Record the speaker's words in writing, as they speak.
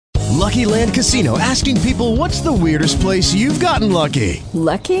Lucky Land Casino, asking people, what's the weirdest place you've gotten lucky?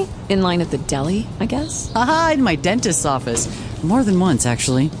 Lucky? In line at the deli, I guess? Aha, in my dentist's office. More than once,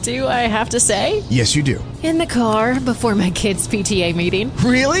 actually. Do I have to say? Yes, you do. In the car before my kids' PTA meeting.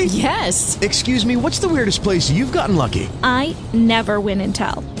 Really? Yes. Excuse me, what's the weirdest place you've gotten lucky? I never win and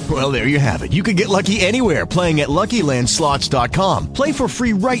tell. Well, there you have it. You can get lucky anywhere, playing at LuckyLandSlots.com. Play for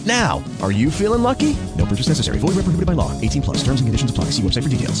free right now. Are you feeling lucky? No purchase necessary. Void where prohibited by law. 18 plus. Terms and conditions apply. See website for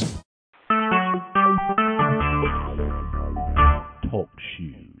details. Talk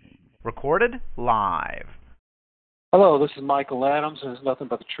shoes. Recorded live. Hello, this is Michael Adams, and it's Nothing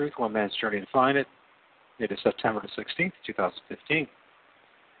But the Truth, One Man's Journey to Find It. It is September the 16th, 2015.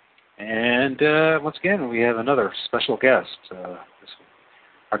 And once again, we have another special guest.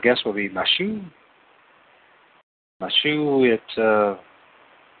 Our guest will be Mashoo. Mashoo,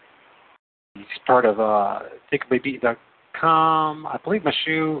 he's part of thinkablybeaten.com. I believe,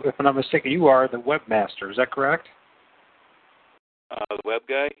 Mashoo, if I'm not mistaken, you are the webmaster. Is that correct? The web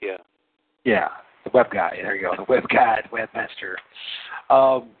guy? Yeah. Yeah, the web guy. There you go, the web guy, the webmaster.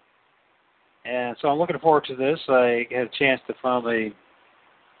 And so I'm looking forward to this. I had a chance to finally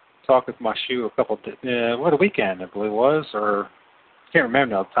talk with Mashoo a weekend, I believe it was, or I can't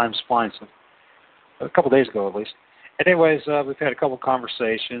remember now. Time's flying. So a couple of days ago, at least. Anyways, we've had a couple of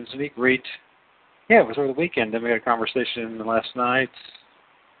conversations, and he agreed. Yeah, it was over the weekend. Then we had a conversation last night.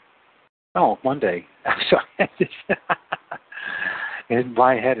 Oh, Monday. I'm sorry. And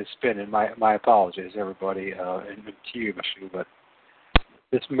my head is spinning. My apologies, everybody, and to you, Mashoo. But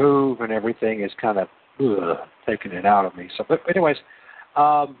this move and everything is kind of taking it out of me. So, but anyways,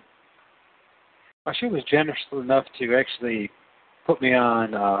 Mashoo was generous enough to actually put me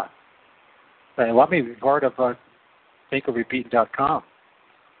on, let me be part of thinkablybeaten.com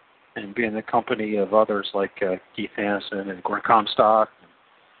and be in the company of others like Keith Hansen and Gordon Comstock,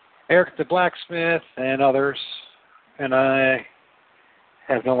 Eric the Blacksmith, and others. And I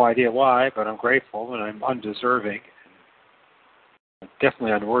have no idea why, but I'm grateful and I'm undeserving. I'm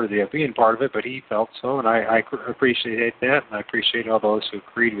definitely unworthy of being part of it, but he felt so, and I appreciate that, and I appreciate all those who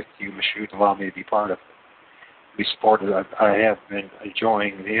agreed with you, Mashoo, to allow me to be part of it, be supported. I have been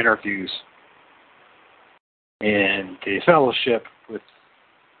enjoying the interviews and the fellowship with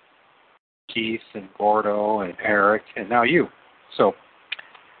Keith and Gordo and Eric, and now you. So,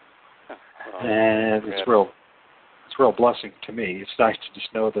 and it's a real blessing to me. It's nice to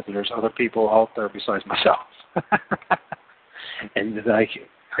just know that there's other people out there besides myself. And that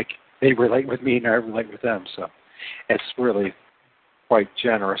they relate with me and I relate with them. So it's really quite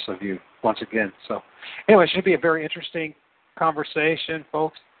generous of you once again. So anyway, it should be a very interesting conversation,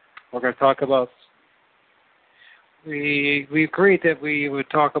 folks. We're going to talk about, we agreed that we would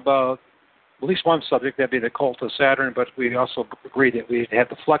talk about at least one subject, that'd be the Cult of Saturn, but we also agreed that we'd have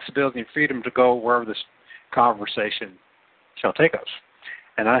the flexibility and freedom to go wherever this conversation shall take us.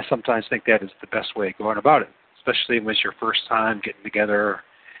 And I sometimes think that is the best way of going about it, especially when it's your first time getting together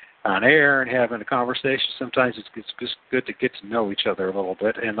on air and having a conversation. Sometimes it's just good to get to know each other a little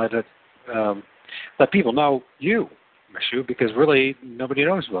bit and let people know you, Mashoo, because really nobody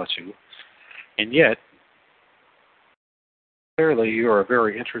knows about you. And yet, clearly you are a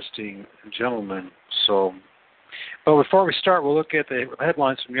very interesting gentleman. So, but before we start, we'll look at the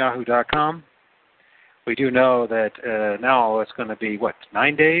headlines from yahoo.com. We do know that now it's going to be,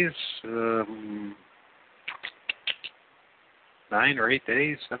 9 days? 9 or 8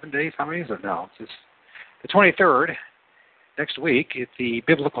 days, 7 days? How many is it now? It's the 23rd, next week, at the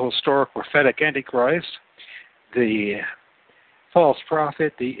biblical, historic, prophetic Antichrist, the false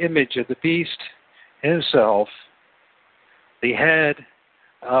prophet, the image of the beast himself, the head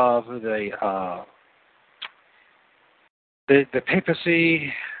of the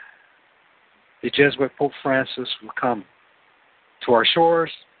papacy, the Jesuit Pope Francis, will come to our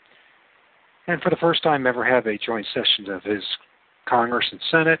shores and for the first time ever have a joint session of his Congress and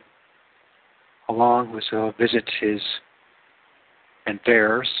Senate, along with visit his and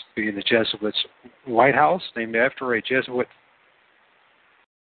theirs, being the Jesuits' White House, named after a Jesuit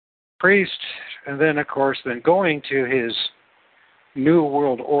priest, and then, of course, going to his New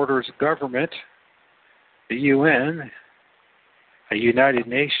World Order's government, the UN, a United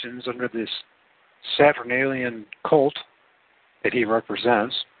Nations under this Saturnalian cult that he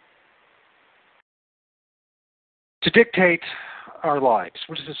represents, to dictate our lives.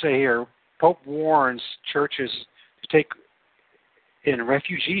 What does it say here? Pope warns churches to take in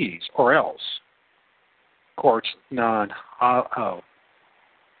refugees or else courts non-hosted.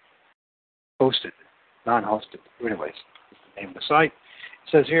 Anyways, that's the name of the site. It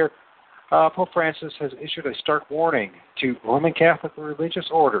says here, Pope Francis has issued a stark warning to Roman Catholic religious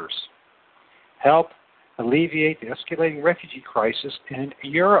orders. Help alleviate the escalating refugee crisis in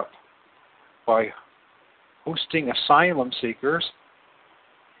Europe by hosting asylum seekers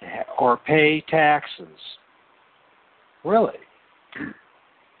or pay taxes. Really?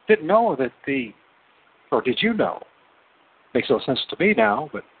 Didn't know that or did you know? Makes no sense to me now,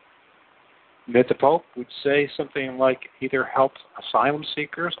 but that the Pope would say something like either help asylum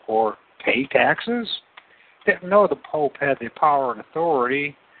seekers or pay taxes? Didn't know the Pope had the power and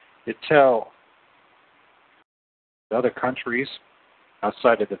authority to tell the other countries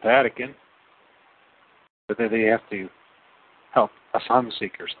outside of the Vatican whether they have to help asylum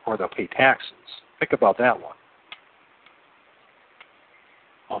seekers or they'll pay taxes. Think about that one.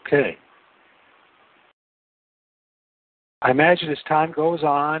 Okay. I imagine as time goes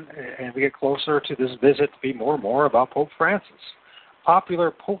on and we get closer to this visit to be more and more about Pope Francis.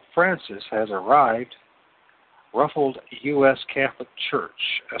 Popular Pope Francis has arrived, ruffled U.S. Catholic Church,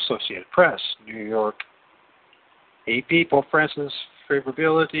 Associated Press, New York. AP, Pope Francis'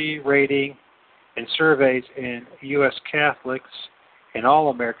 favorability rating in surveys in U.S. Catholics and all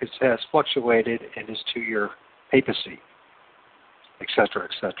Americans has fluctuated in his 2-year papacy, etc.,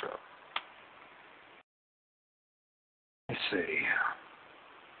 etc. Let's see.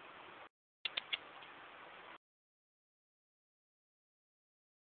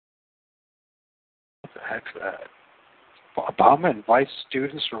 What the heck's that? Obama invites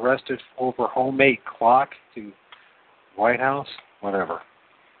students arrested over homemade clock to White House? Whatever.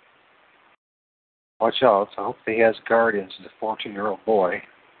 Watch out. I hope he has guardians as a 14-year-old boy.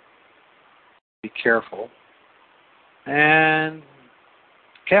 Be careful. And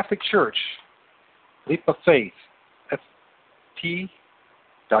Catholic Church, Leap of Faith,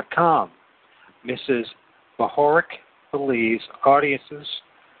 FT.com. Mrs. Bahoric believes audiences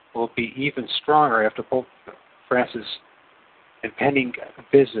will be even stronger after Pope Francis' impending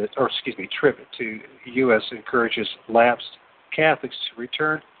trip to the U.S. encourages lapsed Catholics to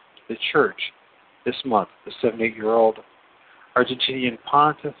return to the church this month. The 78-year-old Argentinian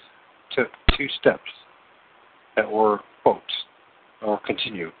pontiff took 2 steps that were quotes, or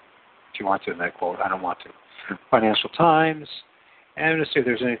continue, if you want to in that quote. I don't want to. Financial Times. And I'm going to see if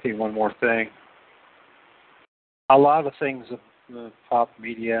there's one more thing. A lot of things of the pop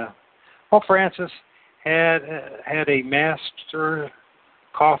media. Pope Francis had a master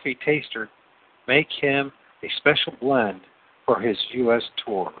coffee taster make him a special blend for his U.S.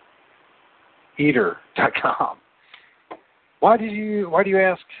 tour. Eater.com. Why do you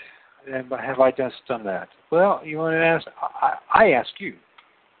ask? And have I just done that? Well, you want to ask? I ask you.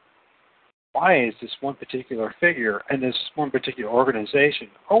 Why is this one particular figure and this one particular organization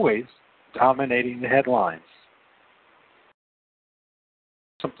always dominating the headlines?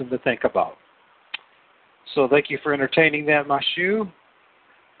 Something to think about. So thank you for entertaining that, Mashoo.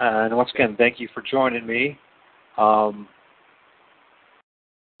 And once again, thank you for joining me. I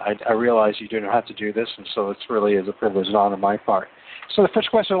realize you didn't have to do this, and so it really is a privilege and honor on my part. So the first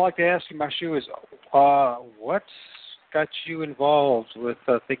question I'd like to ask you, Mashoo, is what got you involved with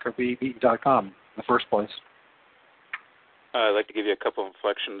thinkorbebeaten.com in the first place? I'd like to give you a couple of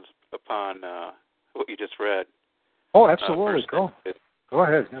reflections upon what you just read. Oh, absolutely. Go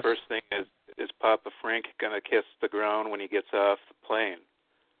ahead. Yes. First thing is Papa Frank going to kiss the ground when he gets off the plane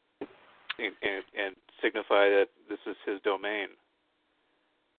and signify that this is his domain?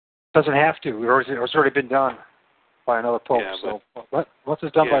 Doesn't have to. It's already been done by another pope. Yeah, so once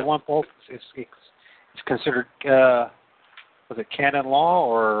it's done by one pope, it's considered, was it canon law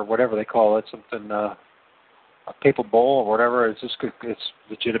or whatever they call it, something, a papal bull or whatever. It's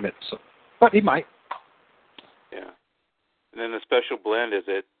legitimate. So, but he might. Yeah. And then the special blend, is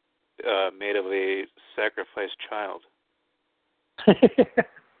it made of a sacrificed child?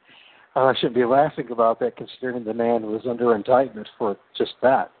 I shouldn't be laughing about that, considering the man was under indictment for just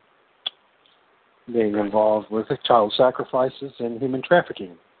that, being involved with child sacrifices and human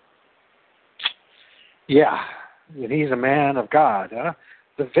trafficking. Yeah, and he's a man of God, huh?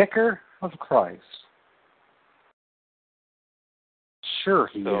 The vicar of Christ. Sure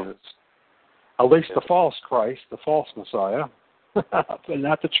he is. At least the false Christ, the false Messiah, but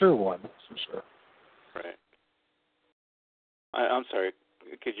not the true one, that's for sure. Right. I'm sorry.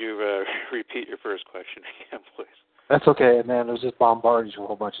 Could you repeat your first question again, please? That's okay, man. I was just bombarding you with a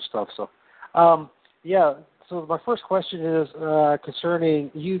whole bunch of stuff. So, so my first question is concerning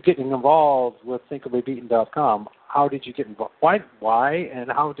you getting involved with thinkorbebeaten.com. How did you get involved? Why,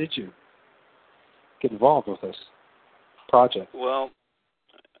 and how did you get involved with this project? Well,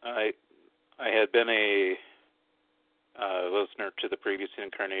 I had been listener to the previous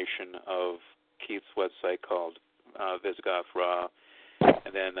incarnation of Keith's website called Visigoth Raw,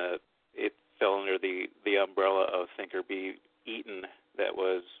 and then it fell under the umbrella of Think or Be Eaten, that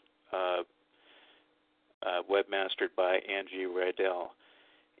was webmastered by Angie Riedel.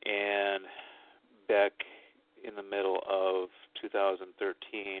 And back in the middle of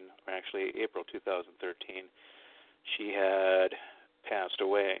 2013, or actually April 2013, she had passed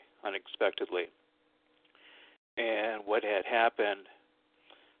away unexpectedly. And what had happened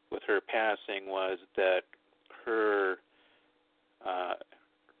with her passing was that her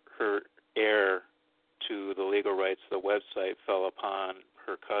heir to the legal rights of the website fell upon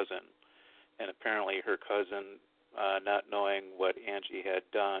her cousin, and apparently her cousin, not knowing what Angie had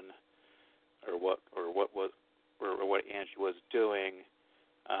done or what Angie was doing,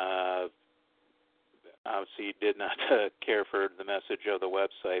 obviously did not care for the message of the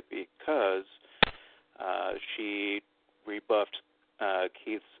website, because she rebuffed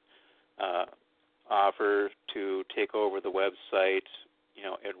Keith's offer to take over the website,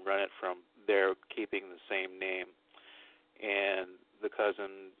 and run it from there, keeping the same name. And the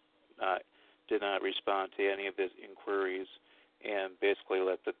cousin did not respond to any of his inquiries and basically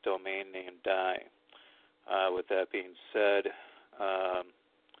let the domain name die. With that being said,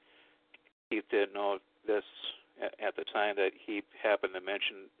 Keith didn't know this at the time that he happened to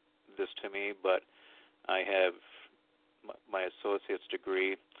mention this to me, but I have my associate's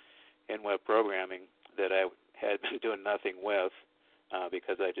degree in web programming that I had been doing nothing with,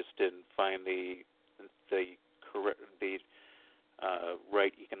 because I just didn't find the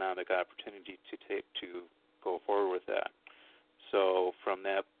right economic opportunity to go forward with that. So from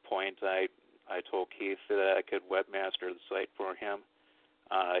that point, I told Keith that I could webmaster the site for him.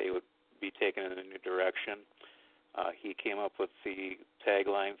 It would be taken in a new direction. He came up with the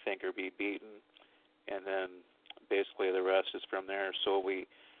tagline, Think or Be Beaten, and then basically the rest is from there. So we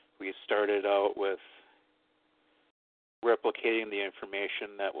started out with replicating the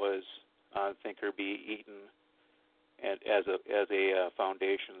information that was on Think or Be Eaten, and as a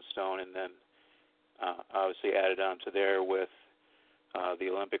foundation stone, and then obviously added on to there with the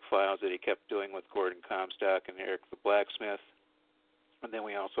Olympic files that he kept doing with Gordon Comstock and Eric the Blacksmith. And then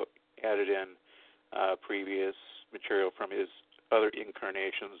we also added in previous material from his other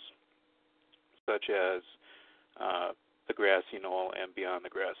incarnations, such as the Grassy Knoll and Beyond the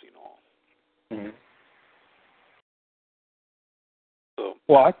Grassy Knoll. Mm-hmm. So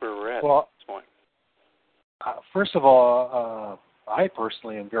that's where we're at this point. First of all, I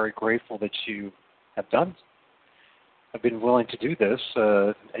personally am very grateful that you have been willing to do this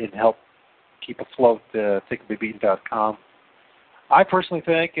and help keep afloat thinkandbebeaten.com. I personally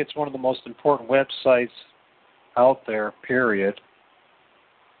think it's one of the most important websites out there, period.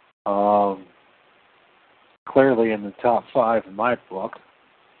 Clearly in the top 5 in my book,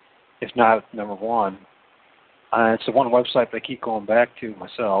 if not number 1. It's the one website that I keep going back to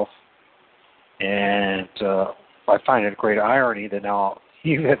myself. And I find it a great irony that now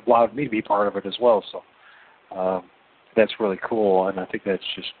you have allowed me to be part of it as well. So that's really cool, and I think that's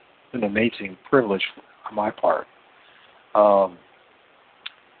just an amazing privilege on my part.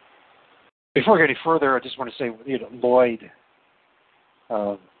 Before I get any further, I just want to say, Lloyd,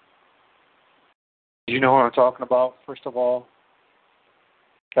 do you know what I'm talking about, first of all?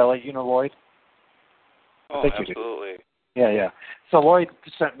 Kelly, you know Lloyd? Oh, absolutely. Yeah. So Lloyd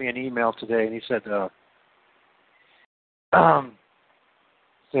sent me an email today, and he said, I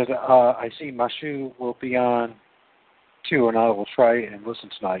see Mashoo will be on too, and I will try and listen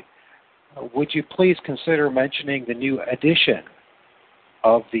tonight. Would you please consider mentioning the new edition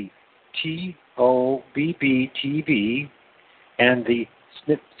of the TOBB TV and the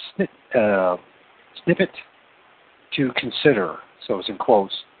snippet to consider, so it's in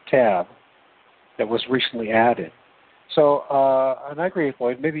quotes, tab, that was recently added. So, and I agree with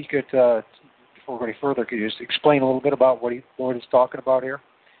Lloyd. Maybe you could, before we go any further, could you just explain a little bit about what Lloyd is talking about here?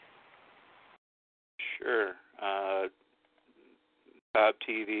 Sure. Bob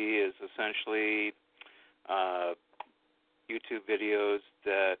TV is essentially YouTube videos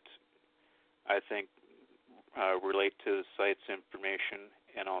that I think relate to the site's information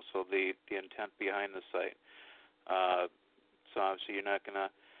and also the intent behind the site. So obviously you're not going to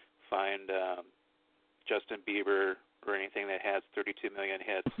find Justin Bieber or anything that has 32 million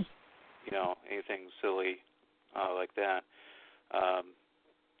hits, anything silly like that.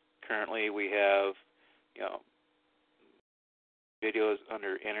 Currently we have, videos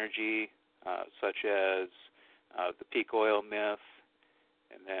under energy, such as the peak oil myth,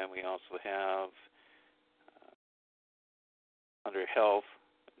 and then we also have under health.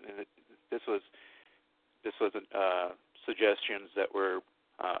 And this was suggestions that were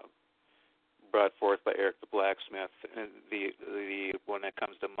brought forth by Eric the Blacksmith. And the one that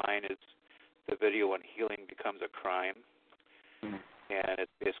comes to mind is the video when healing becomes a crime. And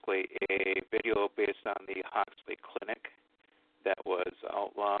it's basically a video based on the Huxley Clinic that was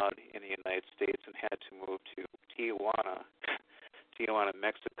outlawed in the United States and had to move to Tijuana,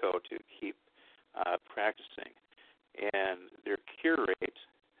 Mexico, to keep practicing. And their cure rate,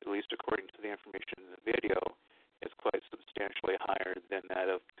 at least according to the information in the video, is quite substantially higher than that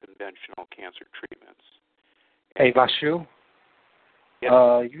of conventional cancer treatments. Hey, Mashoo?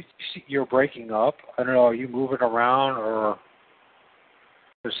 Yeah. You're breaking up. I don't know, are you moving around or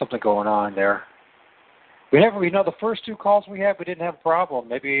there's something going on there? The first two calls we had, we didn't have a problem.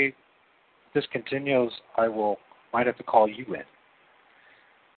 Maybe if this continues, might have to call you in.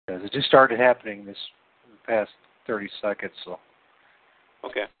 Because it just started happening this past 30 seconds. So.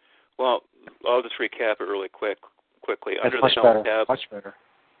 Okay. Well, I'll just recap it really quickly. That's Under much the better. tab, Much better.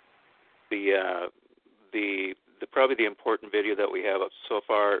 The probably the important video that we have up so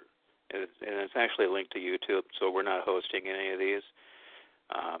far, and it's actually linked to YouTube, so we're not hosting any of these,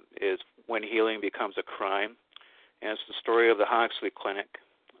 is When Healing Becomes a Crime. And it's the story of the Huxley Clinic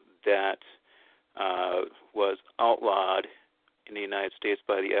that was outlawed in the United States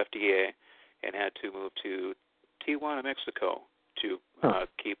by the FDA and had to move to Tijuana, Mexico, to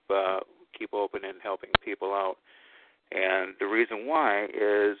keep open and helping people out. And the reason why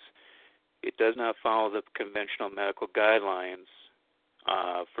is it does not follow the conventional medical guidelines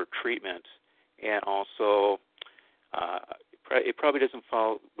for treatment, and also it probably doesn't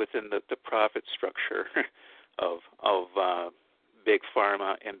fall within the profit structure of big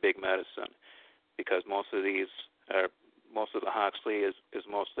pharma and big medicine, because most of the Huxley is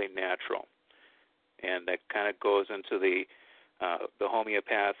mostly natural, and that kind of goes into the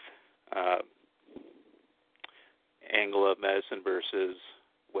homeopath angle of medicine versus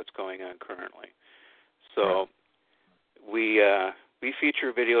what's going on currently. So we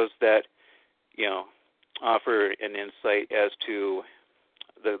feature videos that offer an insight as to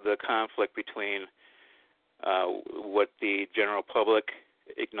the conflict between what the general public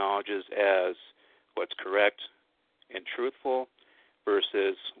acknowledges as what's correct and truthful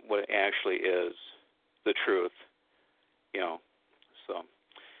versus what actually is the truth.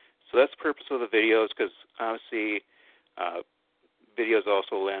 So that's the purpose of the videos, because obviously videos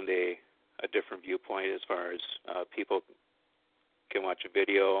also lend a different viewpoint as far as people can watch a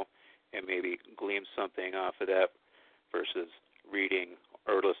video and maybe glean something off of that versus reading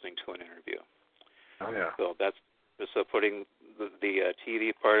or listening to an interview. Oh, yeah. So that's so putting the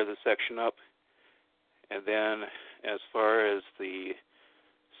TV part of the section up. And then as far as the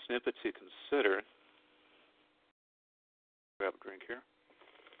snippet to consider, grab a drink here.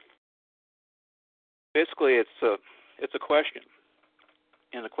 Basically, it's a question.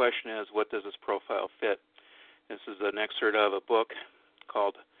 And the question is, what does this profile fit? This is an excerpt of a book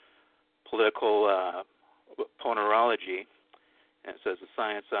called Political Ponerology, and it says the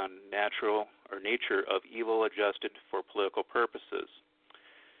science on nature of evil adjusted for political purposes.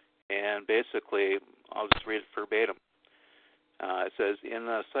 And basically, I'll just read it verbatim. It says, in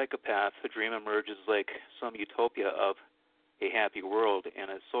the psychopath, the dream emerges like some utopia of a happy world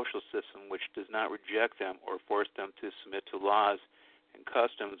and a social system which does not reject them or force them to submit to laws and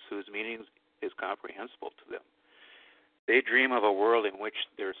customs whose meaning is comprehensible to them. They dream of a world in which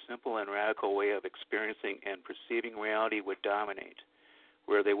their simple and radical way of experiencing and perceiving reality would dominate,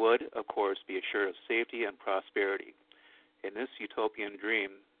 where they would, of course, be assured of safety and prosperity. In this utopian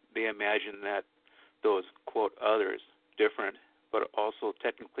dream, they imagine that those, quote, others, different but also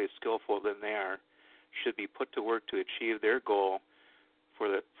technically skillful than they are, should be put to work to achieve their goal for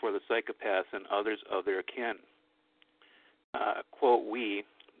the psychopaths and others of their kin. Quote, we,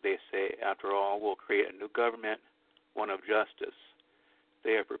 they say, after all, will create a new government, one of justice.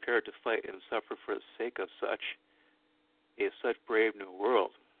 They are prepared to fight and suffer for the sake of such brave new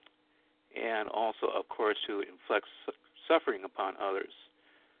world, and also, of course, to inflict suffering upon others.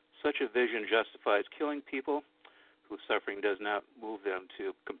 Such a vision justifies killing people whose suffering does not move them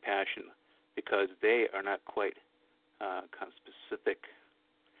to compassion, because they are not quite specific.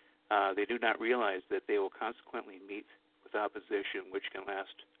 They do not realize that they will consequently meet with opposition which can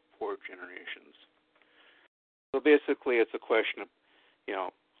last 4 generations. So basically, it's a question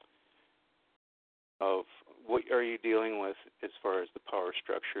of what are you dealing with as far as the power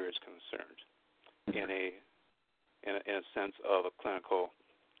structure is concerned, in a sense of a clinical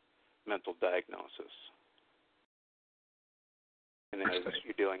mental diagnosis, and as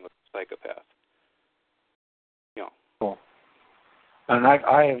you're dealing with a psychopath. Cool. And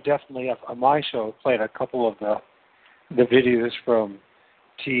I have definitely on my show played a couple of the The video is from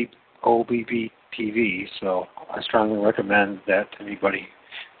TOBB TV, so I strongly recommend that anybody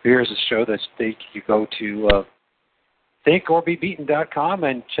who hears the show that you go to thinkorbebeaten.com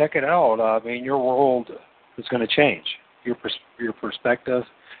and check it out. I mean, your world is going to change. Your perspective,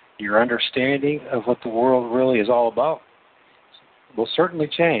 your understanding of what the world really is all about will certainly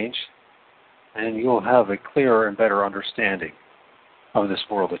change, and you'll have a clearer and better understanding of this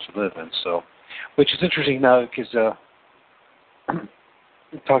world that you live in. So, which is interesting now because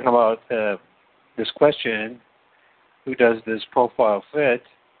talking about this question, who does this profile fit,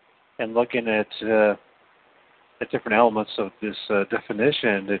 and looking at different elements of this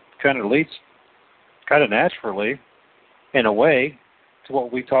definition, it kind of leads kind of naturally, in a way, to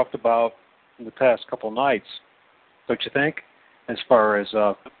what we talked about in the past couple nights, don't you think? As far as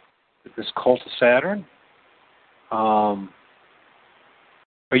this Cult of Saturn. Are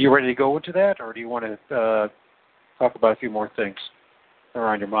you ready to go into that, or do you want to talk about a few more things that are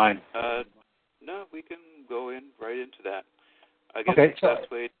on your mind? No, we can go right into that. I guess okay, the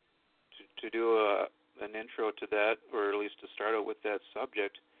best way to do an intro to that, or at least to start out with that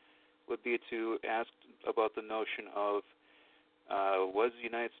subject, would be to ask about the notion of was the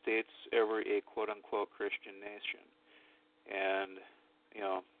United States ever a quote-unquote Christian nation? And,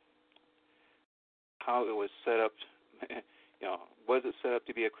 how it was set up, was it set up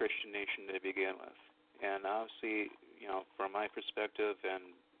to be a Christian nation to begin with? And obviously, from my perspective and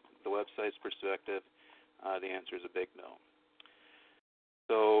the website's perspective, the answer is a big no.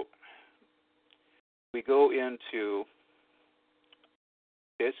 So we go into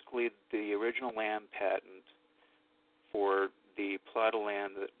basically the original land patent for the plot of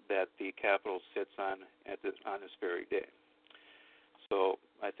land that the Capitol sits on on this very day. So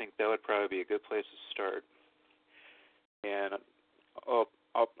I think that would probably be a good place to start. And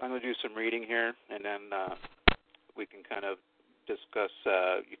I'm going to do some reading here, and then we can kind of discuss.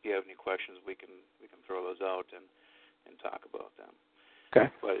 If you have any questions, we can throw those out and talk about them. Okay.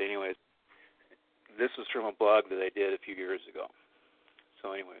 But anyways, this is from a blog that I did a few years ago.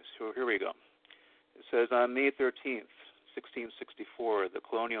 So anyways, here we go. It says, on May 13th, 1664, the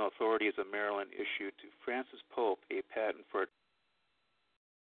colonial authorities of Maryland issued to Francis Pope a patent for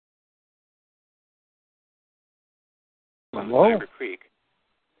Tiber Creek.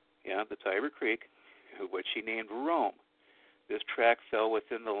 Yeah, the Tiber Creek, which he named Rome. This tract fell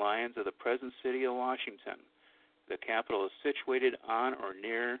within the lines of the present city of Washington. The capital is situated on or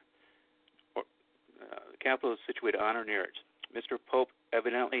near it. Mr. Pope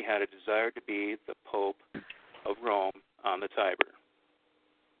evidently had a desire to be the Pope of Rome on the Tiber.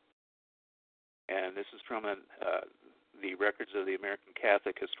 And this is from the Records of the American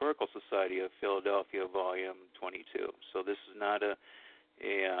Catholic Historical Society of Philadelphia, Volume 22. So this is not a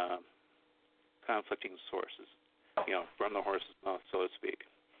conflicting sources, from the horse's mouth, so to speak.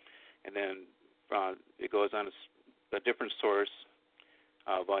 And then it goes on a different source,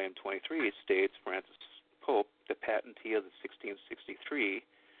 Volume 23, states Francis Pope, the patentee of the 1663,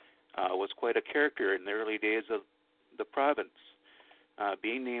 was quite a character in the early days of the province.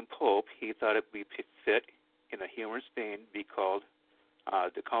 Being named Pope, he thought it would be fit in a humorous vein to call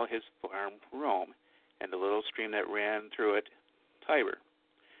his farm Rome, and the little stream that ran through it Tiber.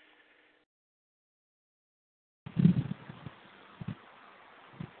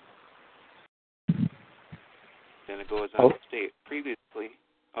 Then it goes on to state previously.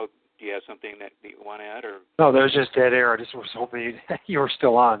 Oh, do you have something that you want to add, or? No, there's just dead air. I just was hoping you were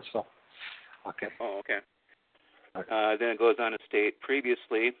still on. So, okay. Oh, okay. Then it goes on to state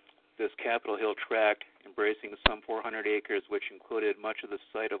previously, this Capitol Hill tract, embracing some 400 acres, which included much of the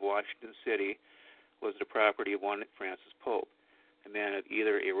site of Washington City, was the property of one Francis Pope, a man of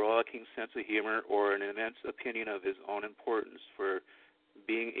either a rollicking sense of humor or an immense opinion of his own importance. For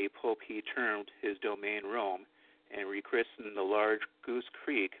being a pope, he termed his domain Rome, and rechristened the large Goose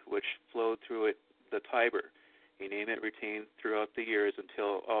Creek, which flowed through it, the Tiber, a name it retained throughout the years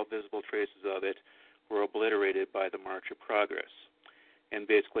until all visible traces of it were obliterated by the March of Progress. And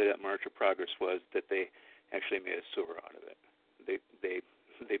basically that March of Progress was that they actually made a sewer out of it.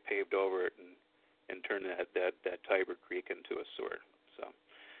 They paved over it and turned that Tiber Creek into a sewer.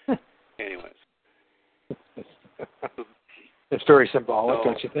 So, anyways. It's very symbolic,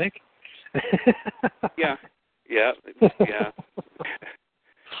 don't you think? Yeah.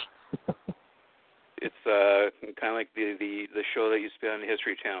 It's kind of like the show that used to be on the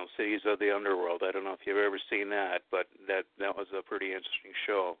History Channel, Cities of the Underworld. I don't know if you've ever seen that, but that was a pretty interesting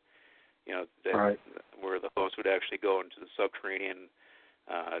show. Right. Where the host would actually go into the subterranean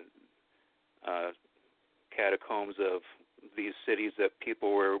catacombs of these cities that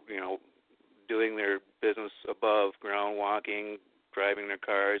people were, doing their business above ground, walking, driving their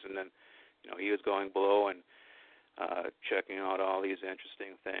cars, and then, he was going below and checking out all these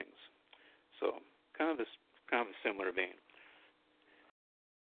interesting things. So kind of a similar vein.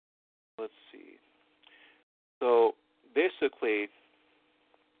 Let's see. So basically,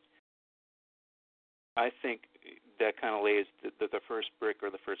 I think that kind of lays the first brick or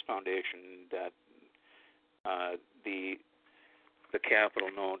the first foundation that the capital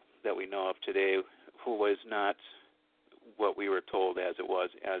known that we know of today, who was not what we were told as it was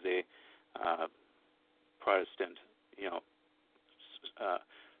as a Protestant,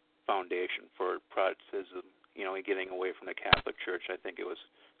 foundation for Protestantism, getting away from the Catholic Church. I think it was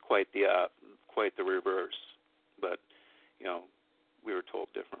quite the reverse, but we were told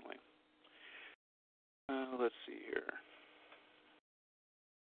differently. Let's see here.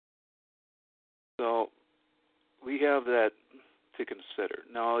 So we have that to consider.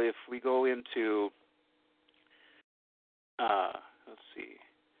 Now, if we go into, let's see,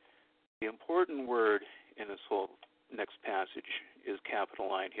 the important word in this whole next passage is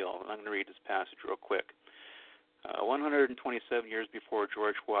Capitoline Hill. I'm going to read this passage real quick. 127 years before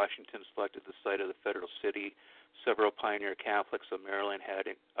George Washington selected the site of the federal city, several pioneer Catholics of Maryland had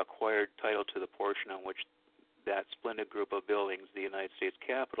acquired title to the portion on which that splendid group of buildings, the United States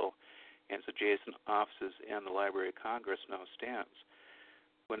Capitol, and its adjacent offices and the Library of Congress now stands.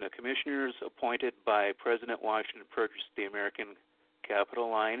 When the commissioners appointed by President Washington purchased the American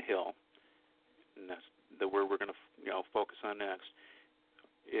Capitoline Hill, and that's the word we're going to focus on next,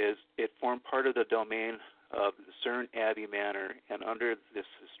 is it formed part of the domain of the Cerne Abbey Manor, and under this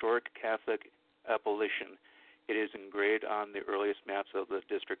historic Catholic appellation, it is engraved on the earliest maps of the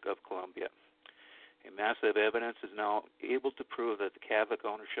District of Columbia. A massive evidence is now able to prove that the Catholic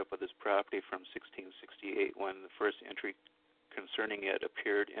ownership of this property from 1668, when the first entry concerning it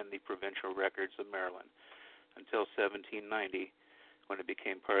appeared in the provincial records of Maryland, until 1790, when it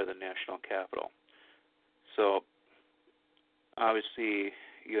became part of the national capital. So, obviously,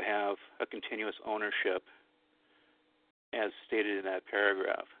 you have a continuous ownership, as stated in that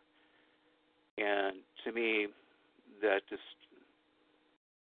paragraph. And to me, that just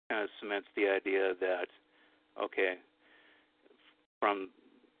kind of cements the idea that, okay, from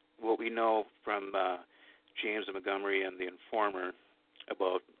what we know from James Montgomery and the Informer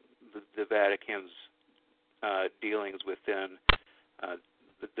about the Vatican's dealings within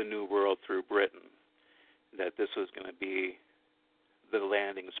the New World through Britain, that this was going to be the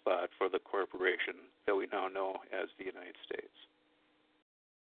landing spot for the corporation that we now know as the United States.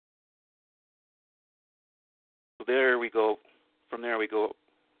 So there we go. From there we go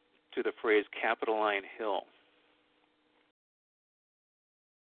to the phrase Capitoline Hill.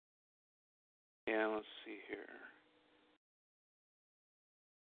 And let's see here.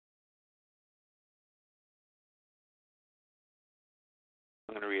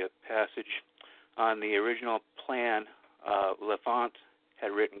 I'm going to read a passage. On the original plan, L'Enfant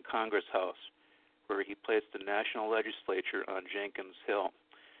had written Congress House, where he placed the national legislature on Jenkins Hill,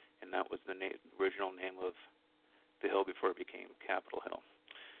 and that was the original name of the hill before it became Capitol Hill.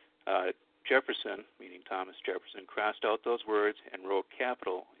 Jefferson, meaning Thomas Jefferson, crossed out those words and wrote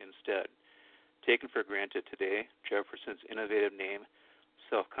Capitol instead. Taken for granted today, Jefferson's innovative name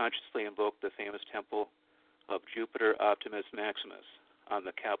self-consciously invoked the famous temple of Jupiter Optimus Maximus on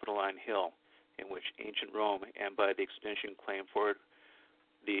the Capitoline Hill, in which ancient Rome, and by the extension claimed for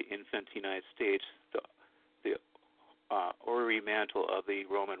the infant United States, the hoary mantle of the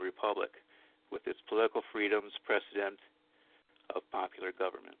Roman Republic, with its political freedoms, precedent of popular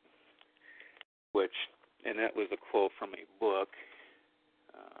government. And that was a quote from a book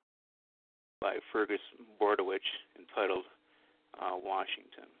by Fergus Bordewich entitled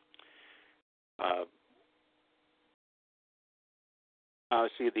Washington.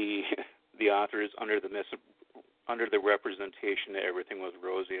 Obviously, the author is under the representation that everything was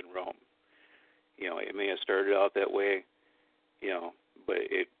rosy in Rome. It may have started out that way, but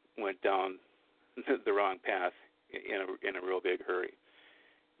it went down the wrong path in a real big hurry.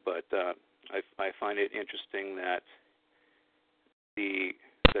 But I find it interesting that the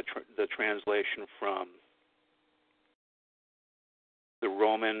translation from the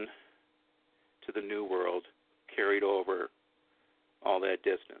Roman to the New World carried over all that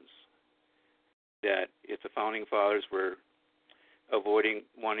distance. That if the founding fathers were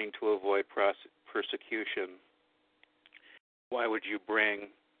wanting to avoid persecution, why would you bring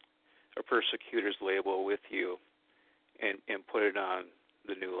a persecutor's label with you and put it on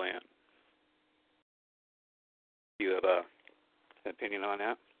the new land? Do you have an opinion on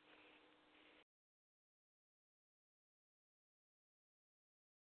that?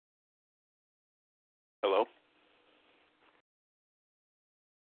 Hello?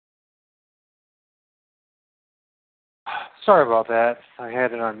 Sorry about that. I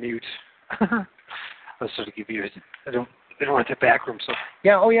had it on mute. Let's sort of give you. I don't want the back room. So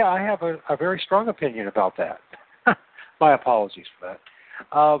yeah. Oh yeah. I have a very strong opinion about that. My apologies for that.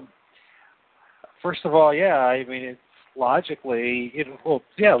 First of all, yeah. I mean, it's logically.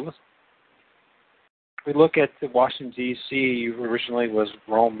 We look at the Washington D.C. Originally was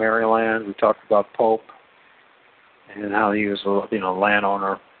Rome, Maryland. We talked about Pope and how he was a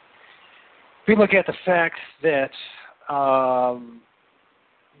landowner. We look at the fact that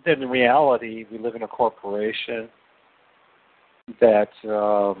in reality we live in a corporation that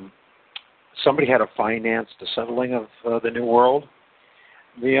somebody had to finance the settling of the New World.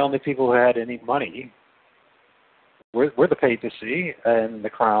 The only people who had any money were the papacy and the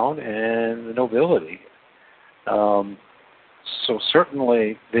crown and the nobility. So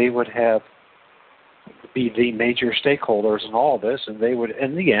certainly they would be the major stakeholders in all this, and they would,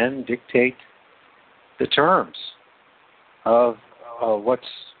 in the end, dictate the terms of what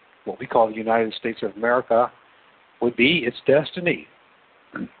we call the United States of America would be its destiny.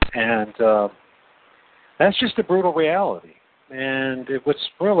 And that's just a brutal reality. And what's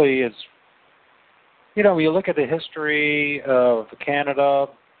really is, when you look at the history of Canada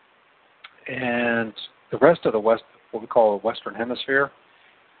and the rest of the West, what we call the Western Hemisphere,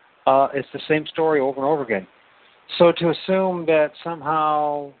 it's the same story over and over again. So to assume that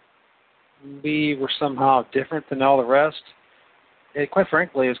somehow we were somehow different than all the rest, it quite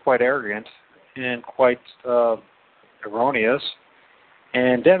frankly is quite arrogant and quite erroneous,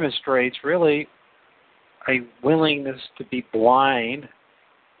 and demonstrates really a willingness to be blind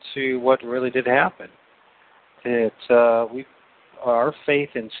to what really did happen. Our faith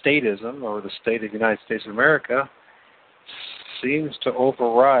in statism, or the state of the United States of America, seems to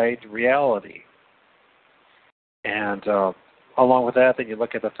override reality. And along with that, then you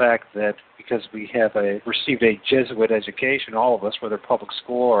look at the fact that because we have received a Jesuit education, all of us, whether public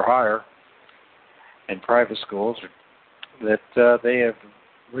school or higher, and private schools, that they have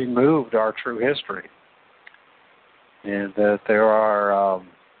removed our true history. And that there are,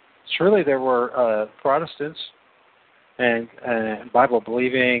 surely there were Protestants and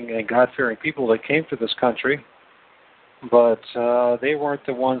Bible-believing and God-fearing people that came to this country, but they weren't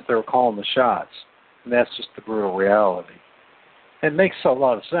the ones that were calling the shots. And that's just the brutal reality. It makes a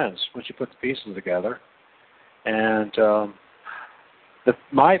lot of sense once you put the pieces together. And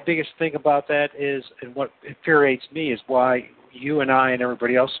my biggest thing about that is, and what infuriates me, is why you and I and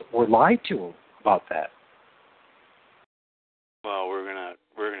everybody else were lied to about that. Well, we're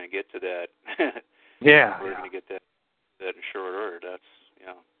gonna get to that. Yeah. We're gonna get that in short order. That's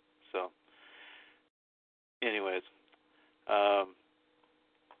So, anyways,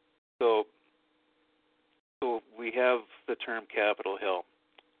 so we have the term Capitol Hill,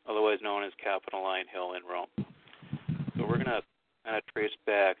 otherwise known as Capitoline Hill in Rome. So we're gonna kind of trace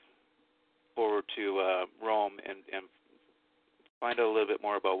back forward to Rome and find out a little bit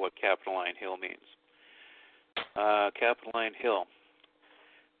more about what Capitoline Hill means. Capitoline Hill.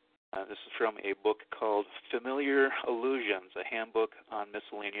 This is from a book called Familiar Allusions, a handbook on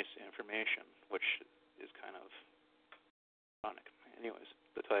miscellaneous information, which is kind of ironic. Anyways,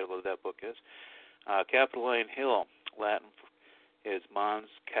 the title of that book is Capitoline Hill, Latin is Mons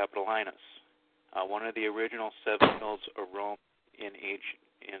Capitolinus, one of the original 7 hills of Rome in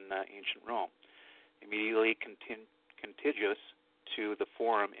ancient Rome, immediately contiguous to the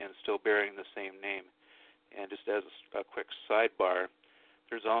Forum and still bearing the same name. And just as a quick sidebar,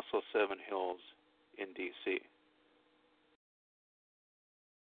 there's also 7 hills in D.C.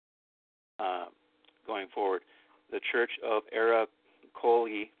 Going forward, the Church of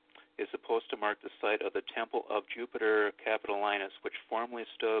Aracoli is supposed to mark the site of the Temple of Jupiter Capitolinus, which formerly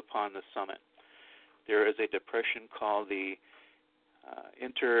stood upon the summit. There is a depression called the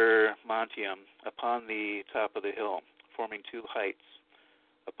Intermontium upon the top of the hill, forming 2 heights,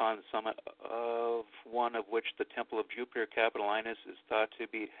 upon the summit of one of which the Temple of Jupiter Capitolinus is thought to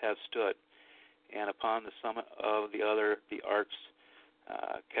have stood, and upon the summit of the other, the Arx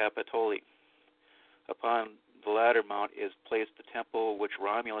Capitoli. Upon the latter mount is placed the temple which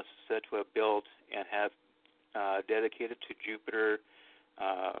Romulus is said to have built and have dedicated to Jupiter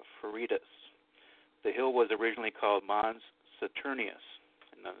Ferretus. The hill was originally called Mons Saturnius,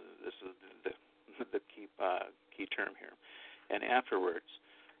 and this is the key term here, and afterwards,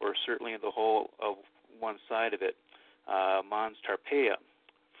 or certainly the whole of one side of it, Mons Tarpeia,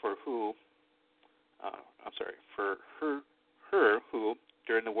 for her who,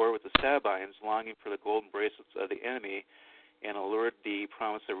 during the war with the Sabines, longing for the golden bracelets of the enemy, and allured the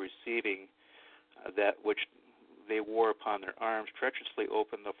promise of receiving that which they wore upon their arms, treacherously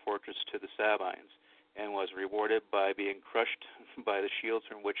opened the fortress to the Sabines, and was rewarded by being crushed by the shields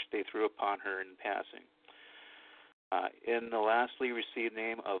from which they threw upon her in passing. In the lastly received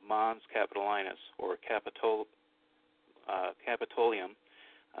name of Mons Capitolinus, or Capitolium,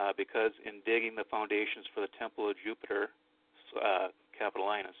 because in digging the foundations for the temple of Jupiter,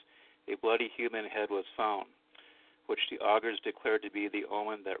 Capitolinus, a bloody human head was found, which the augurs declared to be the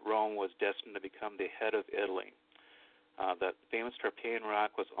omen that Rome was destined to become the head of Italy. The famous Tarpeian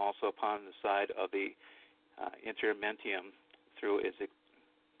rock was also upon the side of the Intermentium. Through its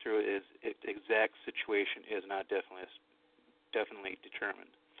exact situation is not definitely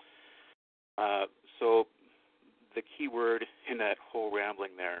determined. So the key word in that whole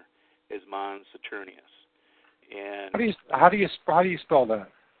rambling there is Mons Saturnius. And how do you spell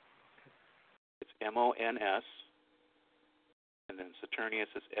that? It's Mons, and then Saturnius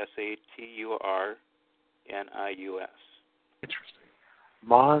is Saturnius. Interesting.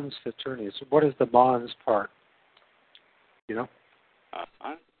 Mons Saturnius. What is the Mons part? You know?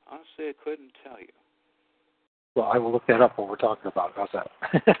 Honestly, I couldn't tell you. Well, I will look that up when we're talking about. How's that?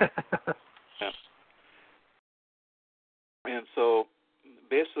 Yeah. And so,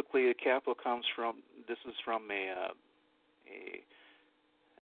 basically, the capital comes from. This is from a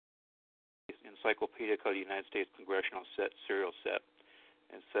encyclopedia called the United States Congressional Serial Set.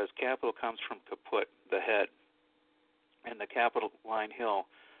 And it says capital comes from caput, the head, and the Capitoline Hill,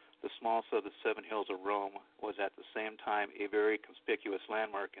 the smallest of the 7 hills of Rome, was at the same time a very conspicuous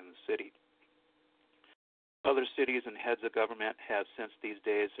landmark in the city. Other cities and heads of government have since these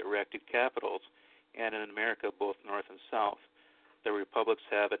days erected capitals, and in America, both north and south, the republics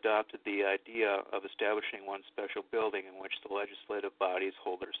have adopted the idea of establishing one special building in which the legislative bodies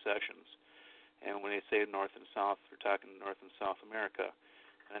hold their sessions. And when they say north and south, we're talking North and South America.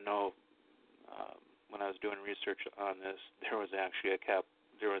 And I know when I was doing research on this, there was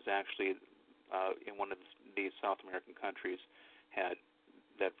actually in one of these South American countries had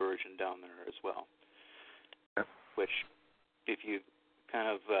that version down there as well. Which, if you kind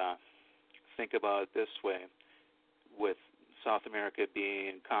of think about it this way, with South America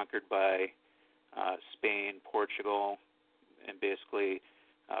being conquered by Spain, Portugal, and basically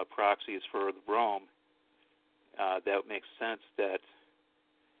proxies for Rome, that makes sense that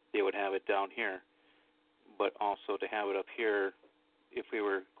they would have it down here. But also to have it up here, if we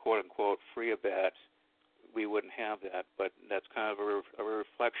were quote-unquote free of that, we wouldn't have that. But that's kind of a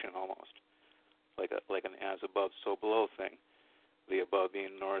reflection almost, like an as above, so below thing. The above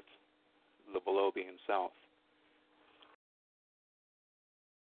being north, the below being south.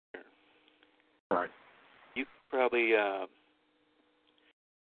 Right. You could probably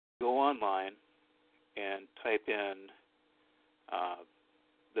go online and type in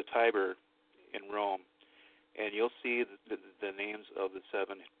the Tiber in Rome, and you'll see the names of the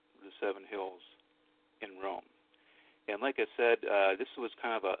seven hills in Rome. And like I said, this was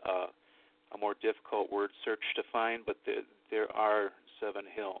kind of a more difficult word search to find, but there are 7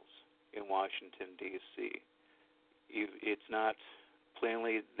 hills in Washington, D.C. It's not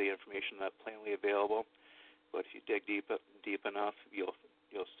plainly the information not plainly available, but if you dig deep enough, you'll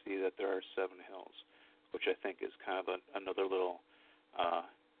see that there are 7 hills, which I think is kind of another little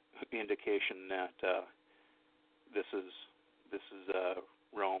indication that this is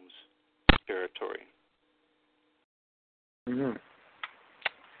Rome's territory. Mm-hmm.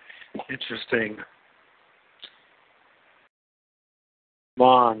 Interesting.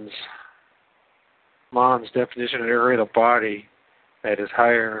 Mons definition: an area of the body that is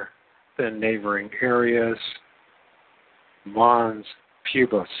higher than neighboring areas. Mons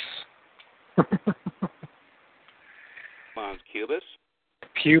pubis. Mons pubis?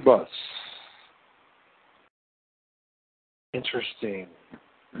 Pubis. Interesting.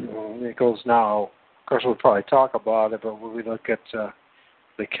 It goes now. Of course, we'll probably talk about it, but when we look at the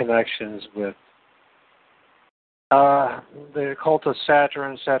connections with the Cult of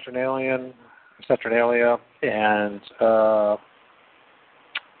Saturn, Saturnalia, and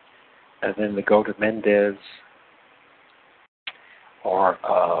then the Goat of Mendez, or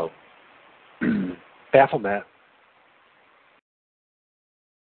Baphomet,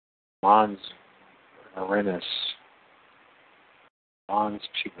 Mons Marinus, Mons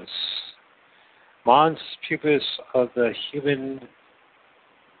pubis. Mons pubis of the human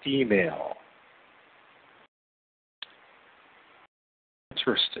female.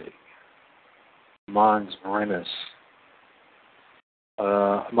 Interesting. Mons Marinus.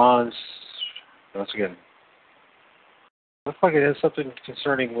 Mons, once again, looks like it has something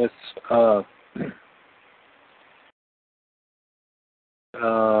concerning with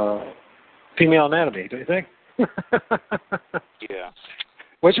female anatomy, don't you think? Yeah.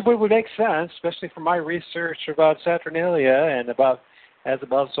 Which would make sense, especially from my research about Saturnalia and about as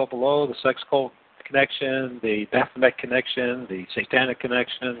above, so below, the sex cult connection, the Baphomet connection, the satanic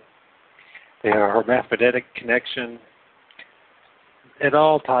connection, the hermaphroditic connection. It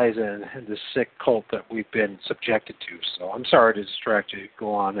all ties in this sick cult that we've been subjected to. So I'm sorry to distract you.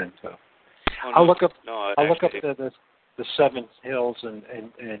 Go on, and I'll look up. I'll look up the seven hills and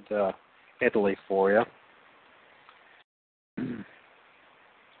Italy for you.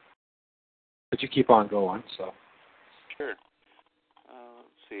 But you keep on going. So. Sure.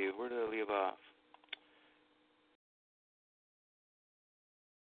 Let's see. Where did I leave off?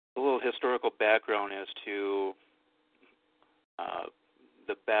 A little historical background as to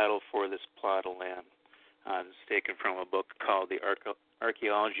the battle for this plot of land. It's taken from a book called The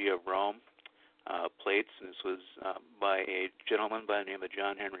Archaeology of Rome, Plates, and this was by a gentleman by the name of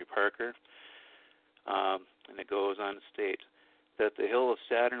John Henry Parker. And it goes on to state that the Hill of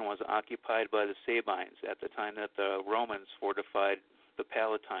Saturn was occupied by the Sabines at the time that the Romans fortified the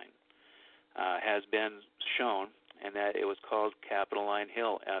Palatine, has been shown, and that it was called Capitoline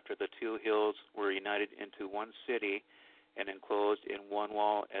Hill after the two hills were united into one city and enclosed in one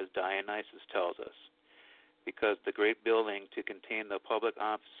wall, as Dionysius tells us, because the great building to contain the public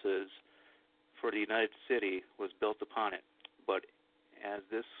offices for the united city was built upon it. But as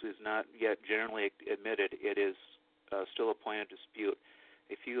this is not yet generally admitted, it is still a point of dispute.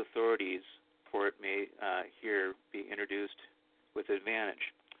 A few authorities for it may here be introduced with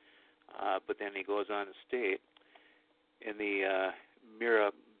advantage. But then he goes on to state, in the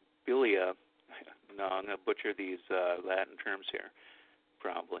Mirabilia, no, I'm going to butcher these Latin terms here,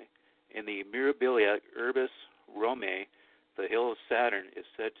 probably. In the Mirabilia Urbis Romae, the Hill of Saturn is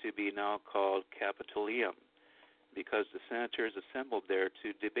said to be now called Capitolium, because the senators assembled there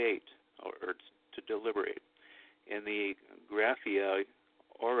to debate or to deliberate. In the Graphia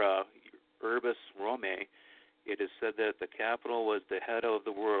Ora Urbis Romae, it is said that the capital was the head of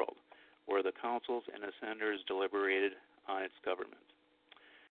the world, where the councils and the senators deliberated on its government.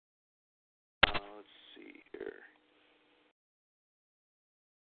 Let's see here.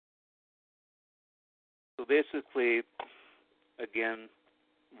 So basically, again,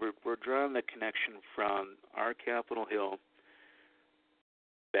 we're drawing the connection from our Capitol Hill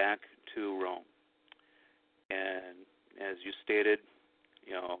back to Rome. And as you stated,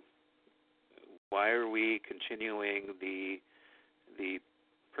 you know, why are we continuing the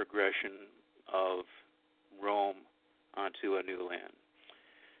progression of Rome onto a new land?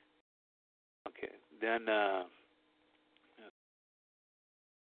 Okay, then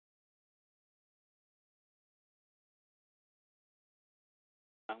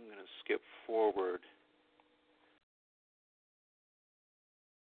I'm going to skip forward.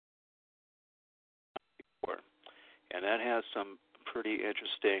 And that has some pretty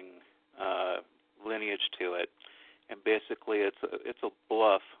interesting lineage to it. And basically, it's a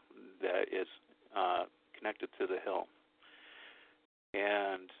bluff that is connected to the hill.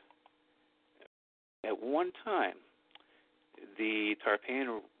 And at one time, the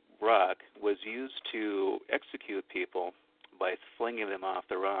Tarpeian rock was used to execute people by flinging them off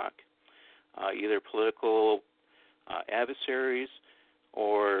the rock, either political adversaries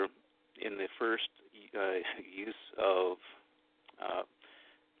or in the first use of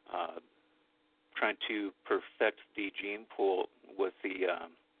trying to perfect the gene pool with the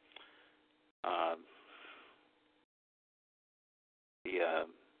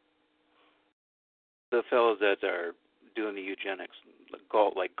fellows that are doing the eugenics,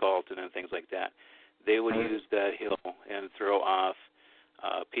 like Galton and things like that. They would use that hill and throw off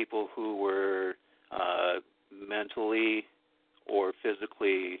people who were mentally or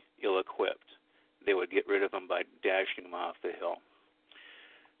physically ill-equipped. They would get rid of them by dashing them off the hill.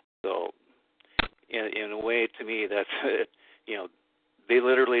 So, in a way, to me, that's you know, they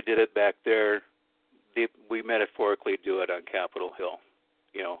literally did it back there. We metaphorically do it on Capitol Hill.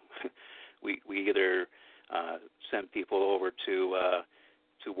 You know, we either send people over to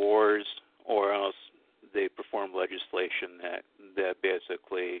wars, or else they perform legislation that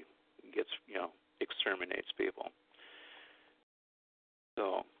basically gets, you know, exterminates people.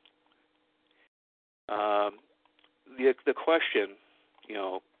 So the question, you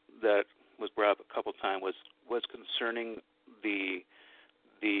know, that was brought up a couple times was concerning the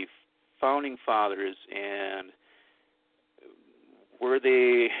founding fathers, and were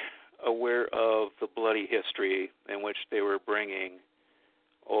they aware of the bloody history in which they were bringing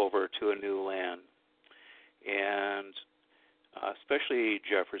over to a new land, and especially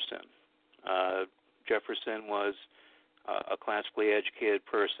Jefferson. Jefferson was a classically educated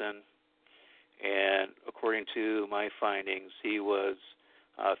person, And according to my findings, he was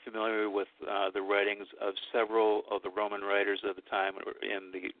familiar with the writings of several of the Roman writers of the time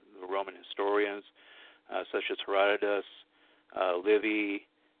and the Roman historians, such as Herodotus, Livy,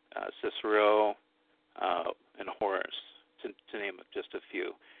 Cicero, and Horace, to name just a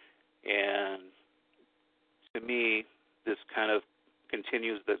few. And to me, this kind of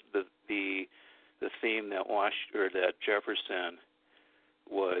continues the theme that Jefferson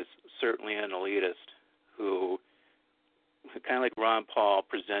was certainly an elitist who, kind of like Ron Paul,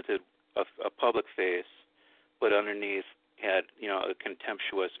 presented a public face, but underneath had a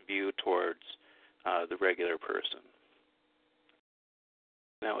contemptuous view towards the regular person.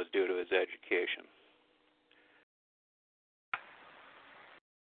 And that was due to his education.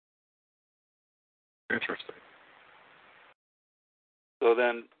 Interesting. So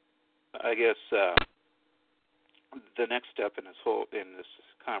then, I guess the next step in this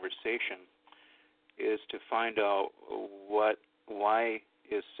conversation is to find out why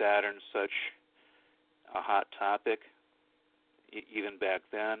is Saturn such a hot topic, even back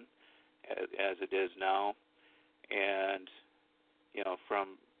then, as it is now, and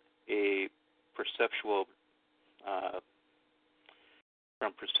from a perceptual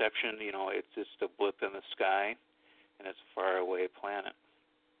from perception, it's just a blip in the sky, and it's a faraway planet.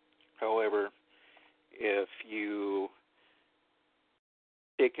 However, if you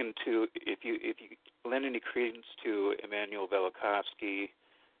lend any credence to Immanuel Velikovsky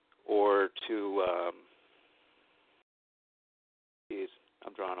or to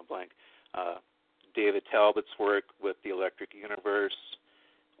I'm drawing a blank, David Talbot's work with the Electric Universe,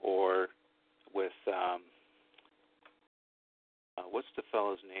 or with what's the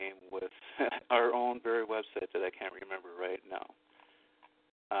fellow's name with our own very website that I can't remember right now,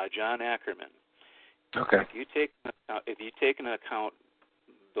 John Ackerman. Okay. If you take into account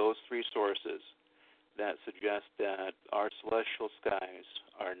those three sources that suggest that our celestial skies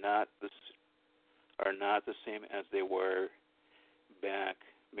are not the same as they were back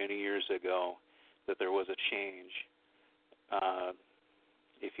many years ago, that there was a change.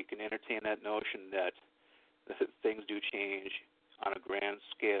 If you can entertain that notion that things do change on a grand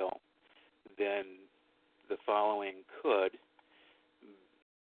scale, then the following could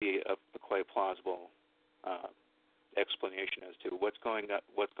be a quite plausible explanation as to what's going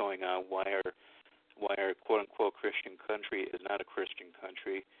on. Why our quote unquote Christian country is not a Christian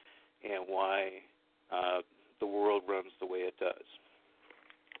country, and why the world runs the way it does.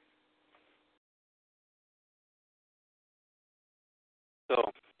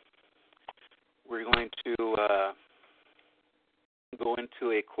 So we're going to go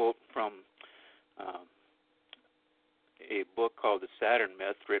into a quote from a book called The Saturn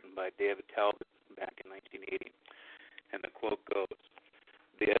Myth, written by David Talbot back in 1980. And the quote goes,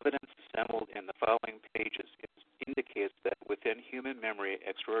 "The evidence assembled in the following pages indicates that within human memory,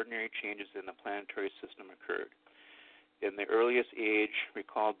 extraordinary changes in the planetary system occurred. In the earliest age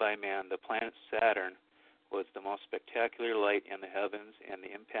recalled by man, the planet Saturn was the most spectacular light in the heavens, and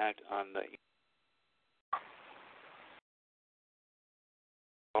the impact on the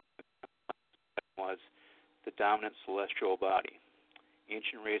was the dominant celestial body.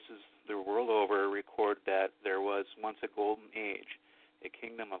 Ancient races the world over record that there was once a golden age, a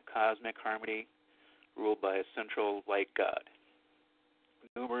kingdom of cosmic harmony ruled by a central light god.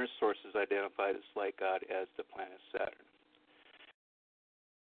 Numerous sources identify this light god as the planet Saturn."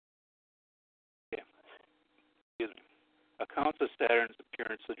 Okay. Excuse me. Accounts of Saturn's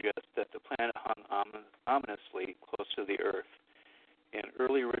appearance suggest that the planet hung ominously close to the Earth. In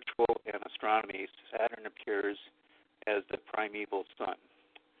early ritual and astronomy, Saturn appears as the primeval sun,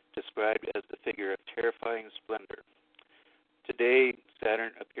 described as the figure of terrifying splendor. Today,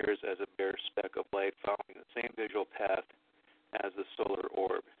 Saturn appears as a bare speck of light following the same visual path as the solar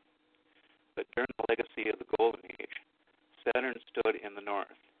orb. But during the legacy of the Golden Age, Saturn stood in the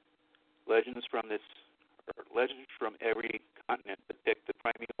north. Legends from every continent depict the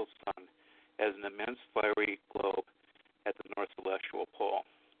primeval sun as an immense fiery globe at the north celestial pole,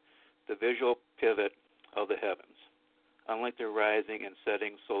 the visual pivot of the heavens. Unlike the rising and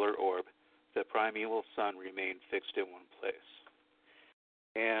setting solar orb, the primeval sun remained fixed in one place.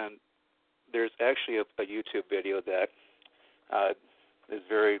 And there's actually a YouTube video that is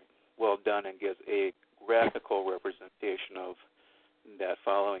very well done and gives a graphical representation of that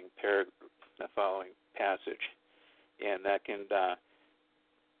following passage. And that can,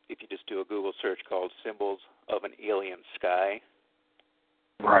 if you just do a Google search called "Symbols of an Alien Sky,"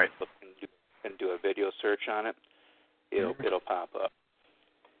 right, and do a video search on it, it'll pop up.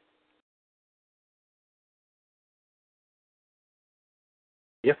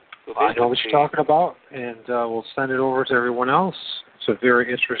 Yep. So I know what you're talking about, and we'll send it over to everyone else. It's a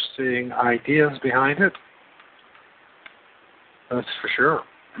very interesting ideas behind it. That's for sure.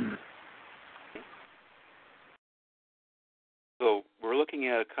 So we're looking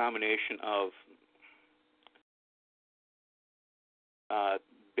at a combination of,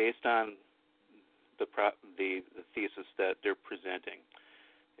 based on the thesis that they're presenting,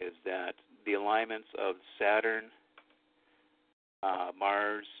 is that the alignments of Saturn,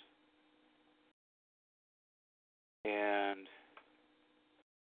 Mars, and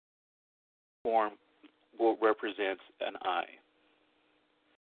form will represent an eye,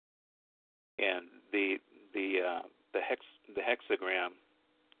 and the hexagram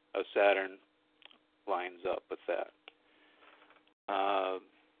of Saturn lines up with that.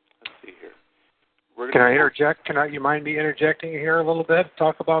 Let's see here. Can I interject? You mind me interjecting here a little bit?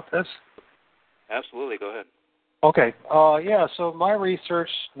 Talk about this. Absolutely. Go ahead. Okay. Yeah. So my research,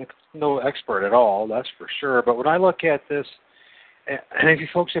 no expert at all, that's for sure. But when I look at this, and if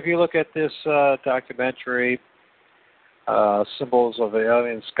you look at this documentary, Symbols of the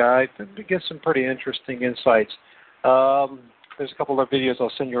Alien Sky, you get some pretty interesting insights. There's a couple of videos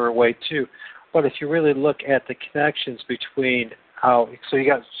I'll send your way too. But if you really look at the connections between so you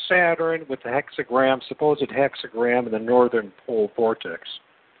got Saturn with the hexagram, supposed hexagram in the northern pole vortex.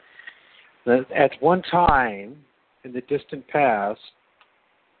 At one time, in the distant past,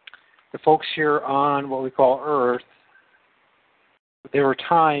 the folks here on what we call Earth, there were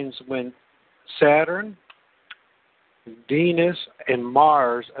times when Saturn, Venus, and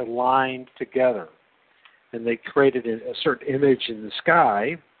Mars aligned together, and they created a certain image in the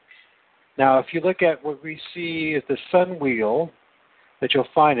sky. Now, if you look at what we see as the sun wheel, that you'll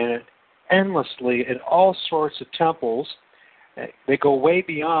find in it endlessly in all sorts of temples. They go way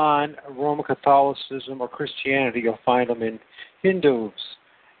beyond Roman Catholicism or Christianity. You'll find them in Hindus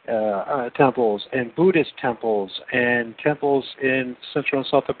temples and Buddhist temples and temples in Central and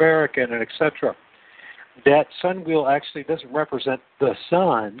South America and etc. That sun wheel actually doesn't represent the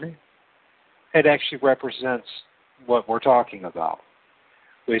sun. It actually represents what we're talking about,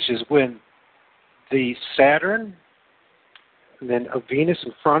 which is when the Saturn, and then a Venus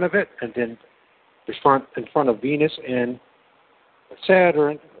in front of it, and then in front of Venus and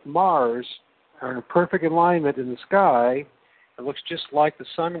Saturn, Mars are in perfect alignment in the sky. It looks just like the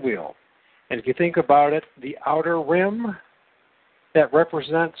sun wheel. And if you think about it, the outer rim that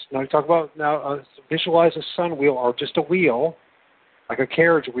represents, visualize a sun wheel or just a wheel, like a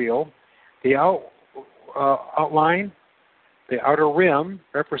carriage wheel. The outline, the outer rim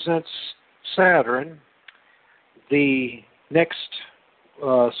represents Saturn. The next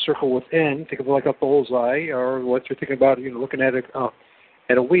circle within, think of it like a bullseye, or what you're thinking about, looking at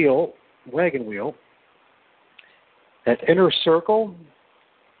a wheel, wagon wheel. That inner circle,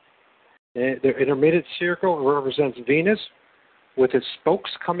 the intermediate circle represents Venus with its spokes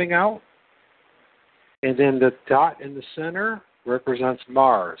coming out, and then the dot in the center represents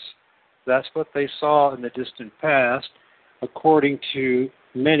Mars. That's what they saw in the distant past, according to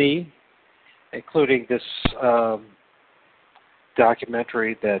many, including this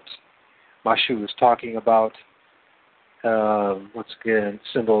documentary that Mashoo was talking about, once again,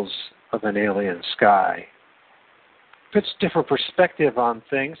 Symbols of an Alien Sky. Puts different perspective on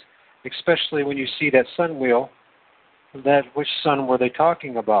things, especially when you see that sun wheel. Which sun were they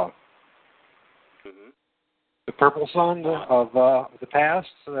talking about? Mm-hmm. The purple sun of the past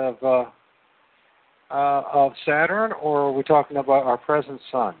of Saturn, or are we talking about our present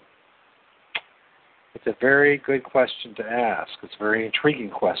sun? It's a very good question to ask. It's a very intriguing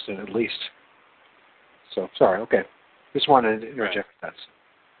question, at least. So, sorry. Okay, just wanted to interject that.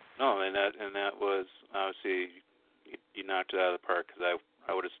 No, and that was obviously you knocked it out of the park, because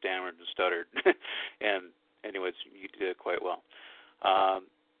I would have stammered and stuttered, and anyways, you did it quite well.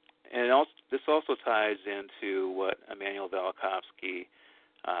 And this also ties into what Immanuel Velikovsky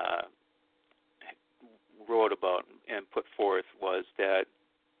wrote about and put forth, was that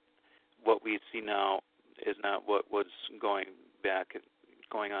what we see now is not what was going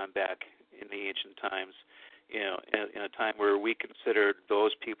on back in the ancient times. In a time where we considered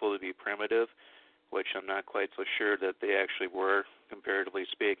those people to be primitive, which I'm not quite so sure that they actually were, comparatively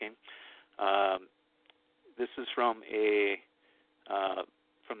speaking. This is from the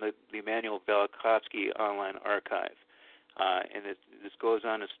Immanuel Velikovsky online archive, and this goes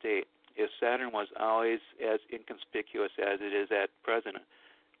on to state: if Saturn was always as inconspicuous as it is at present,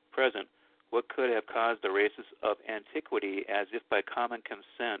 what could have caused the races of antiquity, as if by common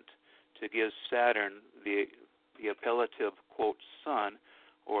consent, to give Saturn the appellative, quote, sun,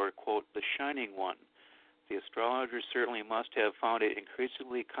 or, quote, the shining one? the astrologers certainly must have found it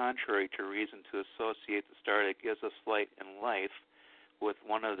increasingly contrary to reason to associate the star that gives us light and life with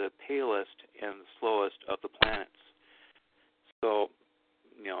one of the palest and slowest of the planets. So,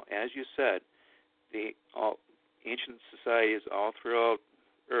 as you said, the ancient societies all throughout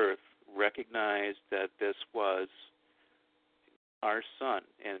Earth recognized that this was our sun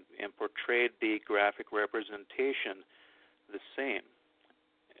and portrayed the graphic representation the same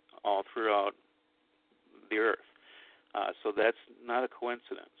all throughout the Earth. So that's not a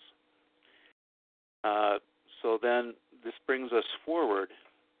coincidence. So then this brings us forward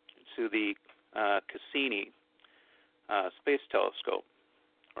to the Cassini space telescope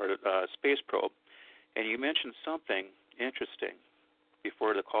or space probe. And you mentioned something interesting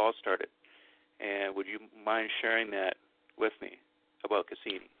before the call started. And would you mind sharing that with me about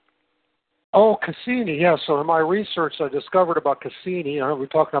Cassini? Oh, Cassini, yeah. So in my research, I discovered about Cassini. We're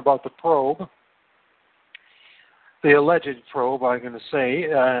talking about the probe, the alleged probe, I'm going to say,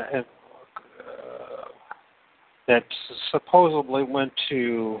 that supposedly went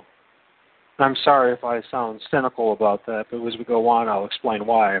to, I'm sorry if I sound cynical about that, but as we go on, I'll explain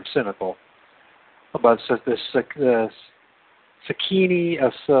why I'm cynical about this Cassini /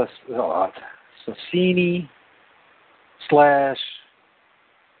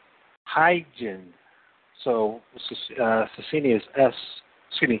 Huygens. So Cassini is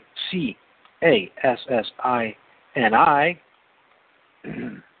C-A-S-S-I-N-I.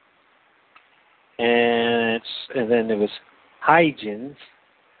 And then there was Huygens,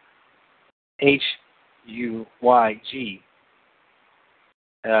 Huygens.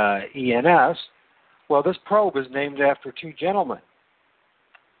 Well, this probe is named after two gentlemen.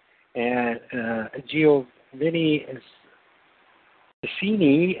 And Giovanni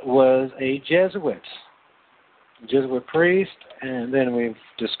Cassini was a Jesuit priest, and then we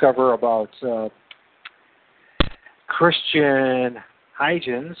discover about Christian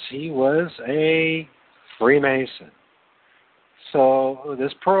Huygens. He was a Freemason. So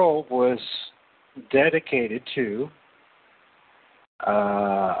this probe was dedicated to,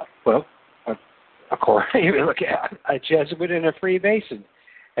 according you look at a Jesuit and a Freemason.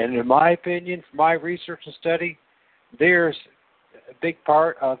 And in my opinion, from my research and study, there's a big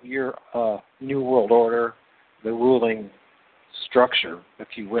part of your New World Order, the ruling structure,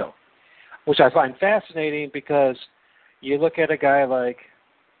 if you will, which I find fascinating because you look at a guy like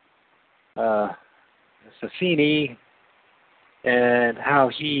Cassini and how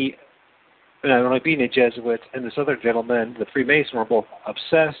he, not only being a Jesuit, and this other gentleman, the Freemason, were both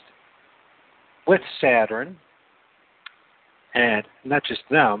obsessed with Saturn, and not just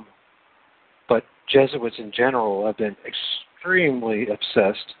them, but Jesuits in general have been extremely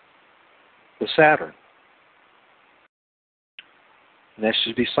obsessed with Saturn. And that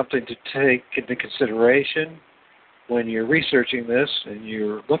should be something to take into consideration when you're researching this and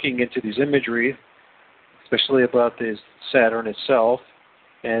you're looking into these imagery, especially about this Saturn itself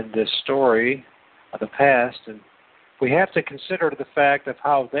and this story of the past. And we have to consider the fact of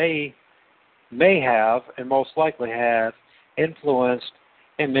how they may have, and most likely have, influenced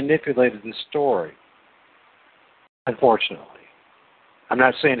and manipulated the story, unfortunately. I'm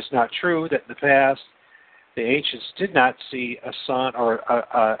not saying it's not true that in the past the ancients did not see a sun or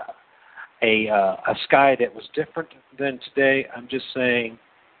a sky that was different than today. I'm just saying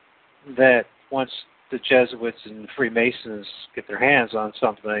that once the Jesuits and the Freemasons get their hands on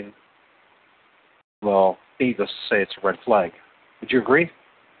something, well, needless to say, it's a red flag. Would you agree?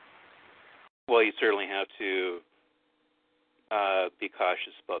 Well, you certainly have to be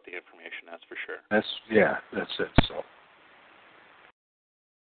cautious about the information, that's for sure. That's it. So,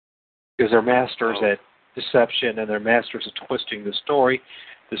 because they're masters at deception and they're masters at twisting the story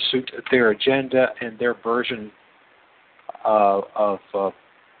to suit their agenda and their version of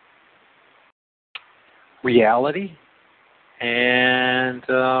reality. And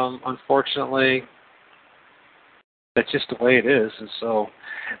unfortunately, that's just the way it is. And so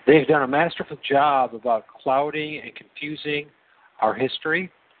they've done a masterful job about clouding and confusing our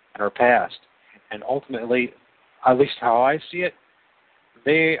history and our past. And ultimately, at least how I see it,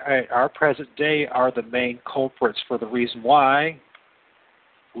 they, our present day, are the main culprits for the reason why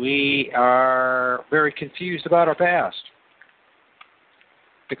we are very confused about our past.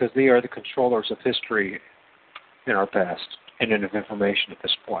 Because they are the controllers of history in our past and in information at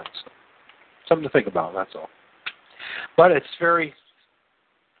this point. So, something to think about, that's all. But it's very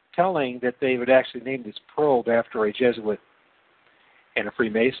telling that they would actually name this probe after a Jesuit and a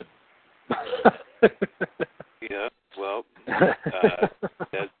Freemason. Yeah, well,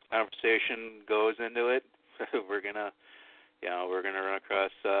 as conversation goes into it, we're gonna run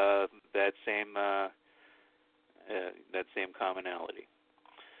across that same commonality.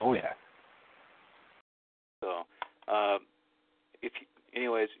 Oh yeah. So,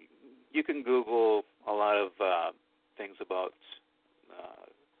 anyways, you can Google a lot of things about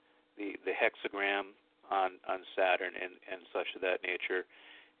the hexagram on Saturn and such of that nature,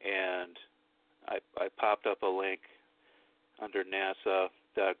 and I popped up a link under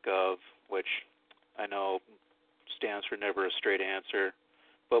NASA.gov, which I know stands for never a straight answer,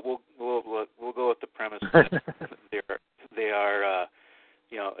 but we'll go with the premise that they are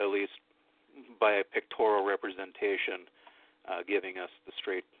at least by a pictorial representation giving us the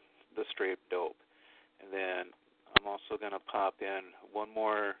straight dope. And then I'm also going to pop in one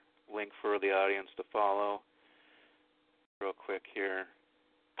more link for the audience to follow real quick here.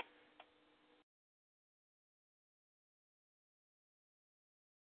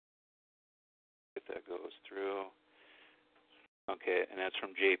 If that goes through. Okay, and that's from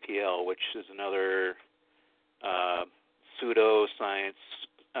JPL, which is another pseudo-science,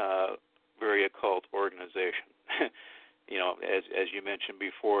 very occult organization. As you mentioned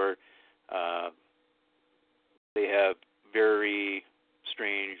before, they have very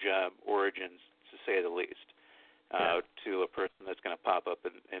strange origins, to say the least, to a person that's going to pop up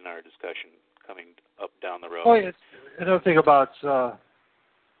in our discussion coming up down the road. Oh, yes. Another thing about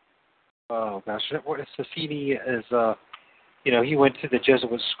Sassini is, he went to the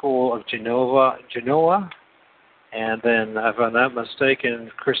Jesuit school of Genoa, and then, if I'm not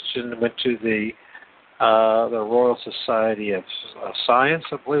mistaken, Christian went to the Royal Society of Science,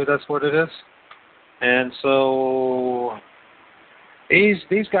 I believe that's what it is. And so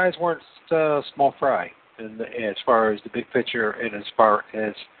these guys weren't small fry as far as the big picture and as far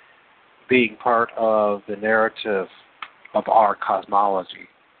as being part of the narrative of our cosmology.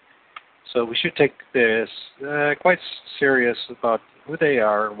 So we should take this quite serious about who they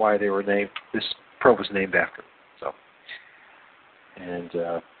are and why they were named. This probe was named after. So, and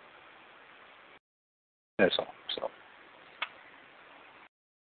that's all. So,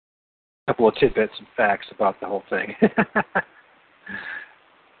 a couple of tidbits and facts about the whole thing.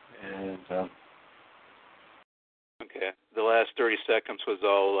 And okay, the last 30 seconds was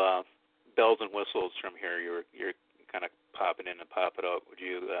all bells and whistles from here. You're kind of popping in and popping out. Would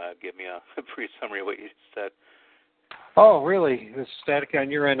you give me a brief summary of what you said? Oh, really? It's static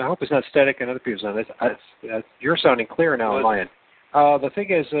on your end. I hope it's not static on other people's end. You're sounding clear now on my end. The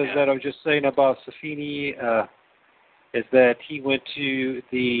thing is that I was just saying about Sassini is that he went to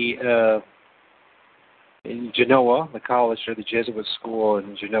the in Genoa, the college or the Jesuit school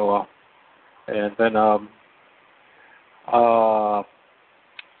in Genoa, and then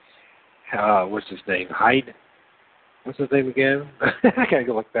what's his name? Hyde. What's his name again? I gotta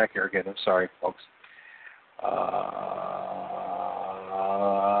go look back here again. I'm sorry, folks.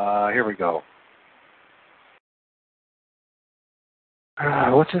 Here we go.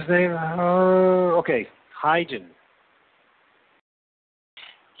 What's his name? Okay, Haydn.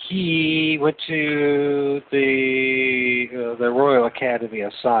 He went to the Royal Academy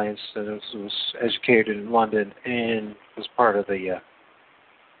of Science and was educated in London and was part of the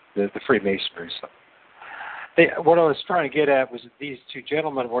Freemasonry. So, what I was trying to get at was that these two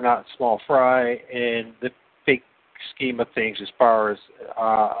gentlemen were not small fry in the big scheme of things as far as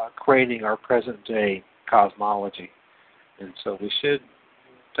creating our present day cosmology. And so we should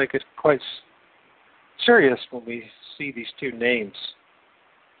take it quite serious when we see these two names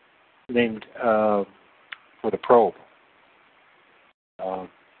named for the probe.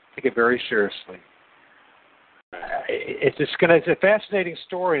 Take it very seriously. It's a fascinating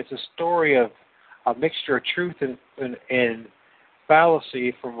story. It's a story of a mixture of truth and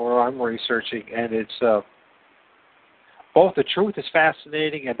fallacy from where I'm researching, and it's both the truth is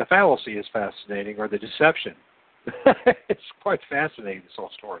fascinating and the fallacy is fascinating, or the deception. It's quite fascinating, this whole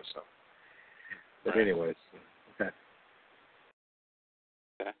story. So, but anyways, okay.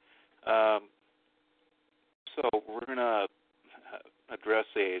 Okay. So we're going to address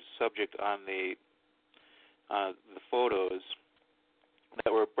a subject on the photos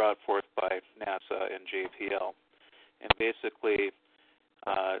that were brought forth by NASA and JPL, and basically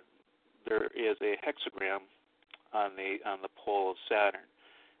there is a hexagram on the pole of Saturn,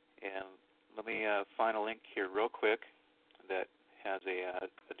 and let me find a link here real quick that has a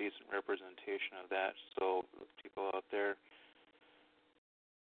decent representation of that, so people out there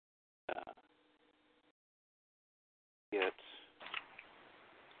get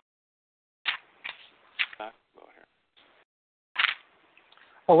about here.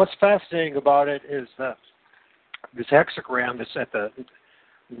 Well, what's fascinating about it is that this hexagram that's at the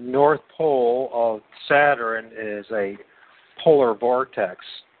North Pole of Saturn is a polar vortex.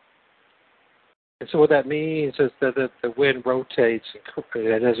 And so what that means is that the wind rotates,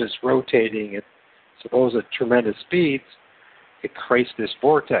 and as it's rotating at supposed tremendous speeds, it creates this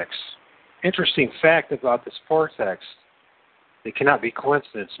vortex. Interesting fact about this vortex, it cannot be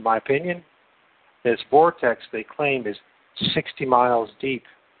coincidence, in my opinion. This vortex, they claim, is 60 miles deep.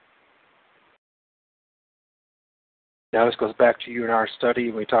 Now this goes back to you and our study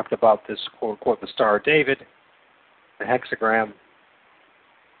when we talked about this, quote unquote, the Star of David, the hexagram,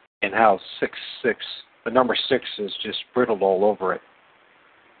 and how the number 6 is just brittled all over it.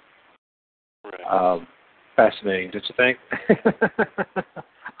 Right. Fascinating, don't you think?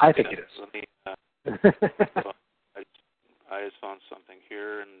 I think it is. I just found something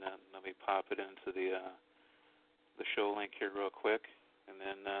here, and then let me pop it into the show link here real quick, and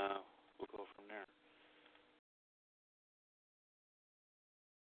then we'll go from there.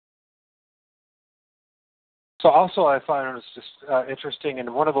 So also I find it was just interesting,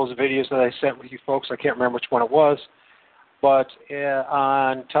 in one of those videos that I sent with you folks, I can't remember which one it was, but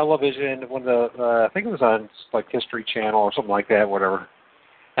on television, when I think it was on like History Channel or something like that, whatever,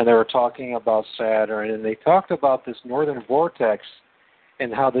 and they were talking about Saturn, and they talked about this northern vortex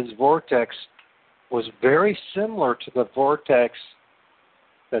and how this vortex was very similar to the vortex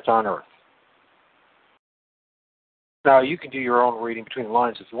that's on Earth. Now, you can do your own reading between the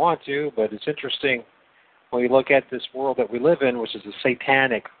lines if you want to, but it's interesting when you look at this world that we live in, which is a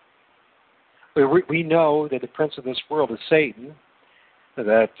satanic. We know that the prince of this world is Satan,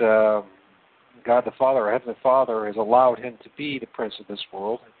 that God the Father, or Heavenly Father, has allowed him to be the prince of this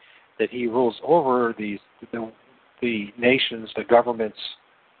world, that he rules over the nations, the governments,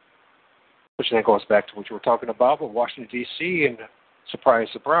 which then goes back to what you were talking about, but Washington, D.C., and surprise,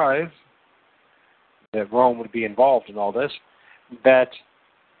 surprise, that Rome would be involved in all this. That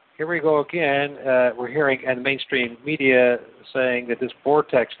here we go again, we're hearing in the mainstream media saying that this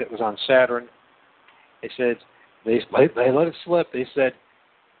vortex that was on Saturn, they said, they let it slip, they said,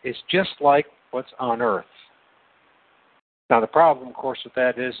 it's just like what's on Earth. Now the problem, of course, with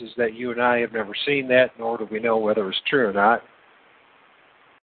that is that you and I have never seen that, nor do we know whether it's true or not.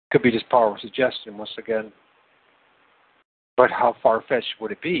 Could be just power of suggestion once again. But how far-fetched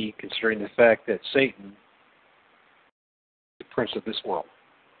would it be, considering the fact that Satan is the prince of this world?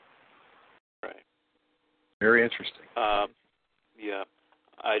 Right. Very interesting. Yeah,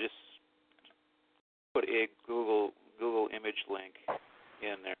 I just put a Google image link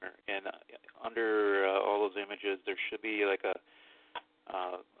in there, and under all those images, there should be like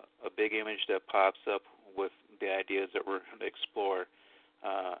a big image that pops up with the ideas that we're going to explore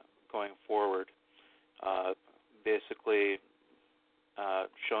going forward. Basically,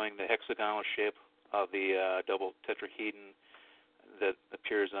 showing the hexagonal shape of the double tetrahedron that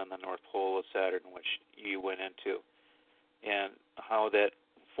appears on the North Pole of Saturn, which you went into, and how that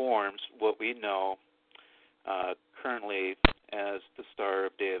forms what we know currently as the Star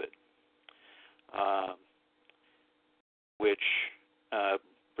of David, which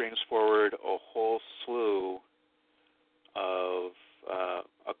brings forward a whole slew of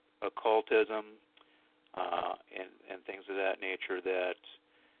occultism and things of that nature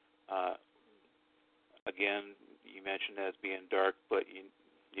that, again, you mentioned as being dark, but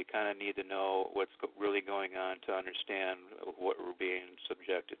you kind of need to know what's really going on to understand what we're being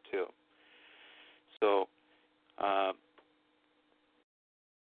subjected to. So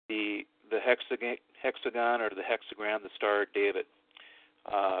the hexagon or the hexagram, the Star of David,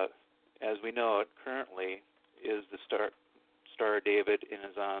 as we know it currently, is the Star of David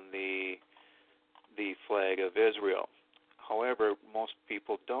and is on the flag of Israel. However, most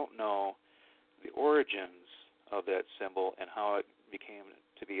people don't know the origins of that symbol and how it became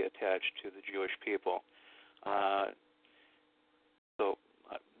to be attached to the Jewish people. So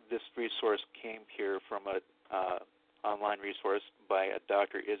this resource came here from a online resource by a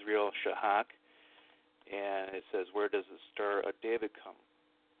Dr. Israel Shahak, and it says, "Where does the Star of David come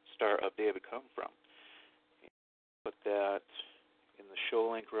from?" Put that in the show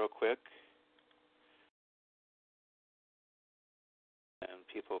link real quick, and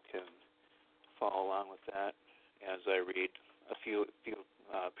people can follow along with that as I read a few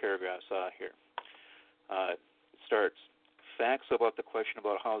paragraphs here. It starts, facts about the question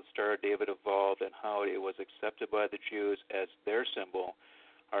about how the Star of David evolved and how it was accepted by the Jews as their symbol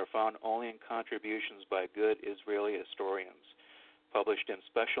are found only in contributions by good Israeli historians, published in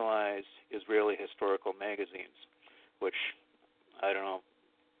specialized Israeli historical magazines, which, I don't know,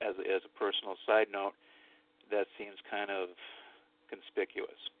 as a personal side note, that seems kind of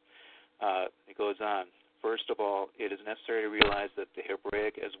conspicuous. It goes on. First of all, it is necessary to realize that the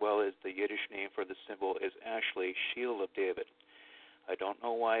Hebraic as well as the Yiddish name for the symbol is actually Shield of David, I don't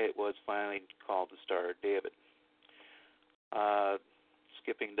know why it was finally called the Star of David.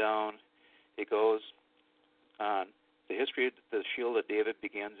 Skipping down, it goes on. The history of the Shield of David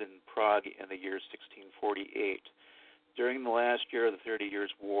begins in Prague in the year 1648. During the last year of the 30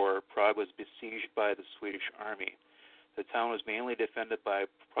 Years' War, Prague was besieged by the Swedish army. The town was mainly defended by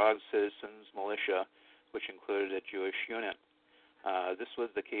Prague citizens' militia, which included a Jewish unit. This was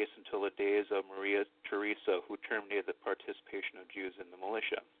the case until the days of Maria Theresa, who terminated the participation of Jews in the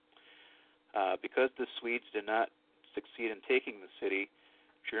militia. Because the Swedes did not succeed in taking the city,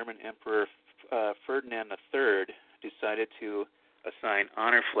 German Emperor Ferdinand III decided to assign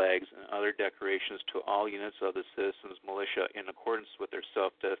honor flags and other decorations to all units of the citizens' militia in accordance with their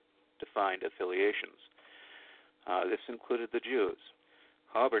self-defined affiliations. This included the Jews.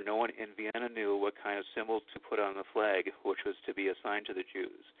 However, no one in Vienna knew what kind of symbol to put on the flag, which was to be assigned to the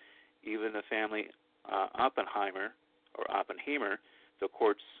Jews. Even the family Oppenheimer,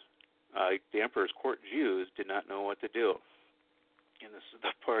 the emperor's court Jews, did not know what to do. And this is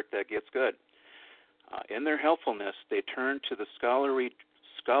the part that gets good. In their helpfulness, they turned to the scholarly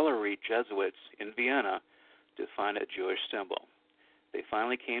Jesuits in Vienna to find a Jewish symbol. They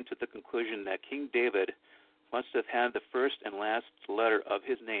finally came to the conclusion that King David must have had the first and last letter of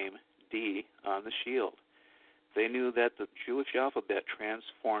his name, D, on the shield. They knew that the Jewish alphabet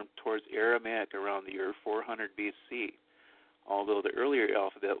transformed towards Aramaic around the year 400 BC, although the earlier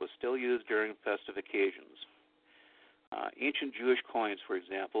alphabet was still used during festive occasions. Ancient Jewish coins, for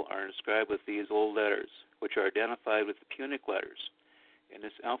example, are inscribed with these old letters, which are identified with the Punic letters. In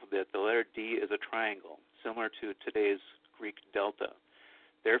this alphabet, the letter D is a triangle, similar to today's Greek delta.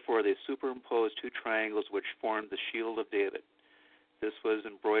 Therefore, they superimposed two triangles which formed the Shield of David. This was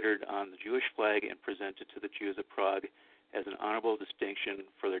embroidered on the Jewish flag and presented to the Jews of Prague as an honorable distinction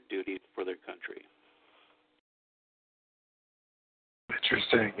for their duty for their country.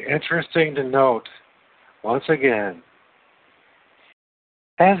 Interesting to note, once again,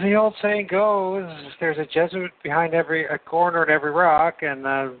 as the old saying goes, there's a Jesuit behind a corner and every rock, and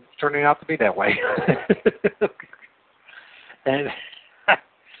turning out to be that way. and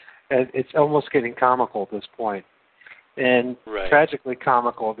it's almost getting comical at this point. And right. Tragically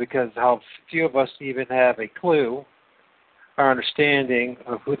comical, because how few of us even have a clue or understanding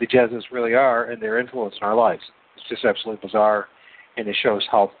of who the Jesuits really are and their influence in our lives. It's just absolutely bizarre, and it shows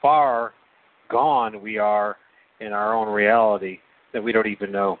how far gone we are in our own reality that we don't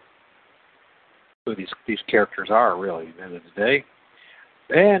even know who these characters are, really, at the end of the day.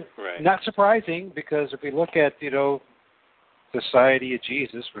 And right. Not surprising, because if we look at, Society of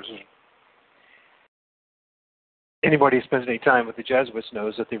Jesus versus anybody who spends any time with the Jesuits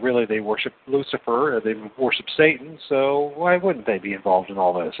knows that they worship Lucifer, or they worship Satan, so why wouldn't they be involved in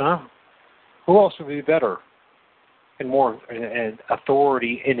all this, huh? Who else would be better and more and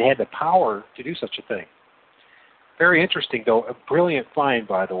authority and had the power to do such a thing? Very interesting, though. A brilliant find,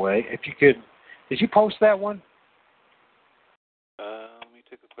 by the way. If you could, did you post that one? Let me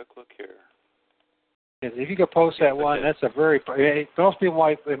take a quick look here. If you could post that one, that's a very. Most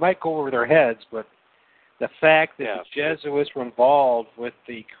people might go over their heads, but the fact that the Jesuits were involved with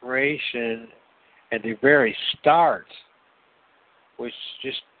the creation at the very start was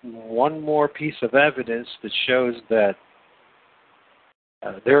just one more piece of evidence that shows that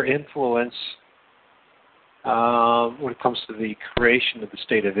their influence when it comes to the creation of the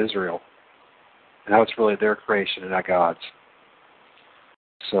state of Israel, and how it's really their creation and not God's.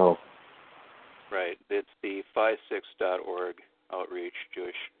 So. Right. It's the 56.org outreach,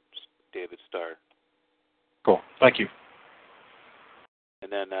 Jewish David Star. Cool. Thank you.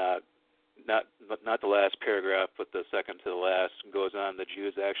 And then not the last paragraph, but the second to the last goes on. The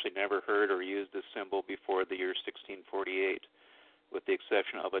Jews actually never heard or used this symbol before the year 1648, with the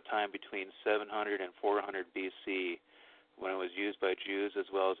exception of a time between 700 and 400 BC, when it was used by Jews as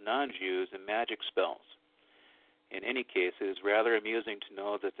well as non-Jews in magic spells. In any case, it is rather amusing to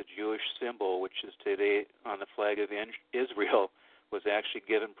know that the Jewish symbol, which is today on the flag of Israel, was actually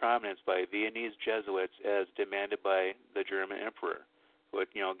given prominence by Viennese Jesuits as demanded by the German emperor.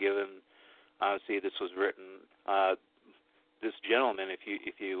 But, given, obviously this was written, this gentleman, if you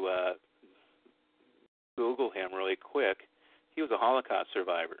Google him really quick, he was a Holocaust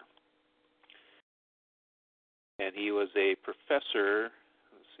survivor. And he was a professor,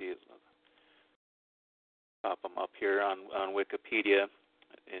 let's see, pop him up here on Wikipedia,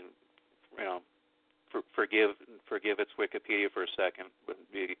 and forgive its Wikipedia for a second, but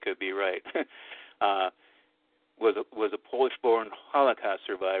it could be right. Was a Polish-born Holocaust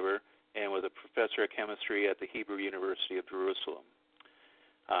survivor and was a professor of chemistry at the Hebrew University of Jerusalem.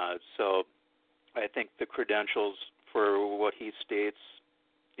 So I think the credentials for what he states,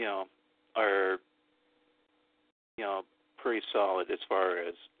 are pretty solid as far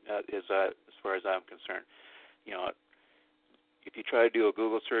as I'm concerned. If you try to do a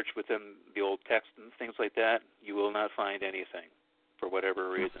Google search within the old text and things like that, you will not find anything for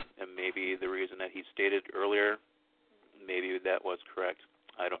whatever reason. And maybe the reason that he stated earlier, maybe that was correct.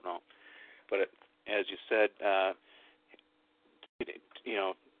 I don't know. But as you said,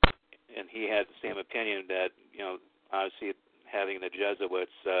 and he had the same opinion that, obviously having the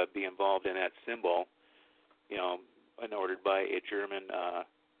Jesuits be involved in that symbol, and ordered by a German an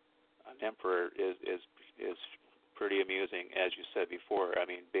emperor is pretty amusing, as you said before. I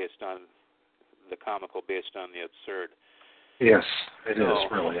mean, based on the comical, based on the absurd. Yes, it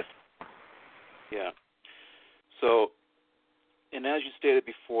is really. Yeah. So, and as you stated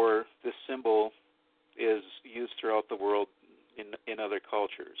before, this symbol is used throughout the world in other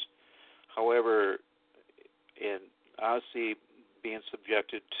cultures. However, in obviously being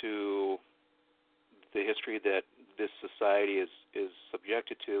subjected to the history that this society is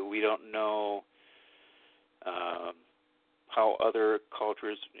subjected to, we don't know how other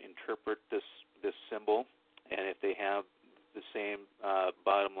cultures interpret this symbol, and if they have the same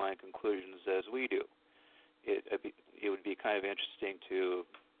bottom line conclusions as we do. It would be kind of interesting to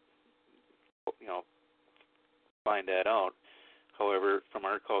find that out. However, from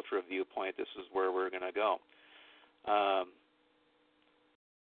our cultural viewpoint, this is where we're going to go.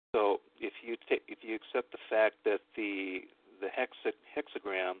 So if you accept the fact that the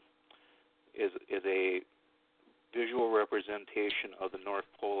hexagram is a visual representation of the North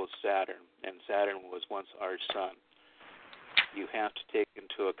Pole of Saturn, and Saturn was once our sun, you have to take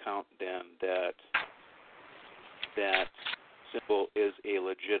into account then that that symbol is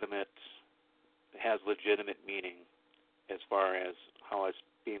has legitimate meaning as far as how it's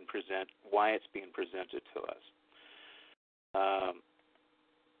being why it's being presented to us.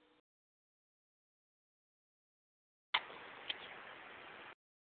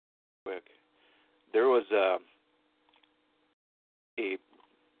 Quick, there was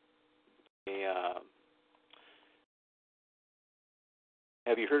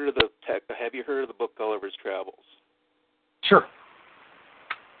have you heard of the book Gulliver's Travels? Sure.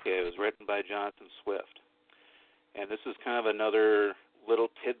 Okay, it was written by Jonathan Swift. And this is kind of another little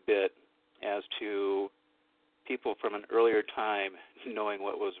tidbit as to people from an earlier time knowing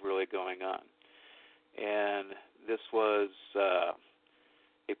what was really going on. And this was a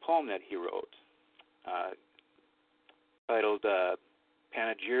poem that he wrote titled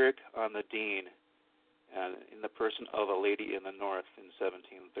Panegyric on the Dean in the person of a lady in the North in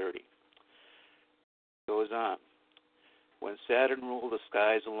 1730. It goes on. When Saturn ruled the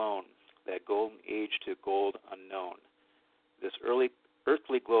skies alone, that golden age to gold unknown, this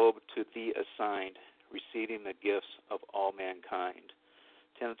earthly globe to thee assigned, receiving the gifts of all mankind.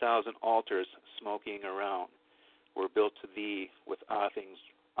 10,000 altars smoking around were built to thee with offerings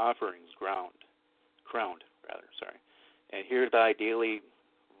crowned. And here thy daily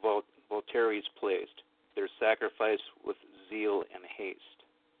votaries placed, their sacrifice with zeal and haste.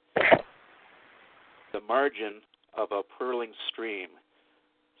 The margin of a purling stream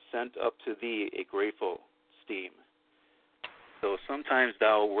sent up to thee a grateful steam. Though sometimes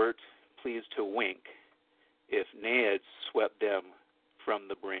thou wert pleased to wink, if naiads swept them from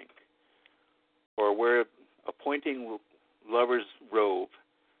the brink, or where appointing lovers rove,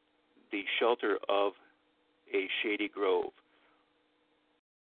 the shelter of a shady grove,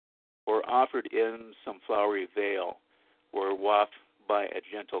 or offered in some flowery vale, or waft by a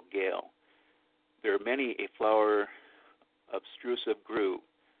gentle gale. There many a flower obtrusive grew,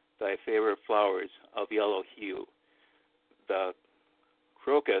 thy favorite flowers of yellow hue, the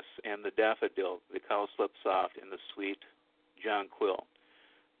crocus and the daffodil, the cowslip soft and the sweet jonquil.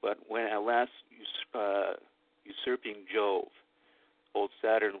 But when at last usurping Jove, old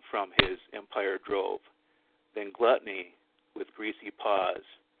Saturn from his empire drove, then gluttony with greasy paws,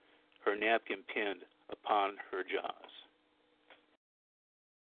 her napkin pinned upon her jaws.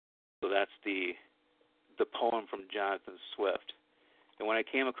 So that's the poem from Jonathan Swift. And when I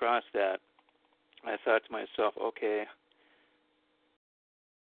came across that, I thought to myself, okay,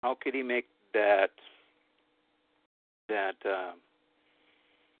 how could he make that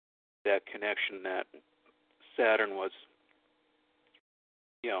connection that Saturn was,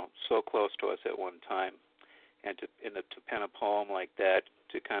 so close to us at one time, and to pen a poem like that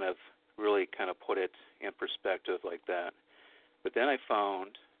to kind of really kind of put it in perspective like that. But then I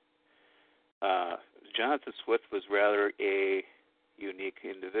found Jonathan Swift was rather a unique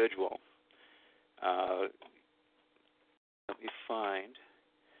individual. Let me find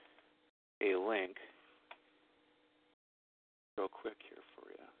a link. real quick here for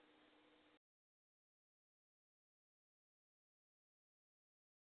you.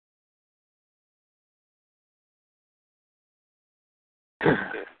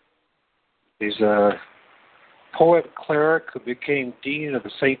 Okay. He's a poet cleric who became dean of the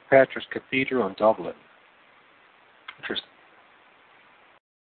St. Patrick's Cathedral in Dublin. Interesting.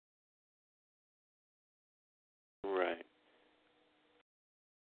 Right.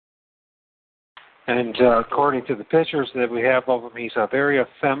 And according to the pictures that we have of him, he's a very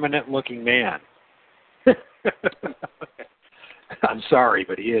effeminate-looking man. I'm sorry,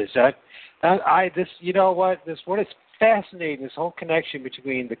 but he is. You know what? What is fascinating, this whole connection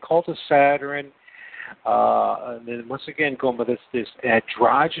between the Cult of Saturn, and then once again going with this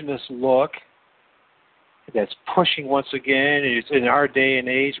androgynous look that's pushing once again. It's in our day and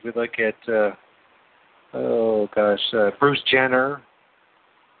age. We look at Bruce Jenner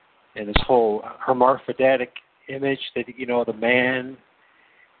and this whole hermaphroditic image that, you know, the man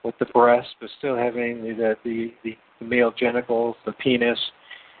with the breast but still having the male genitals, the penis.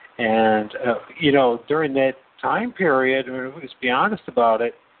 And, you know, during that time period, I mean, let's be honest about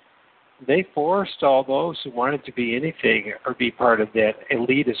it, they forced all those who wanted to be anything or be part of that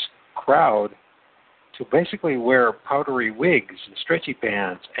elitist crowd to basically wear powdery wigs and stretchy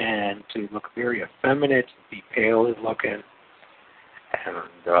pants and to look very effeminate, be pale looking. And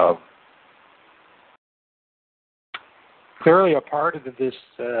clearly a part of this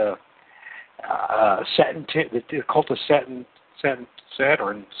the Cult of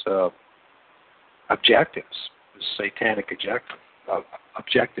Saturn's objectives, the satanic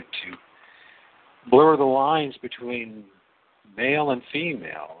objective to blur the lines between male and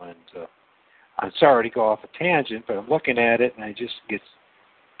female. And I'm sorry to go off a tangent, but I'm looking at it and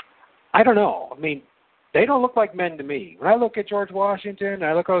I don't know. I mean, they don't look like men to me. When I look at George Washington,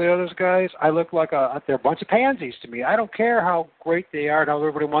 I look at all the other guys, I look like they're a bunch of pansies to me. I don't care how great they are and how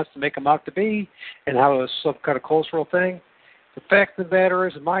everybody wants to make them out to be and how it's some kind of cultural thing. The fact of the matter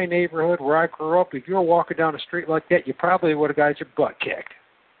is, in my neighborhood where I grew up, if you were walking down the street like that, you probably would have got your butt kicked.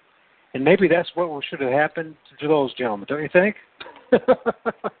 And maybe that's what should have happened to those gentlemen, don't you think?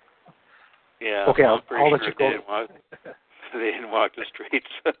 Yeah, okay, I'm pretty I'll let sure you go. They didn't walk the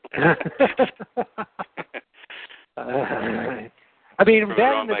streets. I mean,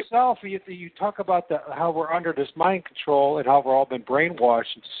 that in itself, you talk about how we're under this mind control and how we're all been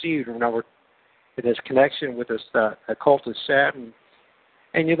brainwashed and deceived, and now we're in this connection with this Cult of Saturn.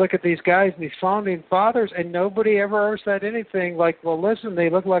 And you look at these guys and these founding fathers, and nobody ever said anything like, well, listen, they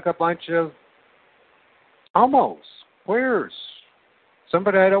look like a bunch of homos, queers,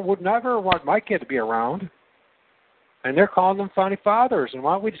 somebody I would never want my kid to be around. And they're calling them founding fathers. And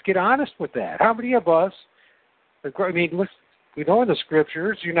why don't we just get honest with that? How many of us, I mean, we know in the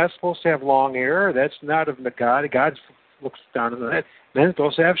scriptures you're not supposed to have long hair. That's not of the God. God looks down on that. Men are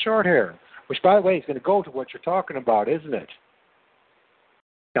supposed to have short hair. Which, by the way, is going to go to what you're talking about, isn't it?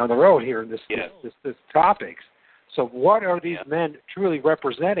 Down the road here in this topics. So what are these men truly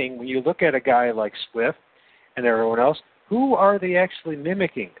representing when you look at a guy like Swift and everyone else? Who are they actually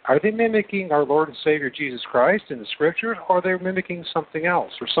mimicking? Are they mimicking our Lord and Savior Jesus Christ in the Scriptures, or are they mimicking something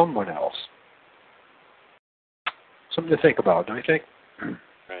else or someone else? Something to think about, don't you think?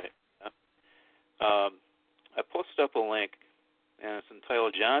 Right. I posted up a link, and it's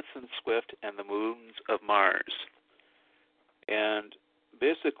entitled Johnson, Swift, and the Moons of Mars. And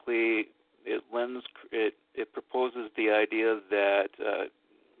basically, it proposes the idea that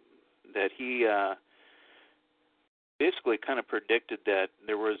he basically kind of predicted that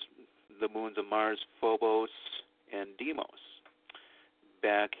there was the moons of Mars, Phobos, and Deimos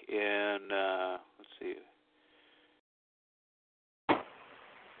back in,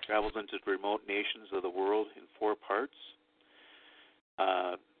 travels into the remote nations of the world in 4 parts.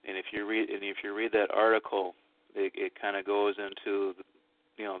 And if you read that article, it kind of goes into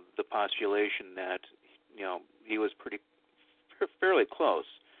the postulation that he was fairly close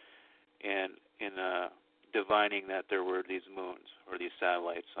in divining that there were these moons or these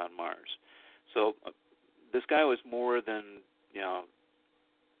satellites on Mars. So this guy was more than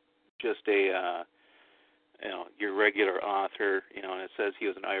just a your regular author. And it says he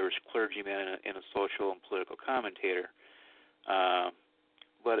was an Irish clergyman and a social and political commentator.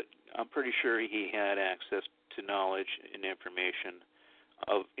 But I'm pretty sure he had access to knowledge and information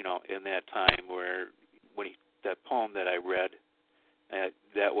of in that time that poem that I read,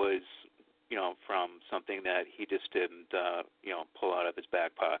 that was from something that he just didn't pull out of his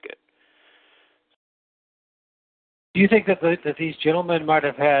back pocket. Do you think that these gentlemen might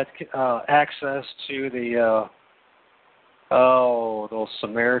have had access to the those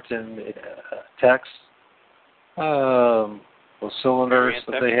Samaritan texts? those cylinders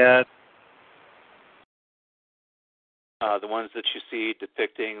that they had. The ones that you see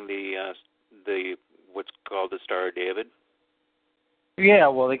depicting the what's called the Star of David. Yeah,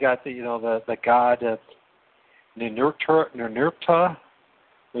 well, they got the god Ninurta,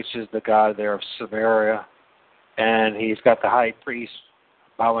 which is the god there of Samaria, and he's got the high priest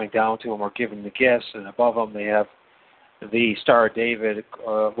bowing down to him or giving the gifts, and above him they have the Star of David,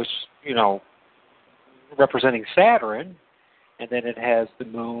 which representing Saturn, and then it has the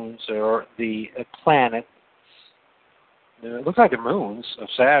moons or the planets. It looks like the moons of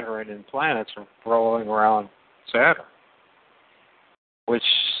Saturn and planets are rolling around Saturn, which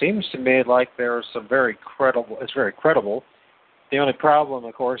seems to me like there's some very credible. It's very credible. The only problem,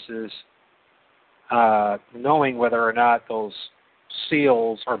 of course, is knowing whether or not those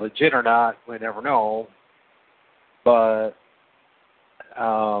seals are legit or not. We never know. But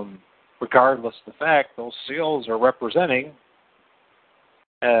regardless of the fact, those seals are representing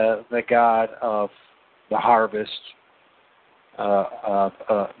the god of the harvest,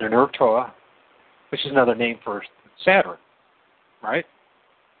 Ninurta, which is another name for Saturn, right?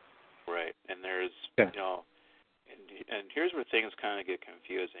 Right, and there's yeah. And here's where things kind of get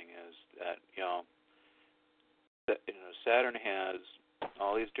confusing is that Saturn has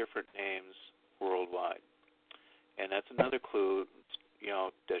all these different names worldwide, and that's another clue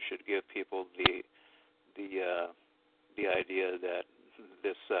that should give people the idea that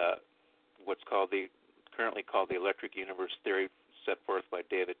this what's currently called the electric universe theory, set forth by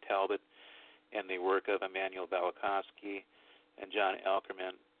David Talbot and the work of Immanuel Velikovsky and John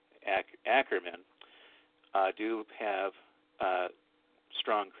Ackerman, do have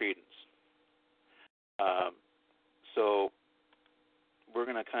strong credence. So we're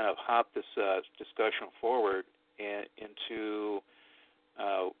going to kind of hop this discussion forward into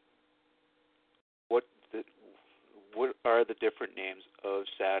what are the different names of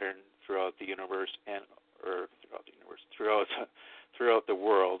Saturn throughout the universe throughout the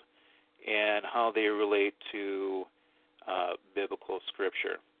world, and how they relate to biblical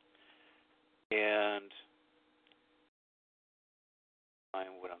scripture. And find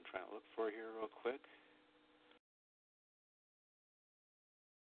what I'm trying to look for here real quick.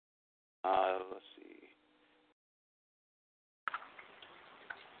 Let's see.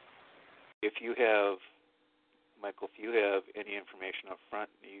 If you have, Michael, if you have any information up front,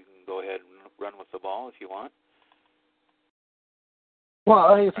 you can go ahead and run with the ball if you want.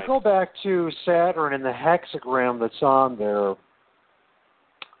 Well, if you go back to Saturn and the hexagram that's on there,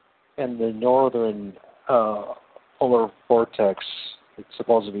 and the northern polar vortex, it's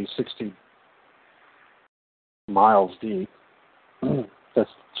supposed to be 60 miles deep.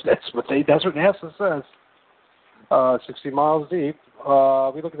 That's what NASA says. 60 miles deep.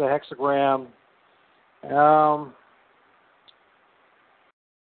 We look at the hexagram.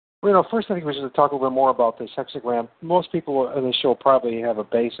 First I think we should talk a little bit more about this hexagram. Most people in the show probably have a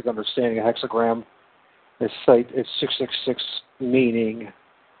basic understanding of hexagram. It's 666 meaning,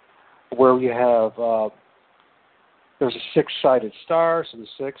 where you have there's a six-sided star, so the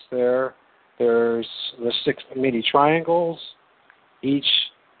six there. There's the six mini triangles,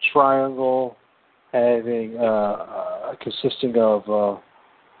 each triangle having consisting of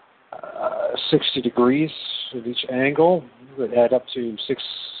 60 degrees at each angle that add up to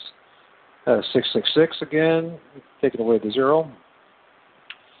 666 again, taking away the zero.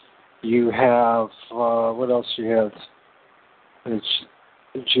 You have what else? You have it's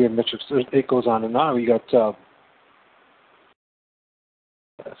geometric. It goes on and on. You got a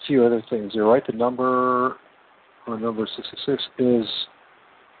few other things there, right? The number 666 is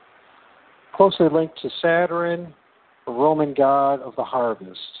closely linked to Saturn, the Roman god of the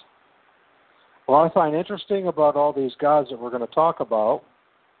harvest. What I find interesting about all these gods that we're going to talk about,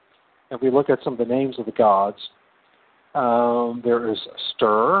 if we look at some of the names of the gods, there is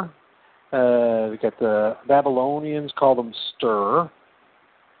Stir. We got the Babylonians call them Stur.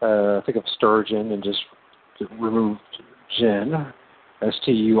 Think of sturgeon and just remove Jin.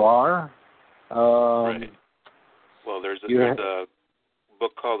 S-T-U-R. Right. Well, there's a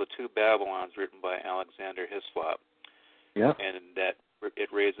book called The Two Babylons written by Alexander Hislop. Yeah. And that it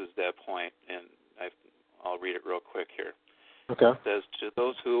raises that point, and I'll read it real quick here. Okay. It says, to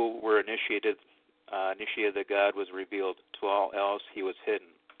those who were initiated the God was revealed. To all else he was hidden,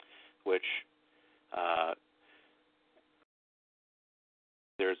 which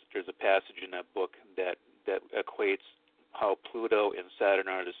there's a passage in that book that equates how Pluto and Saturn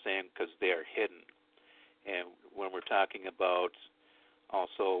are the same because they are hidden. And when we're talking about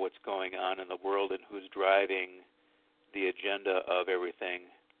also what's going on in the world and who's driving the agenda of everything,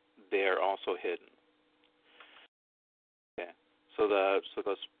 they are also hidden. Okay. To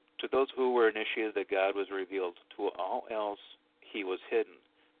those who were initiated, that God was revealed. To all else, he was hidden.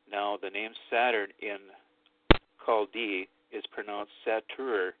 Now, the name Saturn in Chaldee is pronounced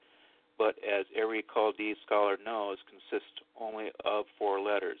Satur, but as every Chaldee scholar knows, consists only of 4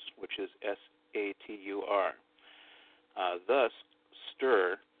 letters, which is S-A-T-U-R. Thus,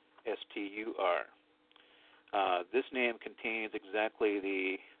 Stur, S-T-U-R. This name contains exactly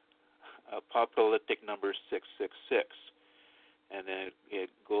the apocalyptic number 666. And then it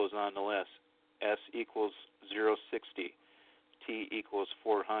goes on the list. S equals 060, T equals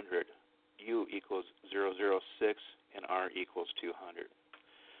 400, U equals 006, and R equals 200.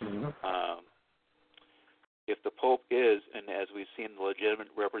 Mm-hmm. If the Pope is, and as we've seen, the legitimate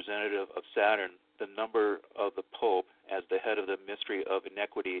representative of Saturn, the number of the Pope as the head of the mystery of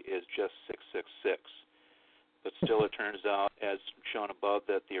iniquity is just 666. But still it turns out, as shown above,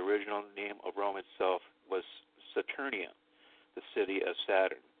 that the original name of Rome itself was Saturnia, the city of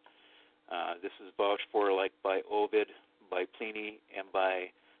Saturn. This is vouched for like by Ovid, by Pliny, and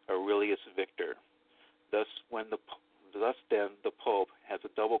by Aurelius Victor. Thus then the Pope has a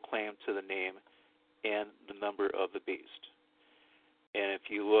double claim to the name and the number of the beast. And if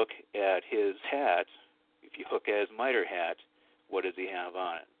you look at his hat, if you look at his mitre hat, what does he have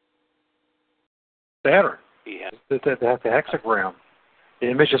on it? Saturn. He has The hexagram. The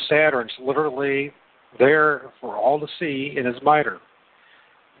image of Saturn's literally there for all to see in his mitre,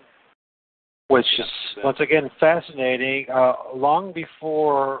 which is once again fascinating. Long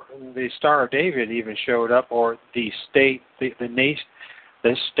before the Star of David even showed up, or the state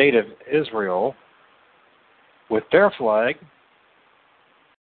of Israel with their flag,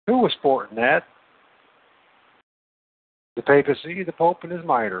 who was sporting that? The papacy, the Pope, and his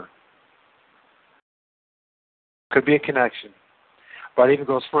mitre. Could be a connection. But it even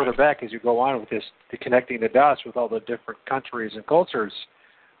goes further back as you go on with this, the connecting the dots with all the different countries and cultures,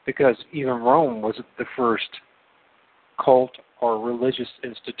 because even Rome was the first cult or religious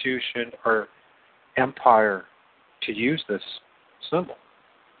institution or empire to use this symbol.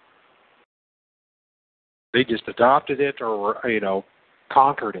 They just adopted it or,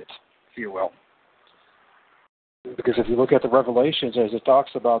 conquered it, if you will. Because if you look at the Revelations, as it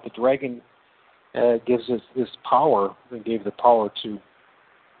talks about the dragon gives us this power, and gave the power to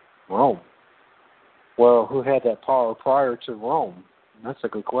Rome. Well, who had that power prior to Rome? That's a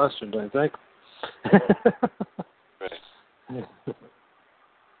good question, don't you think? Right.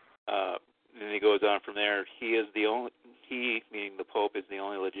 And he goes on from there. He, meaning the Pope, is the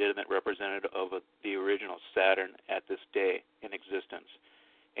only legitimate representative of the original Saturn at this day in existence.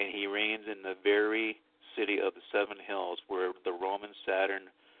 And he reigns in the very city of the Seven Hills where the Roman Saturn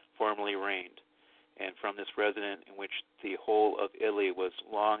formerly reigned. And from this residence in which the whole of Italy was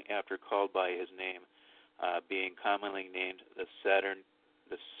long after called by his name, being commonly named the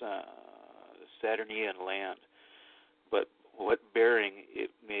Saturnian land. But what bearing,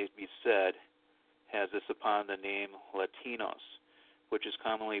 it may be said, has this upon the name Latinos, which is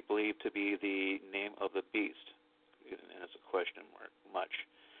commonly believed to be the name of the beast? And it's a question mark, much.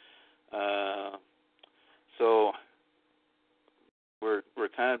 So we're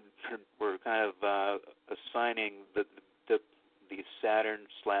kind of assigning the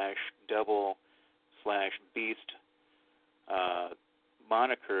Saturn/devil/beast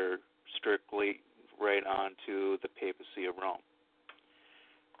moniker strictly right on to the papacy of Rome.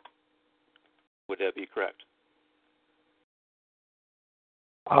 Would that be correct?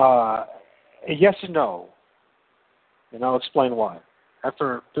 Yes and no. And I'll explain why.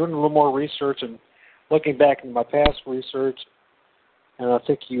 After doing a little more research and looking back into my past research, and I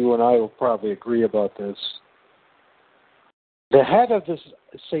think you and I will probably agree about this, the head of this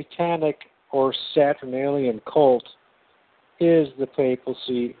satanic or Saturnalian cult is the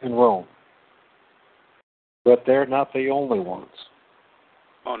papacy in Rome. But they're not the only ones.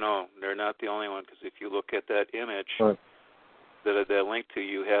 Oh, no, they're not the only one, because if you look at that image right. that I linked to,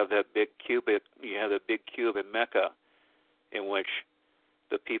 you have that big cube. You have the big cube in Mecca, in which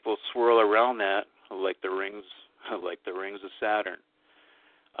the people swirl around that like the rings of Saturn.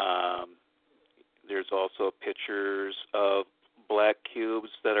 There's also pictures of black cubes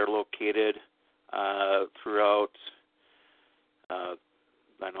that are located throughout. I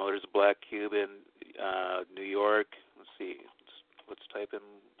know there's a black cube in New York. Let's see. Let's type in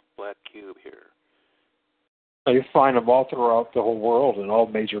black cube here. You find them all throughout the whole world in all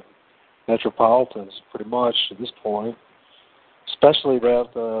major metropolitans, pretty much at this point. Especially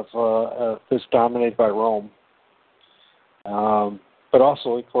that that's dominated by Rome. But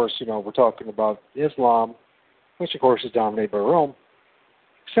also, of course, we're talking about Islam, which of course is dominated by Rome.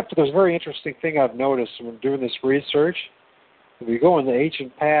 Except for there's a very interesting thing I've noticed when doing this research. If we go in the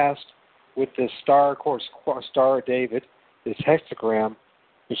ancient past with this star, of course, Star of David, this hexagram,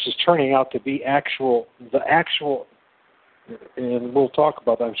 which is turning out to be the actual, and we'll talk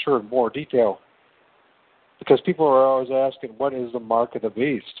about that, I'm sure, in more detail, because people are always asking, what is the mark of the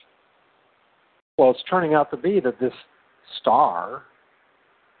beast? Well, it's turning out to be that this star,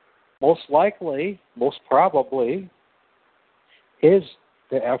 most likely, most probably, is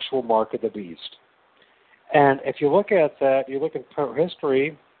the actual mark of the beast. And if you look at that, you look at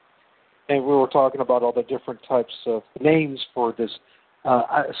history, and we were talking about all the different types of names for this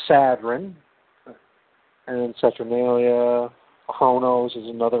Saturn, and Saturnalia, Chronos is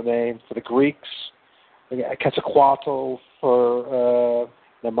another name for the Greeks, Quetzalcoatl for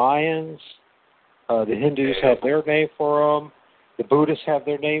the Mayans, the Hindus have their name for them, the Buddhists have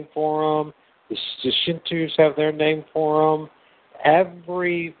their name for them, the Shintos have their name for them.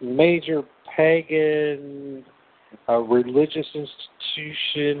 Every major pagan religious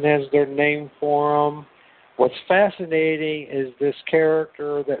institution has their name for them. What's fascinating is this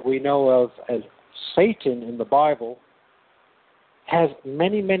character that we know of as Satan in the Bible has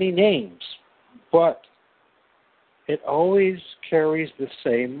many, many names, but it always carries the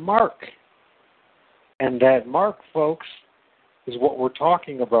same mark. And that mark, folks, is what we're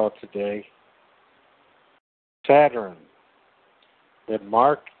talking about today. Saturn. The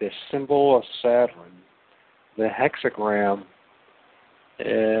mark, the symbol of Saturn, the hexagram,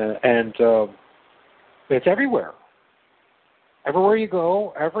 and it's everywhere. Everywhere you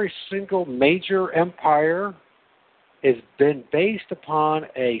go, every single major empire has been based upon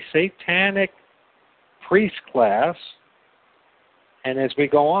a satanic priest class. And as we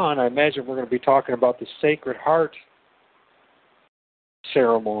go on, I imagine we're going to be talking about the Sacred Heart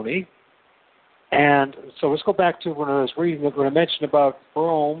ceremony. And so let's go back to when I was reading, when I mentioned about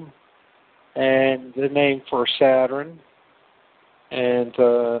Rome and the name for Saturn, and,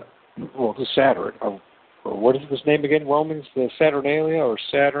 the Saturn, or what is his name again? Romans, the Saturnalia, or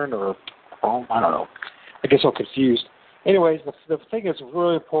Saturn, or Rome? I don't know. I get so confused. Anyways, the thing that's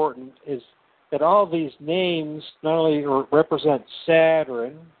really important is that all these names not only represent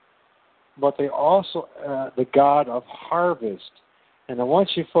Saturn, but they also the god of harvest. And I want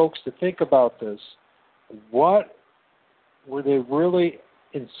you folks to think about this. What were they really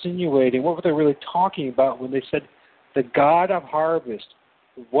insinuating? What were they really talking about when they said the god of harvest?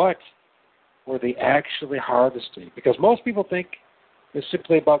 What were they actually harvesting? Because most people think it's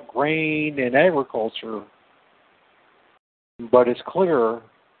simply about grain and agriculture. But it's clear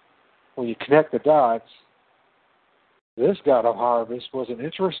when you connect the dots, this god of harvest wasn't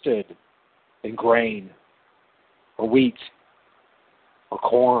interested in grain or wheat or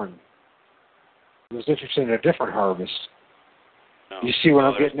corn. He was interested in a different harvest. No. You see what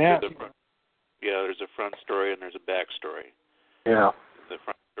I'm getting at? There's a front story and there's a back story. Yeah. The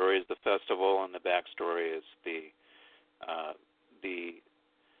front story is the festival, and the back story is the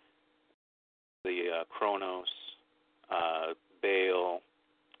Chronos, Baal,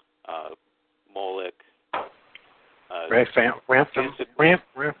 Moloch,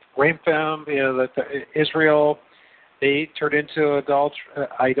 Rampham, Israel. They turned into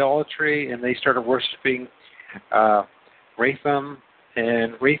idolatry, and they started worshiping Raphaim,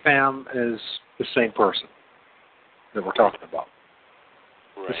 and Raphaim is the same person that we're talking about.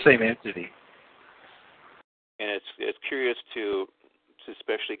 Right. The same entity. And it's curious to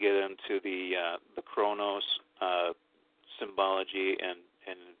especially get into the Chronos symbology and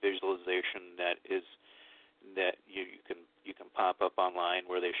visualization that you can pop up online,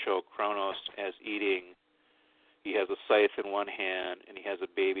 where they show Chronos as eating. He has a scythe in one hand and he has a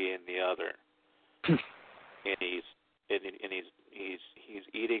baby in the other, and he's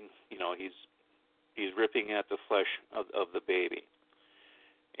eating. He's ripping at the flesh of the baby,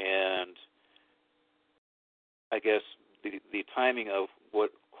 and I guess the timing of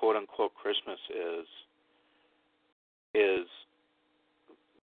what quote unquote Christmas is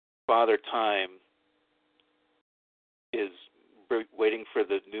Father Time is waiting for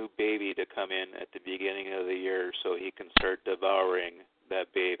the new baby to come in at the beginning of the year so he can start devouring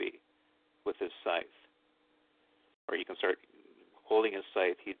that baby with his scythe. Or he can start holding his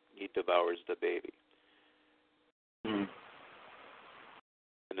scythe, he devours the baby. Mm.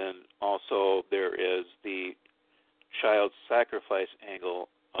 And then also there is the child sacrifice angle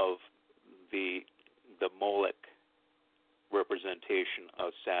of the Moloch representation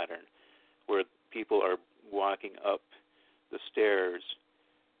of Saturn, where people are walking up the stairs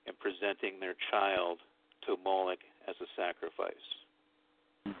and presenting their child to Moloch as a sacrifice.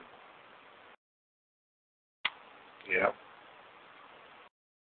 Yeah.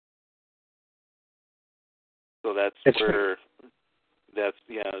 So that's where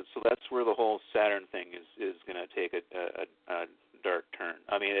So that's where the whole Saturn thing is going to take a dark turn.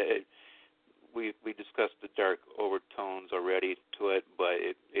 I mean, we discussed the dark overtones already to it, but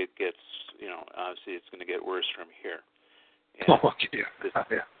it gets, obviously it's going to get worse from here.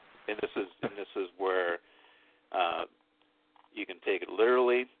 And this is where you can take it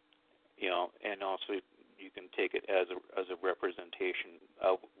literally, and also you can take it as a representation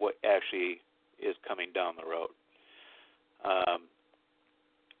of what actually is coming down the road.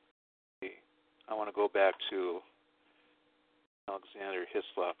 I want to go back to Alexander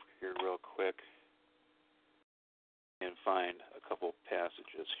Hislop here real quick and find a couple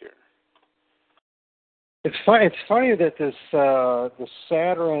passages here. It's funny that this the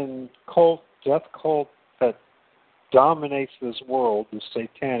Saturn cult, death cult that dominates this world, the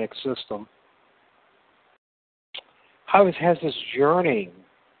satanic system, how it has this yearning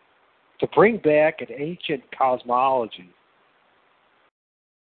to bring back an ancient cosmology.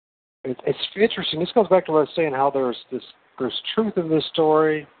 It's interesting. This goes back to what I was saying, how there's truth in this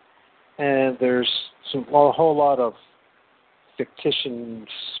story, and there's a whole lot of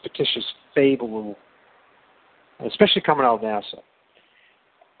fictitious fable, especially coming out of NASA.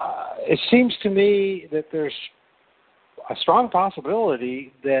 It seems to me that there's a strong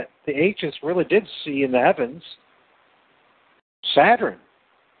possibility that the ancients really did see in the heavens Saturn.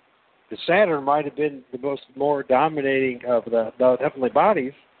 The Saturn might have been the more dominating of the heavenly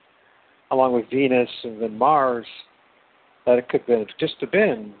bodies, along with Venus and then Mars. That it could have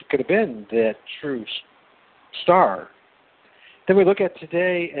been that true star. Then we look at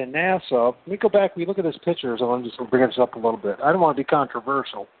today in NASA. We go back. We look at these pictures. I'm just going to bring this up a little bit. I don't want to be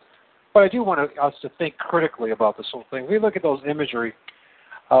controversial, but I do want us to think critically about this whole thing. We look at those imagery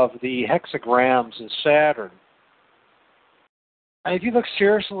of the hexagrams in Saturn. And if you look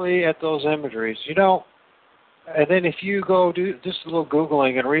seriously at those imageries, and then if you go do just a little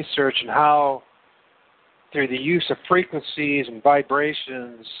Googling and research and how, through the use of frequencies and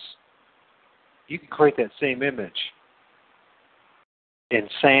vibrations, you can create that same image in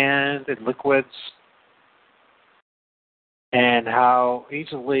sand and liquids, and how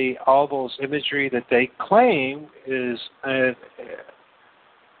easily all those imagery that they claim is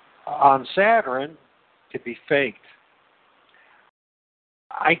on Saturn could be faked.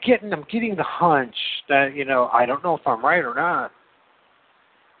 I'm getting the hunch that, I don't know if I'm right or not,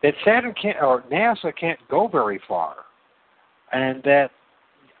 that Saturn can't, or NASA can't go very far. And that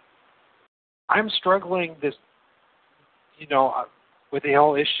I'm struggling with the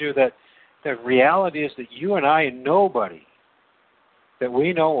whole issue that the reality is that you and I and nobody that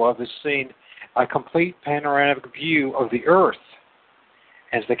we know of has seen a complete panoramic view of the Earth.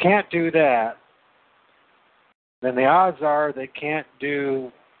 As they can't do that, then the odds are they can't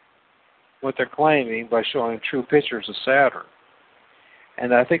do what they're claiming by showing true pictures of Saturn.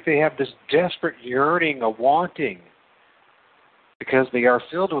 And I think they have this desperate yearning, a wanting, because they are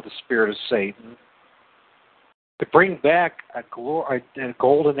filled with the spirit of Satan, to bring back a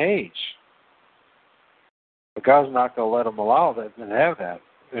golden age. But God's not going to let them allow that and have that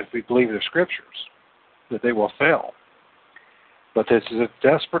if we believe their scriptures, that they will fail. But this is a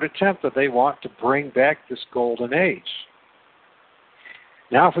desperate attempt that they want to bring back this golden age.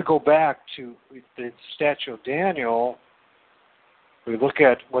 Now, if we go back to the statue of Daniel, we look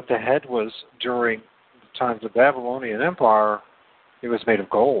at what the head was during the times of the Babylonian Empire. It was made of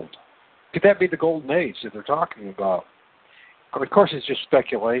gold. Could that be the golden age that they're talking about? Of course, it's just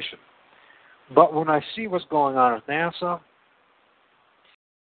speculation. But when I see what's going on with NASA,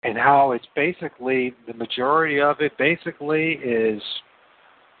 and how it's basically, the majority of it basically is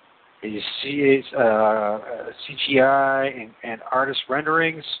CGI and artist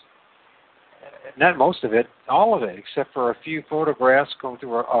renderings. Not most of it, all of it, except for a few photographs going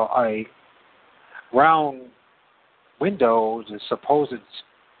through a round window, the supposed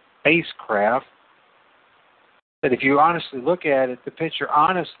spacecraft. That if you honestly look at it, the picture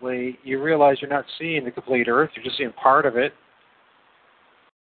honestly, you realize you're not seeing the complete Earth, you're just seeing part of it.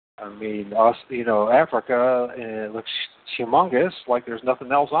 I mean, Africa, it looks humongous, like there's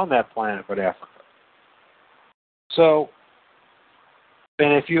nothing else on that planet but Africa. So,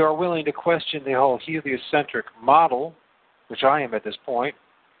 and if you are willing to question the whole heliocentric model, which I am at this point,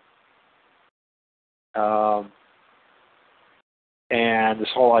 and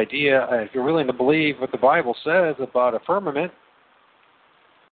this whole idea, if you're willing to believe what the Bible says about a firmament,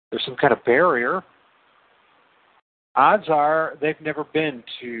 there's some kind of barrier. Odds are they've never been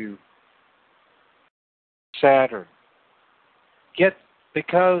to Saturn. Yet,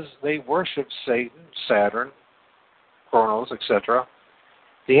 because they worship Satan, Saturn, Kronos, etc.,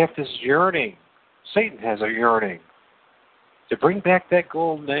 they have this yearning. Satan has a yearning to bring back that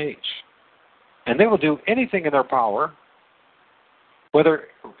golden age. And they will do anything in their power, whether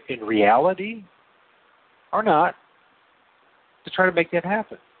in reality or not, to try to make that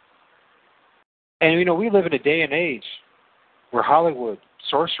happen. And, we live in a day and age where Hollywood,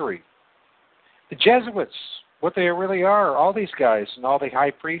 sorcery, the Jesuits, what they really are, all these guys and all the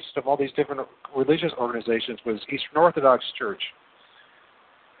high priests of all these different religious organizations was Eastern Orthodox Church,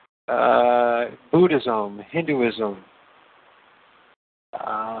 Buddhism, Hinduism,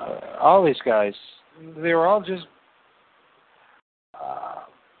 all these guys, they were all just,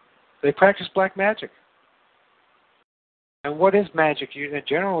 they practice black magic. And what is magic?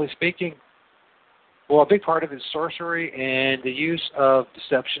 Generally speaking, well, a big part of it is sorcery and the use of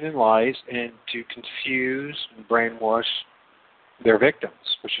deception and lies and to confuse and brainwash their victims,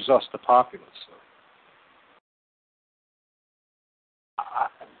 which is us, the populace.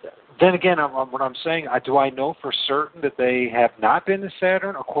 Then again, what I'm saying, do I know for certain that they have not been to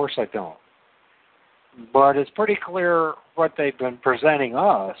Saturn? Of course I don't. But it's pretty clear what they've been presenting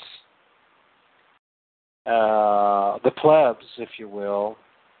us, the plebs, if you will,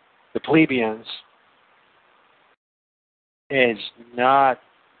 the plebeians, is not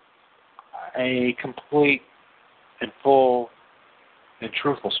a complete and full and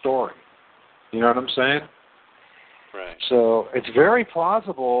truthful story. You know what I'm saying? Right. So it's very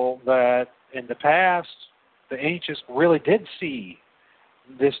plausible that in the past, the ancients really did see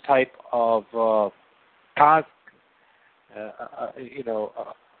this type of what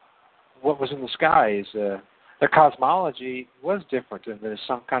was in the skies. Their cosmology was different, and there's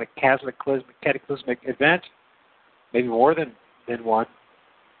some kind of cataclysmic event, maybe more than one.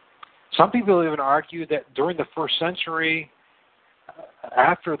 Some people even argue that during the first century,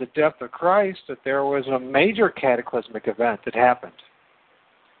 after the death of Christ, that there was a major cataclysmic event that happened.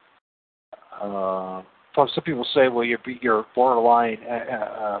 Some people say, well, you're borderline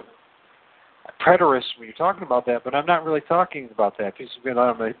preterist when you're talking about that, but I'm not really talking about that. Because I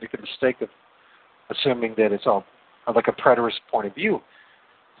don't make the mistake of assuming that it's all like a preterist point of view.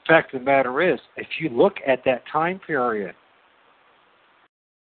 The fact of the matter is, if you look at that time period,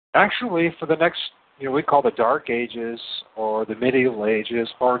 actually for the next, we call the Dark Ages or the Medieval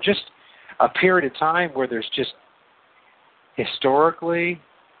Ages, or just a period of time where there's just historically,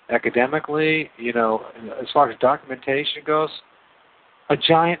 academically, as far as documentation goes, a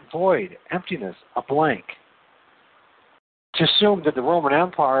giant void, emptiness, a blank. To assume that the Roman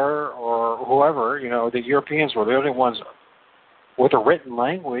Empire or whoever, the Europeans were the only ones with a written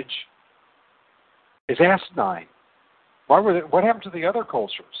language is asinine. What happened to the other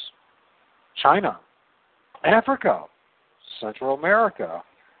cultures? China, Africa, Central America.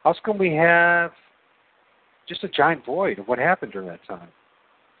 How come we have just a giant void of what happened during that time?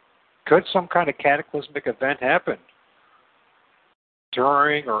 Could some kind of cataclysmic event happen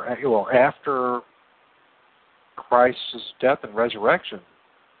during or after Christ's death and resurrection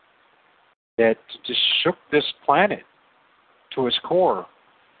that just shook this planet to its core?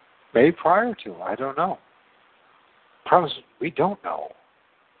 Maybe prior to, I don't know. Problem is, we don't know.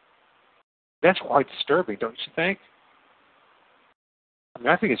 That's quite disturbing, don't you think?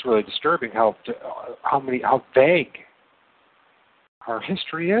 I think it's really disturbing how vague our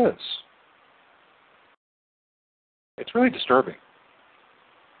history is. It's really disturbing.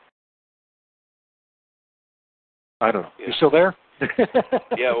 I don't know. Yeah. You still there?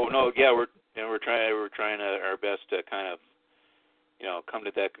 Yeah. Well, no. Yeah, we're trying our best to kind of, come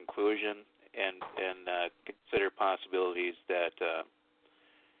to that conclusion and consider possibilities that,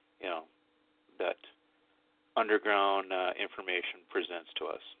 that underground information presents to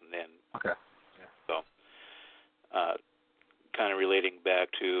us. And then, okay. Yeah. So, kind of relating back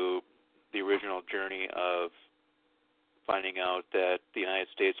to the original journey of finding out that the United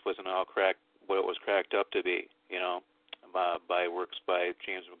States wasn't all what it was cracked up to be, by works by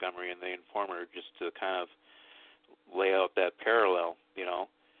James Montgomery and the Informer, just to kind of lay out that parallel.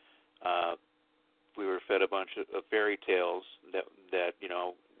 We were fed a bunch of fairy tales that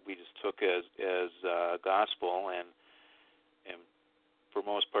we just took as gospel, and for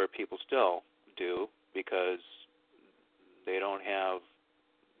most part people still do, because they don't have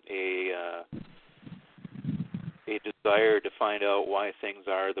a desire to find out why things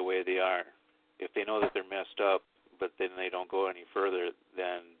are the way they are. If they know that they're messed up, but then they don't go any further,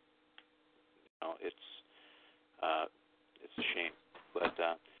 then it's a shame. But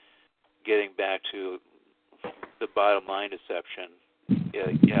getting back to the bottom line deception,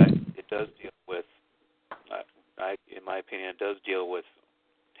 it does deal with, in my opinion, it does deal with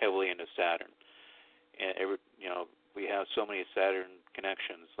heavily into Saturn. And we have so many Saturn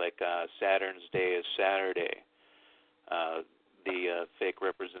connections, like Saturn's day is Saturday. the fake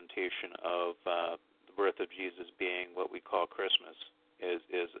representation of the birth of Jesus being what we call Christmas is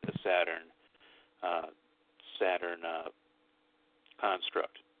a Saturn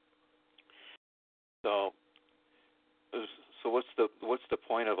construct. So what's the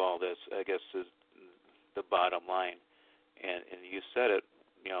point of all this? I guess is the bottom line. And you said it.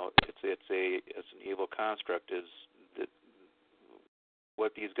 It's an evil construct. Is that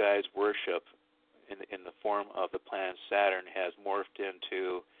what these guys worship in the form of the planet Saturn has morphed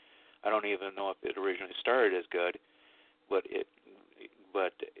into? I don't even know if it originally started as good, but it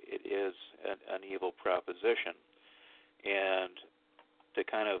is an evil proposition. And to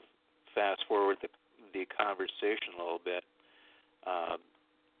kind of fast forward the conversation a little bit,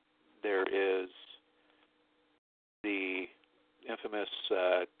 there is the infamous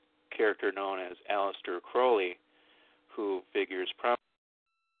character known as Aleister Crowley, who figures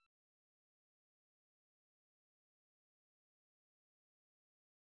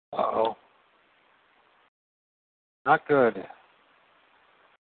Uh-oh. Not good.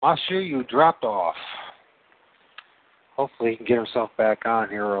 Mashoo, you dropped off. Hopefully he can get himself back on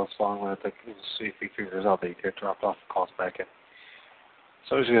here, or else I'm going to see if he figures out that he get dropped off and calls back in.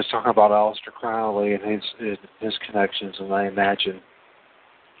 So he was talking about Aleister Crowley and his connections, and I imagine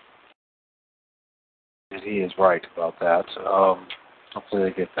that he is right about that. Hopefully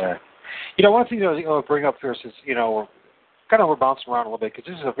they get back. One thing I want to bring up here is, we're bouncing around a little bit because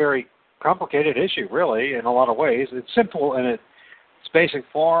this is a very complicated issue, really, in a lot of ways. It's simple in its basic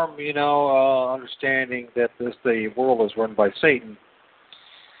form, understanding that the world is run by Satan,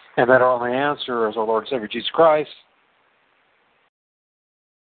 and that our only answer is our Lord and Savior Jesus Christ.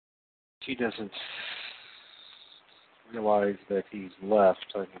 He doesn't realize that he's left.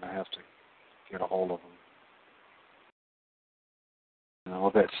 I'm going to have to get a hold of him in a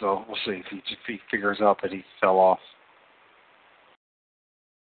little bit, so we'll see if he figures out that he fell off.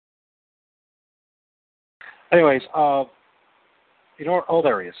 Anyways, oh,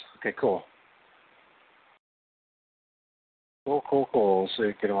 there he is. Okay, cool. Cool. We'll see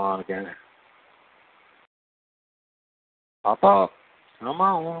if get him on again. Pop up. Come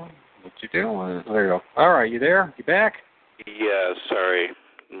on. What you doing? There you go. All right, you there? You back? Yeah, sorry.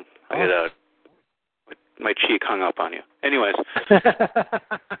 I had my cheek hung up on you. Anyways.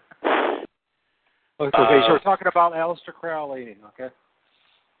 Okay, so we're talking about Aleister Crowley, okay?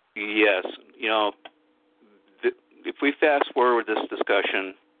 Yes. If we fast forward this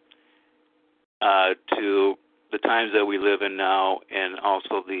discussion to the times that we live in now, and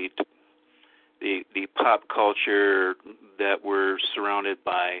also the pop culture that we're surrounded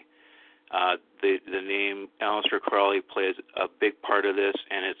by, the name Aleister Crowley plays a big part of this,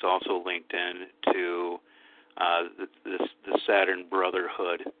 and it's also linked in to the Saturn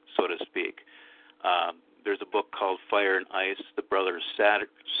Brotherhood, so to speak. There's a book called Fire and Ice, The Brothers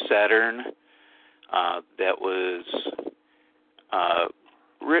Saturn, that was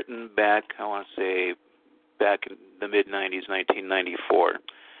written back, in the mid-90s, 1994.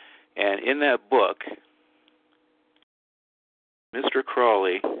 And in that book, Mr.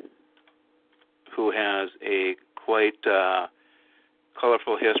 Crowley, who has a quite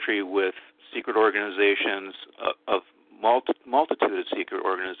colorful history with secret organizations, of multitude of secret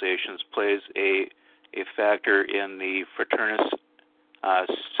organizations, plays a factor in the Fraternus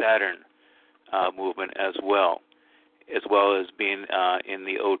Saturn movement as well as being in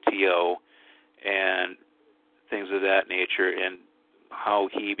the OTO and things of that nature, and how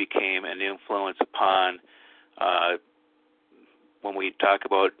he became an influence upon, when we talk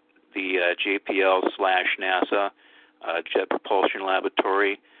about the JPL/NASA, Jet Propulsion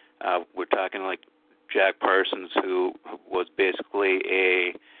Laboratory, we're talking like Jack Parsons, who was basically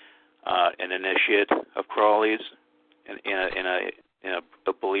an initiate of Crowley's, and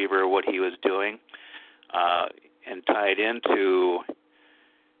a believer of what he was doing, and tied into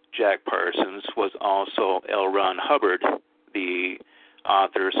Jack Parsons was also L. Ron Hubbard, the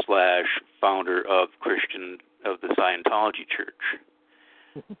author/founder of the Scientology Church.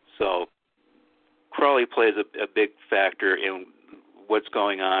 So Crowley plays a big factor in what's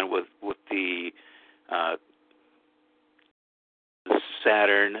going on with the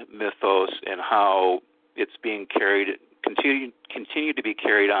Saturn mythos, and how it's being continue to be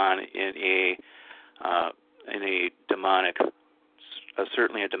carried on in a demonic,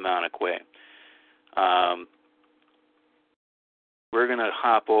 certainly a demonic way. We're going to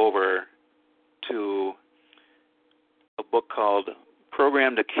hop over to a book called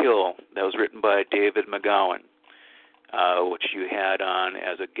Program to Kill that was written by David McGowan, which you had on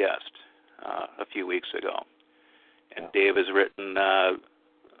as a guest a few weeks ago. And Dave has written, a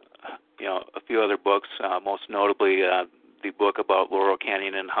few other books, most notably the book about Laurel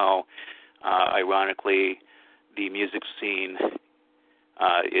Canyon and how, ironically, the music scene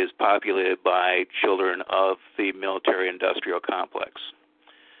is populated by children of the military-industrial complex.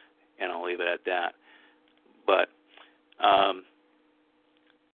 And I'll leave it at that. But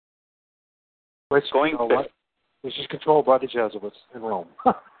which is controlled by the Jesuits in Rome.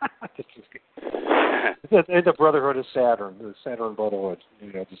 The Brotherhood of Saturn, the Saturn Brotherhood,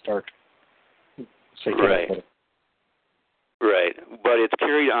 the Stark. Right. Right. But it's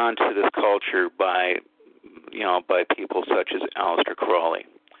carried on to this culture by people such as Aleister Crowley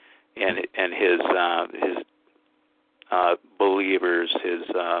and his believers, his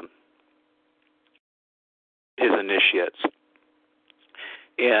initiates.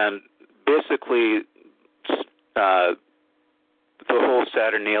 And basically, the whole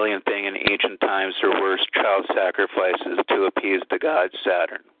Saturnalian thing in ancient times, there were child sacrifices to appease the god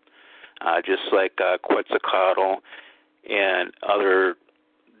Saturn, just like Quetzalcoatl and other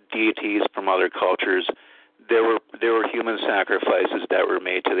deities from other cultures. There were human sacrifices that were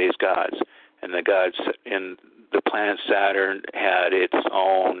made to these gods, and the gods in the planet Saturn had its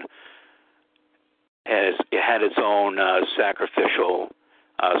own sacrificial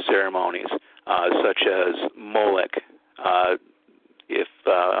ceremonies, such as Moloch.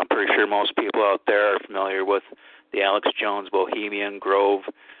 I'm pretty sure most people out there are familiar with the Alex Jones Bohemian Grove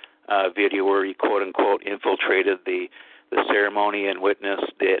video where he quote unquote infiltrated the ceremony and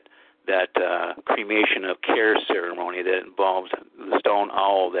witnessed that cremation of care ceremony that involved the stone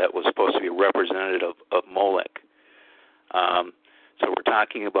owl that was supposed to be representative of Moloch. So we're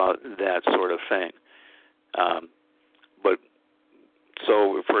talking about that sort of thing. But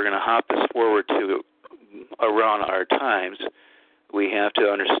so if we're going to hop this forward to around our times, we have to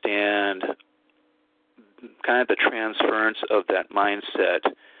understand kind of the transference of that mindset,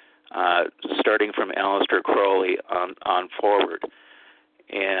 starting from Aleister Crowley on forward,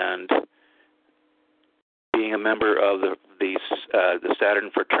 and being a member of the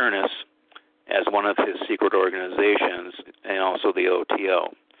Saturn Fraternus as one of his secret organizations, and also the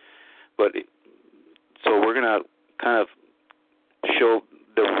OTO. But so we're going to kind of show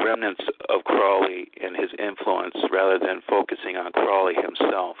the remnants of Crowley and his influence rather than focusing on Crowley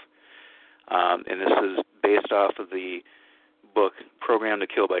himself. And this is based off of the book Programmed to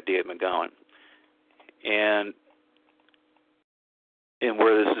Kill by Dave McGowan. And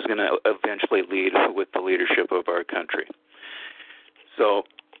where this is going to eventually lead with the leadership of our country. So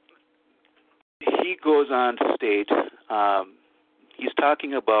he goes on to state, he's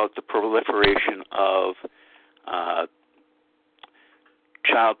talking about the proliferation of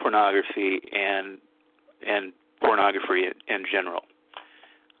child pornography and pornography in general.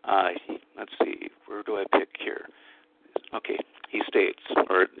 Let's see, where do I pick here? Okay, he states,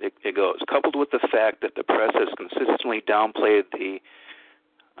 or it goes, coupled with the fact that the press has consistently downplayed the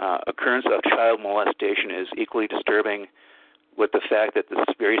occurrence of child molestation is equally disturbing with the fact that this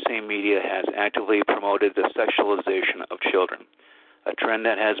very same media has actively promoted the sexualization of children, a trend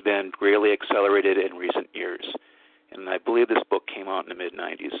that has been greatly accelerated in recent years. And I believe this book came out in the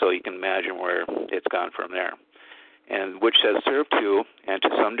mid-'90s, so you can imagine where it's gone from there, and which has served to, and to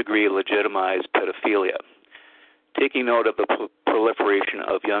some degree, legitimize pedophilia. Taking note of the proliferation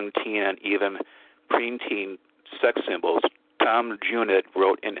of young teen and even preteen sex symbols, Tom Junid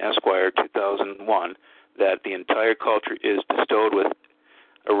wrote in Esquire 2001 that the entire culture is bestowed with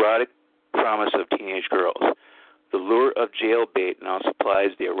erotic promise of teenage girls. The lure of jailbait now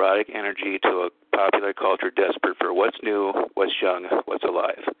supplies the erotic energy to a popular culture desperate for what's new, what's young, what's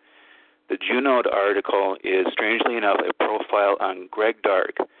alive. The Junod article is, strangely enough, a profile on Greg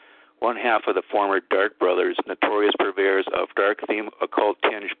Dark, one half of the former Dark Brothers, notorious purveyors of dark-themed,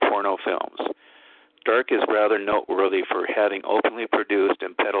 occult-tinged porno films. Dark is rather noteworthy for having openly produced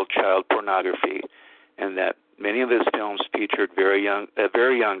and peddled child pornography, and that many of his films featured very young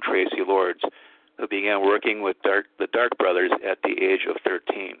Tracy Lords, who began working with the Dark Brothers at the age of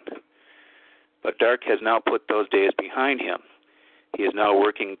 13. But Dark has now put those days behind him. He is now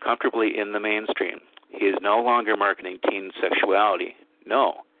working comfortably in the mainstream. He is no longer marketing teen sexuality.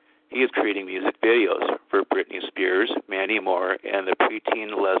 No, he is creating music videos for Britney Spears, Mandy Moore, and the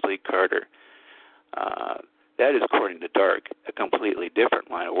preteen Leslie Carter. That is, according to Dark, a completely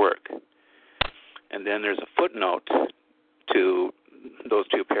different line of work. And then there's a footnote to those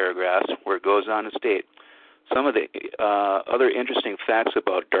two paragraphs where it goes on to state, some of the other interesting facts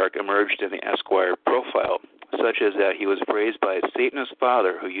about Dark emerged in the Esquire profile, such as that he was raised by a Satanist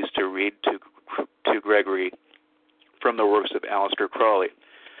father who used to read to Gregory from the works of Aleister Crowley,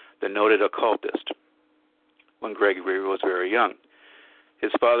 the noted occultist, when Gregory was very young.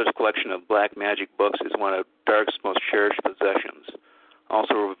 His father's collection of black magic books is one of Dark's most cherished possessions.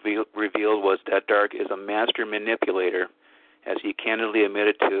 Also revealed was that Dark is a master manipulator, as he candidly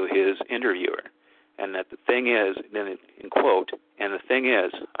admitted to his interviewer. And that the thing is, then in quote, and the thing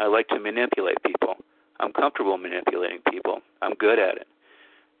is, I like to manipulate people. I'm comfortable manipulating people. I'm good at it.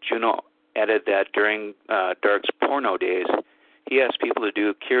 Juno added that during Dark's porno days, he asked people to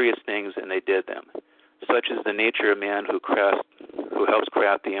do curious things and they did them, such as the nature of man who helps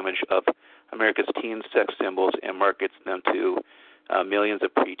craft the image of America's teen sex symbols and markets them to millions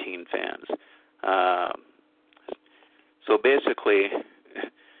of preteen fans. So basically,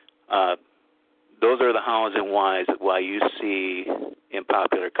 those are the hows and whys of why you see in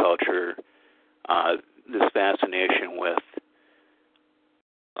popular culture this fascination with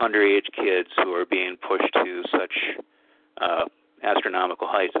underage kids who are being pushed to such astronomical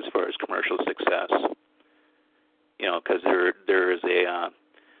heights as far as commercial success. You know, because there is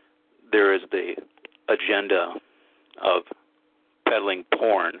the agenda of peddling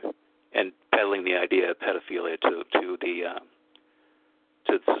porn and peddling the idea of pedophilia to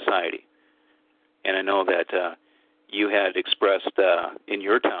the society. And I know that you had expressed in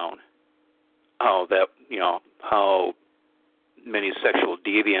your town how many sexual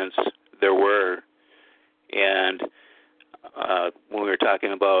deviants there were, and when we were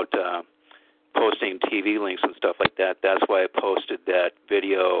talking about posting TV links and stuff like that, that's why I posted that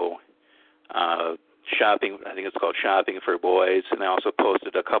video shopping. I think it's called Shopping for Boys, and I also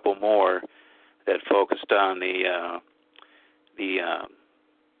posted a couple more that focused on the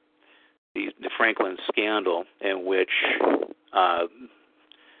Franklin scandal, in which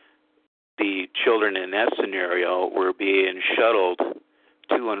the children in that scenario were being shuttled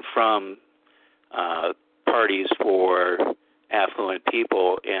to and from parties for affluent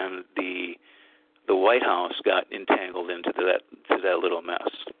people, and the White House got entangled into that little mess.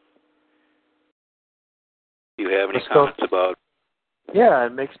 Do you have any comments about? Yeah,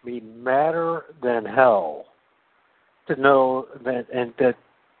 it makes me madder than hell to know that, and that,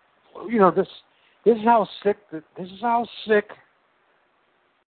 you know, this is how sick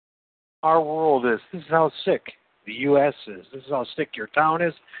our world is. This is how sick the U.S. is. This is how sick your town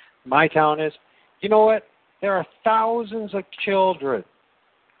is, my town is. You know what? There are thousands of children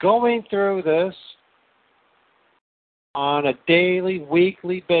going through this on a daily,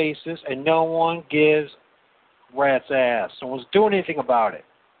 weekly basis, and no one gives rat's ass. No one's doing anything about it.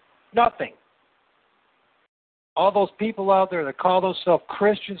 Nothing. All those people out there that call themselves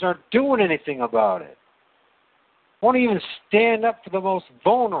Christians aren't doing anything about it. Won't even stand up for the most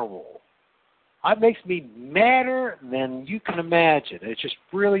vulnerable. It makes me madder than you can imagine. It just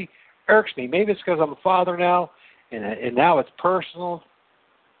really irks me. Maybe it's because I'm a father now, and now it's personal.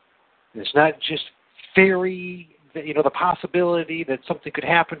 It's not just theory, you know, the possibility that something could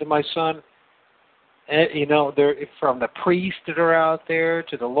happen to my son. And, you know, from the priests that are out there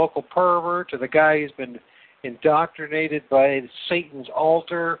to the local pervert to the guy who's been indoctrinated by Satan's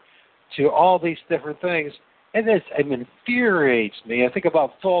altar to all these different things. And this infuriates me. I think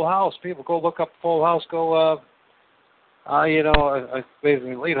about Full House. People go look up Full House.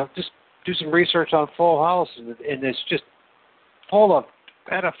 Just do some research on Full House, and it's just full of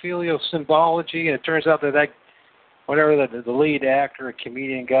pedophilia symbology. And it turns out that whatever the lead actor, a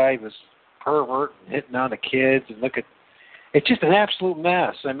comedian guy, was pervert and hitting on the kids. And it's just an absolute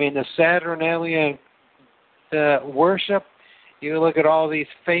mess. I mean, the Saturn alien worship. You look at all these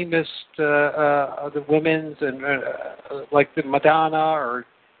famous the women's and like the Madonna or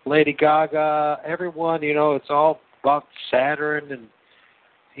Lady Gaga. Everyone, you know, it's all about Saturn and,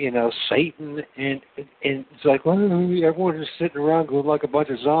 you know, Satan, and it's like, well, everyone's just sitting around going like a bunch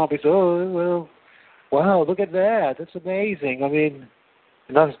of zombies. Oh, well, wow, look at that. That's amazing. I mean,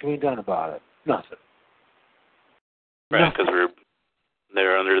 nothing's being done about it. Nothing. Right, because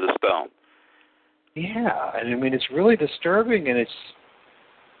they're under the spell. Yeah, and I mean, it's really disturbing, and it's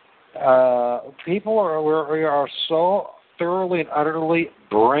people are so thoroughly and utterly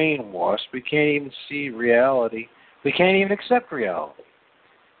brainwashed, we can't even see reality. We can't even accept reality.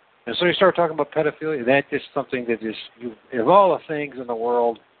 And so you start talking about pedophilia, that's just something that just, of all the things in the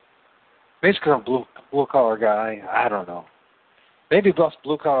world, basically I'm a blue-collar guy, I don't know. Maybe us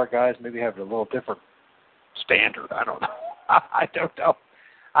blue-collar guys maybe have a little different standard, I don't know. I don't know.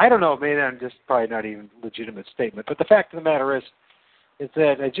 I don't know, maybe I'm just probably not even a legitimate statement. But the fact of the matter is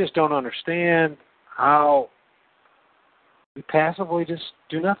that I just don't understand how we passively just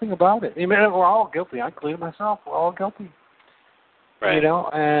do nothing about it. I mean, we're all guilty. I include myself. We're all guilty. Right. You know,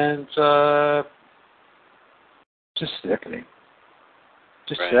 and just sickening.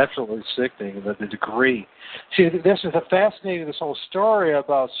 just absolutely sickening, the degree. See, this is the fascinating, this whole story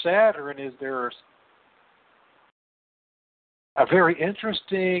about Saturn is there's a very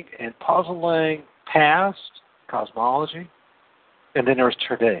interesting and puzzling past cosmology, and then there's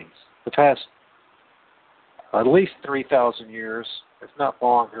today's, the past at least 3,000 years, if not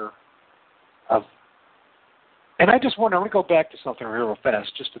longer, of. And I just wonder, I'm going to go back to something real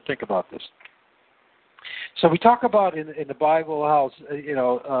fast just to think about this. So we talk about in the Bible how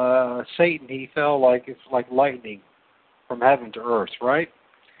Satan, he fell like lightning from heaven to earth, right?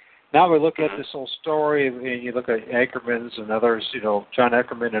 Now we look at this whole story, and you look at Ackerman's and others, John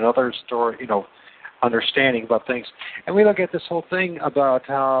Ackerman and others' story, understanding about things, and we look at this whole thing about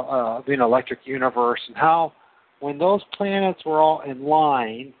how the electric universe and how when those planets were all in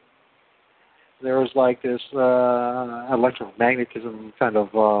line, there was like this electromagnetism kind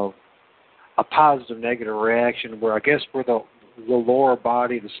of a positive negative reaction where I guess where the lower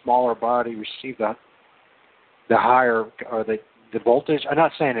body, the smaller body received the higher or the voltage. I'm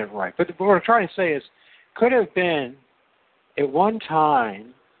not saying it right, but what I'm trying to say is could have been at one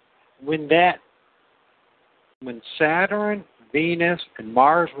time when Saturn, Venus, and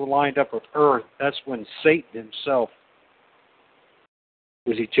Mars were lined up with Earth, that's when Satan himself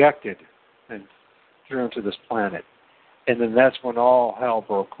was ejected and threw into this planet. And then that's when all hell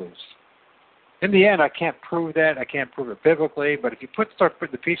broke loose. In the end, I can't prove that. I can't prove it biblically, but if you start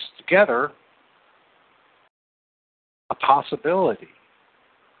putting the pieces together, a possibility,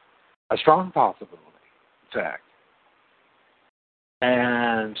 a strong possibility, in fact.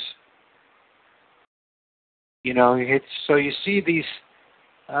 And, so you see these,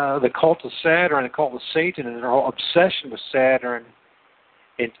 the cult of Saturn, the cult of Satan, and their whole obsession with Saturn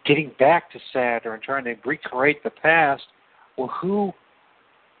and getting back to Saturn, trying to recreate the past. Well, who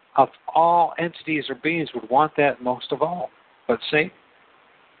of all entities or beings would want that most of all but Satan?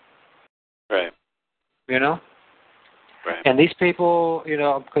 Right. Right. And these people,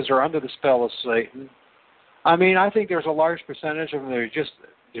 because they're under the spell of Satan, I mean, I think there's a large percentage of them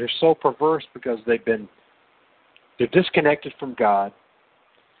they're so perverse because they're disconnected from God.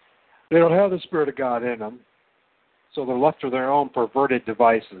 They don't have the Spirit of God in them, so they're left to their own perverted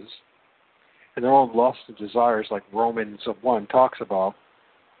devices and their own lusts and desires, like Romans 1 talks about.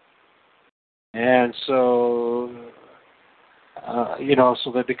 And so,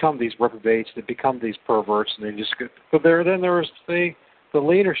 so they become these reprobates, they become these perverts, and they just get. But then there's the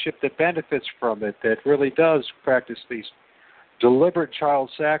leadership that benefits from it, that really does practice these deliberate child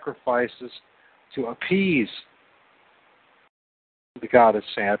sacrifices to appease the god of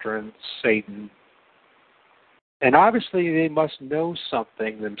Saturn, Satan. And obviously they must know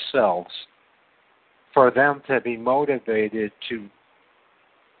something themselves for them to be motivated to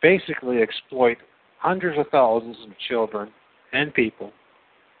basically exploit hundreds of thousands of children and people,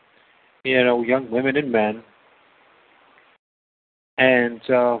 young women and men. And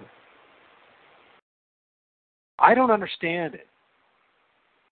I don't understand it.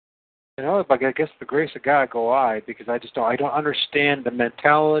 But I guess the grace of God go I, because I don't understand the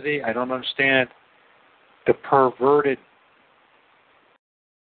mentality. I don't understand the perverted,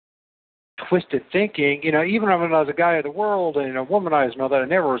 twisted thinking. Even when I was a guy of the world and a womanizer and all that, I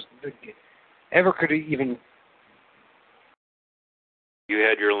never could even. You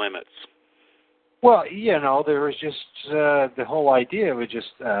had your limits. Well, there was just the whole idea was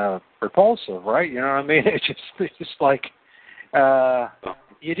just repulsive, right? You know what I mean? It's just like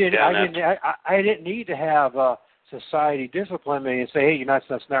you didn't. I didn't need to have society discipline me and say, hey,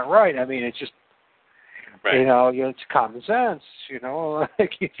 that's not right. I mean, it's just. Right. It's common sense.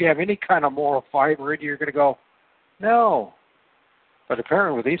 Like if you have any kind of moral fiber, you're going to go, no. But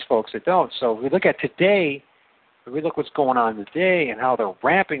apparently with these folks, they don't. So if we look at today, if we look what's going on today and how they're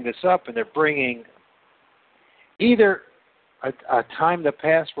ramping this up, and they're bringing either a time that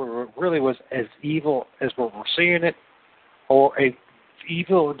passed where it really was as evil as what we're seeing it, or a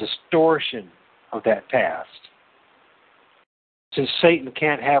evil distortion of that past. Since Satan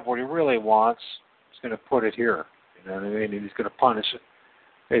can't have what he really wants, going to put it here, you know what I mean? And he's going to punish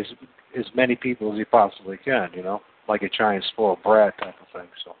as many people as he possibly can, like a giant spoiled brat type of thing.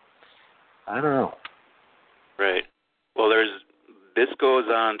 So, I don't know. Right. Well, this goes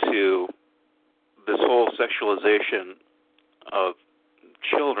on to this whole sexualization of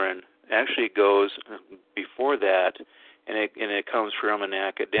children. Actually goes before that, and it comes from an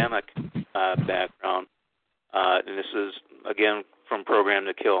academic background, and this is again from Program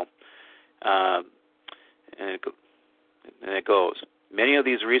to Kill. And it goes, many of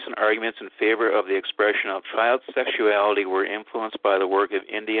these recent arguments in favor of the expression of child sexuality were influenced by the work of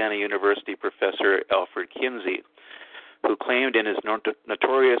Indiana University professor Alfred Kinsey, who claimed in his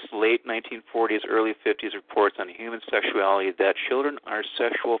notorious late 1940s, early 50s reports on human sexuality that children are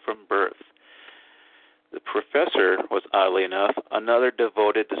sexual from birth. The professor was, oddly enough, another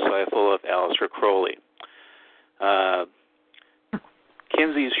devoted disciple of Aleister Crowley.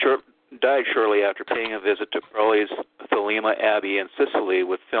 Kinsey died shortly after paying a visit to Crowley's Thelema Abbey in Sicily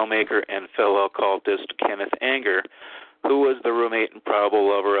with filmmaker and fellow occultist Kenneth Anger, who was the roommate and probable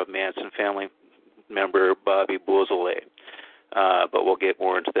lover of Manson family member Bobby Beausoleil. But we'll get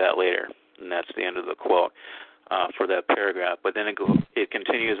more into that later, and that's the end of the quote for that paragraph. But then it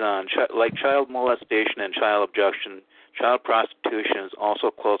continues on. Like child molestation and child abduction, child prostitution is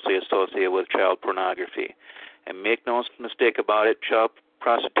also closely associated with child pornography. And make no mistake about it, child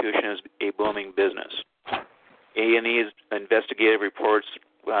prostitution is a booming business. A&E's investigative reports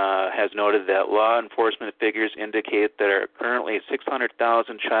has noted that law enforcement figures indicate there are currently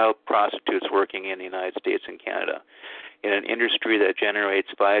 600,000 child prostitutes working in the United States and Canada, in an industry that generates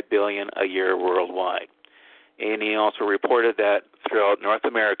 $5 billion a year worldwide. A&E also reported that throughout North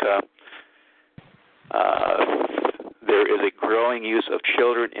America, there is a growing use of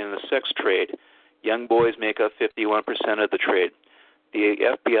children in the sex trade. Young boys make up 51% of the trade. The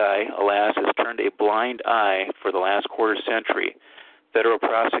FBI, alas, has turned a blind eye for the last quarter century. Federal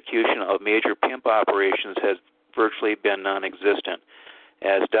prosecution of major pimp operations has virtually been non-existent.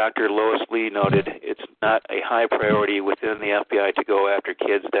 As Dr. Lois Lee noted, it's not a high priority within the FBI to go after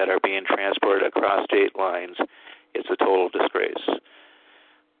kids that are being transported across state lines. It's a total disgrace.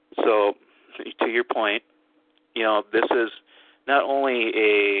 So, to your point, this is not only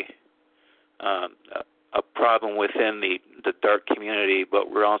a problem within the dark community, but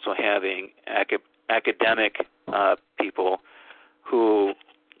we're also having academic people who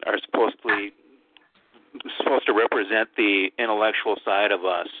are supposed to represent the intellectual side of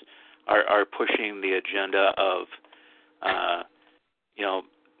us are pushing the agenda of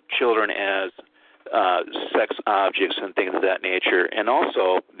children as sex objects and things of that nature. And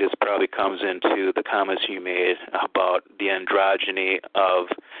also, this probably comes into the comments you made about the androgyny of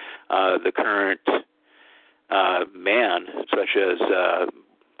the current man, such as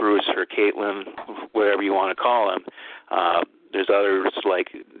Bruce or Caitlin, whatever you want to call him. There's others like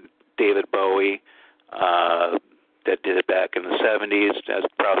David Bowie that did it back in the 70s. That's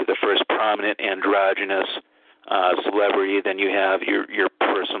probably the first prominent androgynous celebrity. Then you have your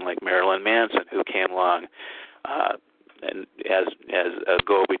person like Marilyn Manson, who came along and as a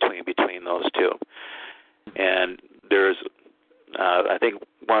go-between those two. And there's I think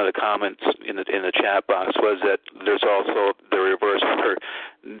one of the comments in the chat box was that there's also the reverse where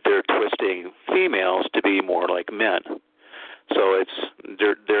they're twisting females to be more like men. So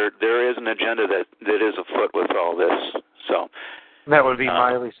there is an agenda that is afoot with all this. So that would be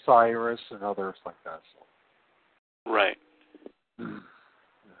Miley Cyrus and others like that. So. Right.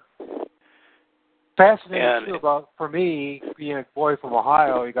 Fascinating too about, for me, being a boy from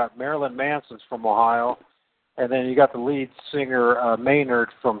Ohio, you got Marilyn Manson's from Ohio, and then you got the lead singer Maynard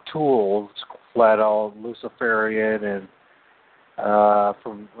from Tool, flat out Luciferian, and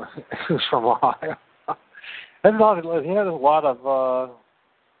who's from Ohio. And he had a lot of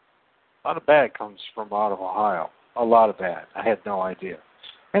bad comes from out of Ohio. A lot of bad. I had no idea.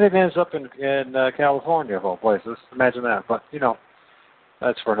 And it ends up in California of all places. Imagine that. But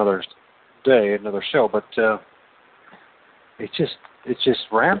that's for another day, another show. But it's just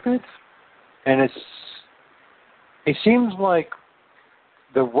rampant, and it seems like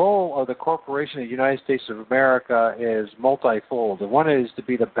the role of the corporation of the United States of America is multifold. The one is to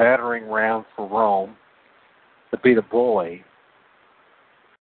be the battering ram for Rome, to be the bully,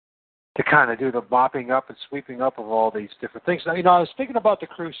 to kind of do the mopping up and sweeping up of all these different things. Now, I was thinking about the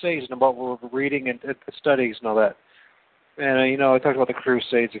Crusades and about what we're reading and studies and all that. And, I talked about the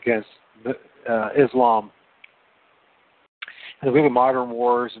Crusades against Islam and the really modern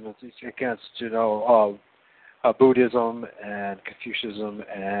wars, and it's against, Buddhism and Confucianism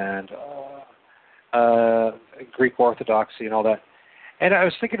and Greek Orthodoxy and all that. And I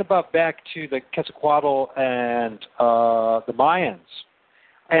was thinking about back to the Quetzalcoatl and the Mayans.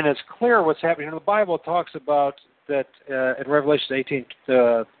 And it's clear what's happening. The Bible talks about that in Revelation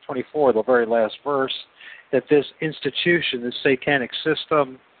 18:24, the very last verse, that this institution, this satanic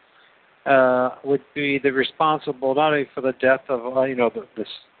system, would be the responsible not only for the death of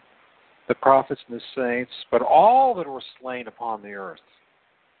the prophets and the saints, but all that were slain upon the earth.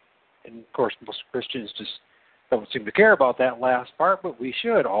 And of course, most Christians just don't seem to care about that last part, but we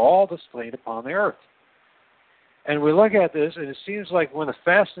should, all the slain upon the earth. And we look at this, and it seems like one of the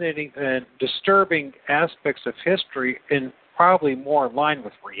fascinating and disturbing aspects of history, and probably more in line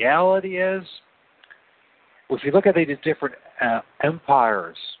with reality, is if you look at these different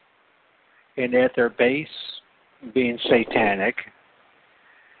empires, and at their base being satanic,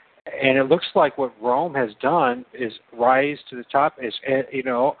 and it looks like what Rome has done is rise to the top,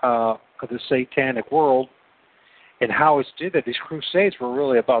 of the satanic world, and how it's did that. These crusades were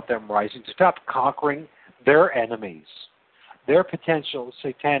really about them rising to the top, conquering their enemies, their potential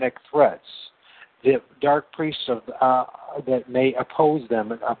satanic threats, the dark priests of that may oppose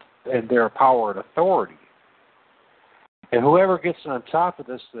them and their power and authority. And whoever gets on top of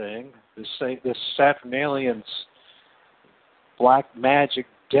this thing, this Saturnalian black magic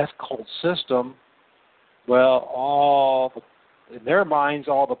death cult system, well, in their minds,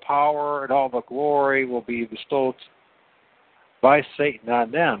 all the power and all the glory will be bestowed by Satan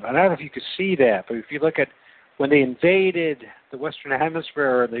on them. And I don't know if you could see that, but if you look at when they invaded the Western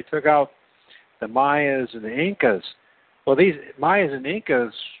Hemisphere and they took out the Mayas and the Incas, well, these Mayas and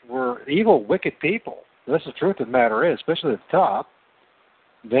Incas were evil, wicked people. That's the truth of the matter is, especially at the top.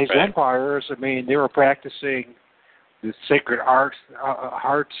 These empires, I mean, they were practicing the sacred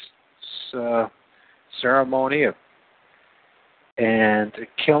hearts ceremony and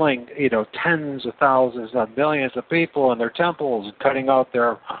killing, tens of thousands, not millions of people in their temples, and cutting out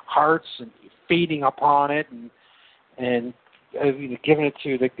their hearts and feeding upon it, and giving it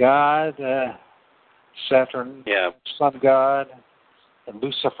to the god Saturn, sun god, and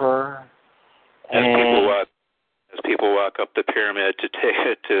Lucifer. As people walk up the pyramid to take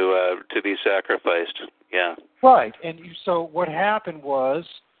it to be sacrificed. Yeah. Right. And so what happened was,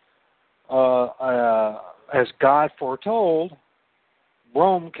 as God foretold,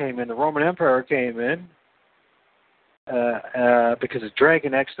 Rome came in. The Roman Empire came in because the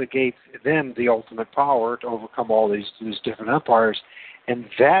dragon actually gave them the ultimate power to overcome all these different empires, and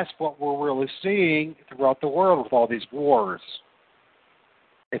that's what we're really seeing throughout the world with all these wars.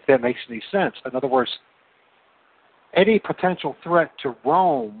 If that makes any sense. In other words, any potential threat to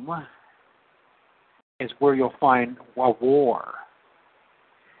Rome is where you'll find a war.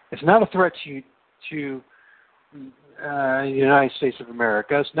 It's not a threat to the United States of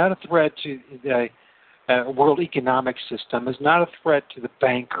America. It's not a threat to the world economic system. It's not a threat to the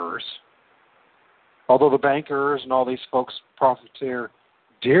bankers. Although the bankers and all these folks profiteer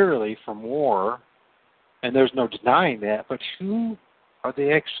dearly from war, and there's no denying that, but who are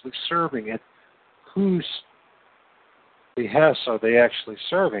they actually serving, and whose behests are they actually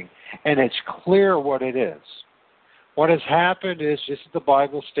serving? And it's clear what it is. What has happened is, just as the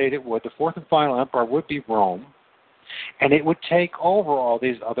Bible stated would, the fourth and final empire would be Rome, and it would take over all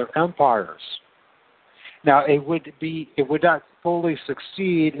these other empires. Now, it would not fully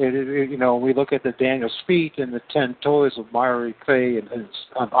succeed. We look at the Daniel's feet and the 10 toes of miry clay and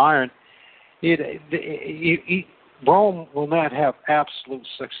of iron. Rome will not have absolute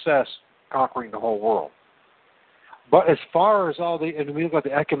success conquering the whole world. But as far as and we look at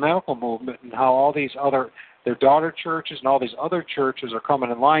the ecumenical movement and how all these their daughter churches and all these other churches are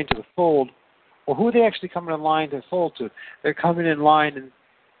coming in line to the fold, well, who are they actually coming in line to the fold to? They're coming in line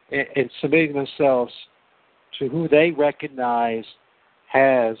and submitting themselves to who they recognize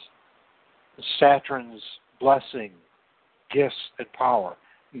has Saturn's blessing, gifts, and power.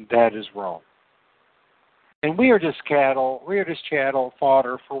 That is Rome. And we are just cattle. We are just chattel,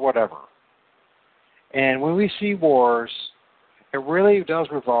 fodder for whatever. And when we see wars, it really does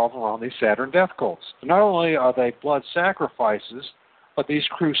revolve around these Saturn death cults. Not only are they blood sacrifices, but these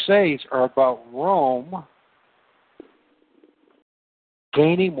crusades are about Rome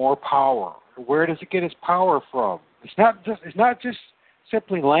gaining more power. Where does it get its power from? It's not just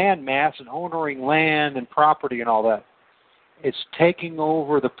simply land mass and owning land and property and all that. It's taking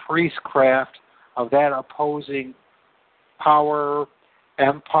over the priestcraft of that opposing power,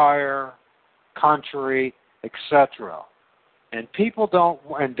 empire, country, etc. And people don't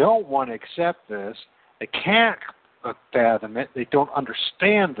want to accept this. They can't fathom it. They don't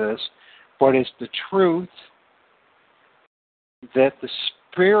understand this, but it's the truth that the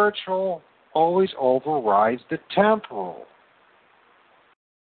spiritual always overrides the temporal.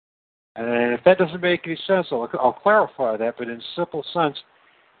 And if that doesn't make any sense, I'll clarify that, but in simple sense,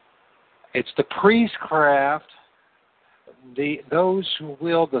 it's the priestcraft, those who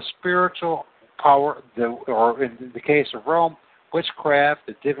wield the spiritual power, or in the case of Rome, witchcraft,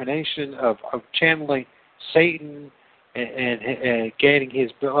 the divination of channeling Satan and gaining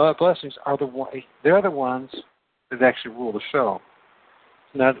his blessings, they're the ones that actually rule the show.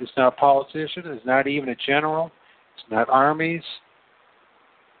 It's not a politician. It's not even a general. It's not armies.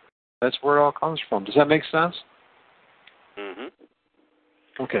 That's where it all comes from. Does that make sense? Mm-hmm.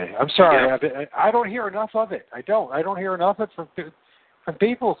 Okay. I'm sorry. Yeah. I don't hear enough of it. I don't hear enough of it And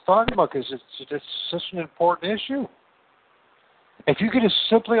people talking about because it's such an important issue. If you could just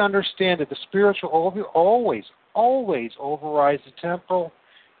simply understand that the spiritual always overrides the temporal,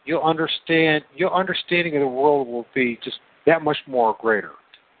 your understanding of the world will be just that much more greater.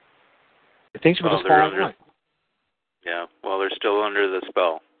 The things will just fall in line. Yeah, well, they're still under the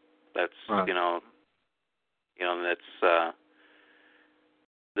spell. That's right. That's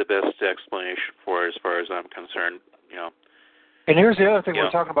the best explanation for it, as far as I'm concerned. And here's the other thing, we're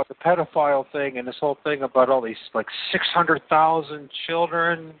talking about the pedophile thing and this whole thing about all these 600,000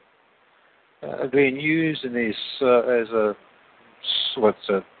 children being used in these as a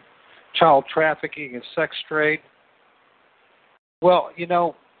child trafficking and sex trade. Well,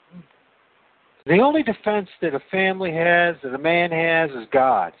 the only defense that a family has, that a man has, is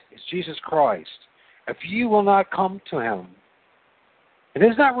God. It's Jesus Christ. If you will not come to Him, and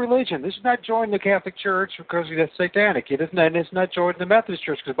it's not religion. This is not joining the Catholic Church because that's satanic. It's not joining the Methodist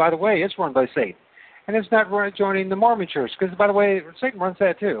Church because, by the way, it's run by Satan. And it's not joining the Mormon Church because, by the way, Satan runs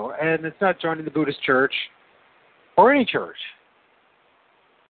that too. And it's not joining the Buddhist Church or any church.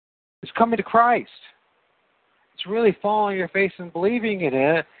 It's coming to Christ. It's really falling on your face and believing in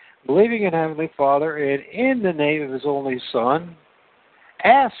it, believing in Heavenly Father, and in the name of His only Son,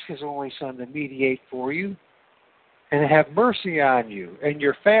 ask His only Son to mediate for you and have mercy on you and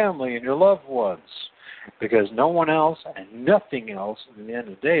your family and your loved ones, because no one else and nothing else at the end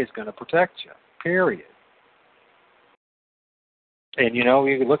of the day is going to protect you, period. And, you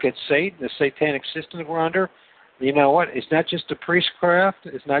can look at Satan, the satanic system that we're under. You know what? It's not just the priestcraft.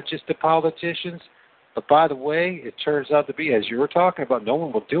 It's not just the politicians. But, by the way, it turns out to be, as you were talking about, no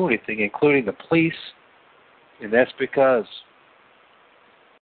one will do anything, including the police. And that's because,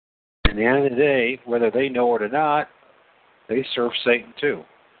 at the end of the day, whether they know it or not, they serve Satan too.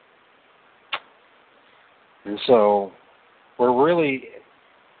 And so,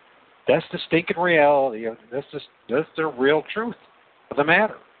 that's the stinking reality. That's the real truth of the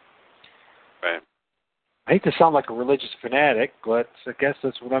matter. Right. I hate to sound like a religious fanatic, but I guess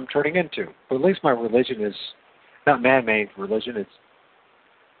that's what I'm turning into. But at least my religion is not man-made religion, it's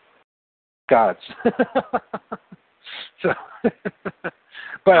God's. So,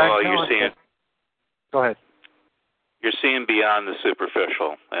 but you're seeing. Go ahead. You're seeing beyond the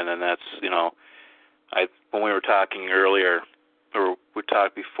superficial, and then that's when we were talking earlier, or we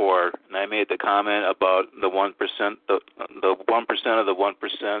talked before, and I made the comment about the 1%, the 1% of the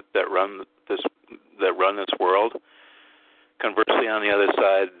 1% that run this world. Conversely, on the other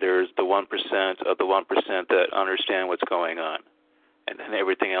side, there's the 1% of the 1% that understand what's going on, and then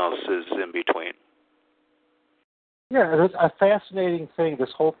everything else is in between. Yeah, it's a fascinating thing,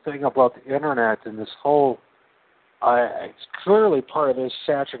 this whole thing about the internet and this whole, it's clearly part of this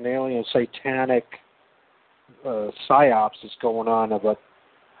Saturnalian satanic psyops that's going on about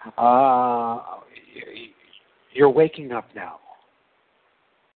you're waking up now.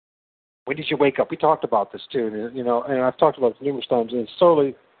 When did you wake up? We talked about this too, and I've talked about this numerous times, and it's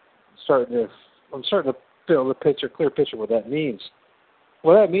I'm starting to build a clear picture what that means.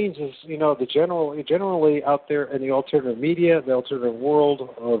 What that means is, generally out there in the alternative media, the alternative world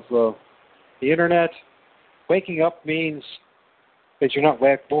of the internet, waking up means that you're not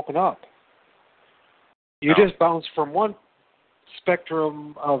woken up. You just bounce from one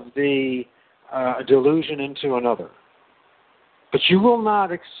spectrum of the delusion into another. But you will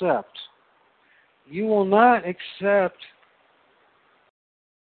not accept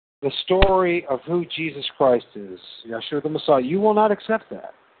the story of who Jesus Christ is, Yeshua the Messiah. You will not accept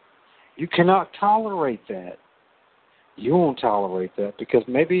that. You cannot tolerate that. You won't tolerate that because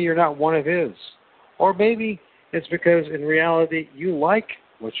maybe you're not one of His. Or maybe it's because in reality you like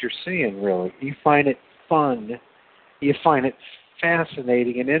what you're seeing, really. You find it fun. You find it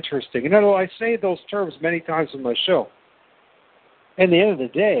fascinating and interesting. And I say those terms many times in my show. At the end of the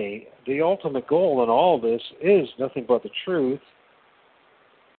day, the ultimate goal in all of this is nothing but the truth.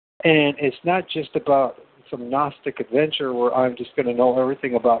 And it's not just about some Gnostic adventure where I'm just going to know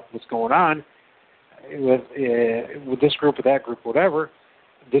everything about what's going on with this group or that group, whatever.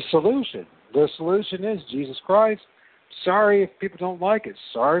 The solution is Jesus Christ. Sorry if people don't like it.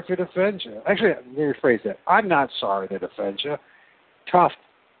 Sorry if it offends you. Actually, let me rephrase that. I'm not sorry that it offends you. Tough.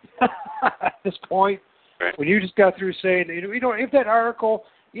 At this point, right. When you just got through saying, if that article,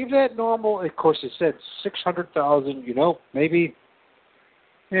 even that normal, of course it said 600,000, maybe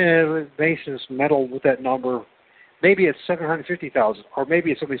Masons meddle with that number. Maybe it's 750,000, or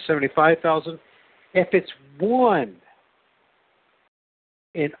maybe it's only 75,000. If it's one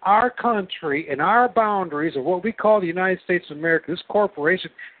in our country, in our boundaries of what we call the United States of America, this corporation,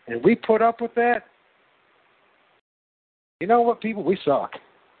 and we put up with that, You know what, people? We suck.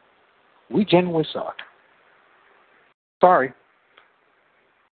 We genuinely suck. Sorry.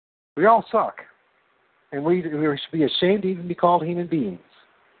 We all suck. And we should be ashamed to even be called human beings,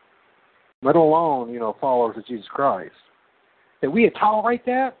 let alone, followers of Jesus Christ. That we would tolerate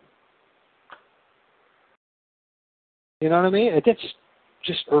that? You know what I mean? It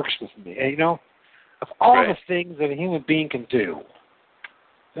just irks with me. And, of all the things that a human being can do,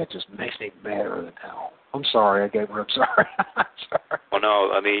 that just makes me madder than hell. I'm sorry. I'm sorry. I'm sorry. Well,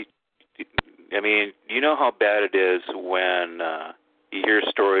 no, I mean, you know how bad it is when you hear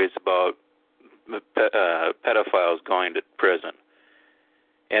stories about pedophiles going to prison,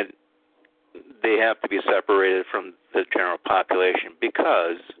 and they have to be separated from the general population,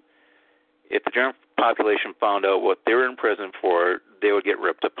 because if the general population found out what they were in prison for, they would get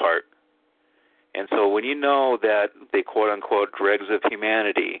ripped apart. And so when you know that the quote-unquote dregs of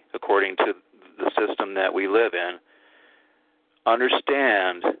humanity, according to the system that we live in,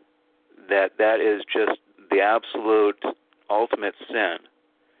 understand that that is just the absolute ultimate sin,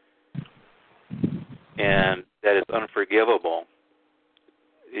 and that it's unforgivable,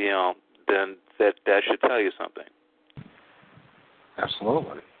 then that should tell you something.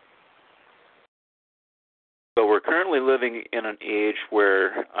 Absolutely. But we're currently living in an age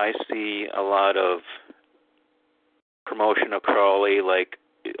where I see a lot of promotion of Crowley, like,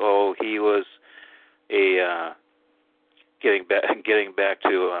 he was a getting back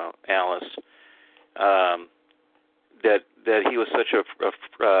to Alice, that he was such a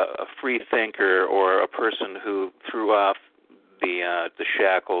free thinker, or a person who threw off the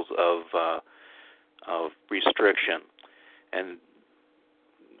shackles of restriction. And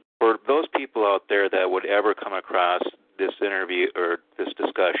for those people out there that would ever come across this interview or this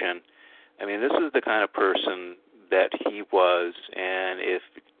discussion, this is the kind of person that he was. And if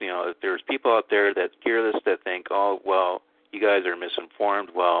there's people out there that hear this that think, oh, well, you guys are misinformed,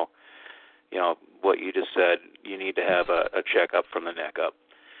 well, what you just said, you need to have a checkup from the neck up.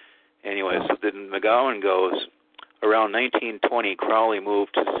 Anyway, so then McGowan goes, around 1920, Crowley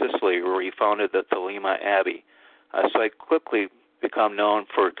moved to Sicily, where he founded the Thelema Abbey, a site quickly become known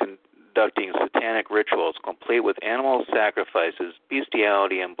for conducting satanic rituals, complete with animal sacrifices,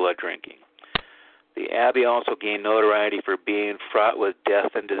 bestiality, and blood drinking. The abbey also gained notoriety for being fraught with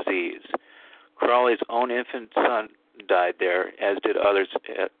death and disease. Crowley's own infant son died there, as did others.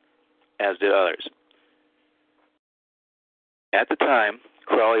 At the time,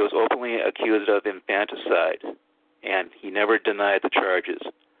 Crowley was openly accused of infanticide, and he never denied the charges.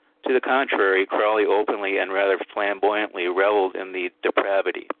 To the contrary, Crowley openly and rather flamboyantly reveled in the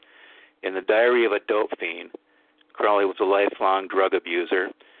depravity. In the Diary of a Dope Fiend, Crowley was a lifelong drug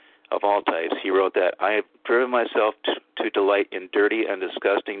abuser of all types. He wrote that, I have driven myself to delight in dirty and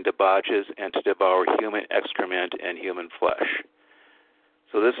disgusting debauches and to devour human excrement and human flesh.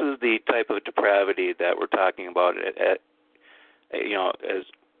 So this is the type of depravity that we're talking about, as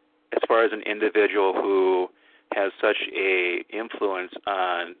far as an individual who has such a influence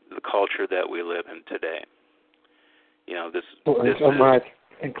on the culture that we live in today. Right,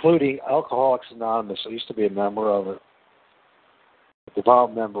 including Alcoholics Anonymous. I used to be a member of it, a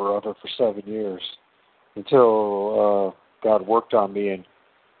devout member of it for 7 years, until God worked on me and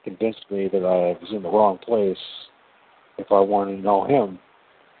convinced me that I was in the wrong place if I wanted to know Him.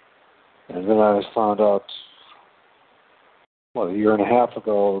 And then I found out, a year and a half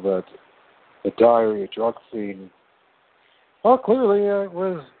ago, that the Diary of a Drug Fiend, well, clearly it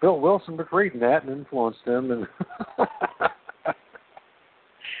was Bill Wilson was reading that and influenced him. And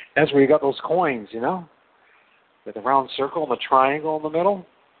that's where you got those coins, with the round circle and the triangle in the middle.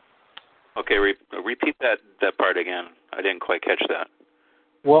 Okay, repeat that part again. I didn't quite catch that.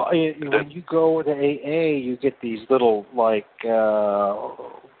 Well, when you go to AA, you get these little,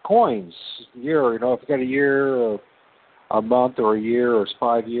 coins. If you got a year, or a month, or a year, or it's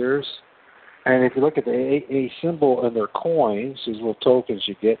 5 years. And if you look at the AA symbol in their coins, these little tokens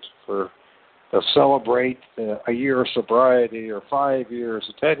you get to celebrate a year of sobriety, or 5 years,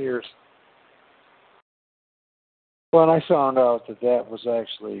 or 10 years. Well, and I found out that was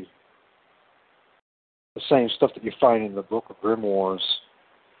actually the same stuff that you find in the Book of Grimoires,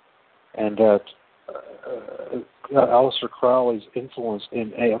 and that Aleister Crowley's influence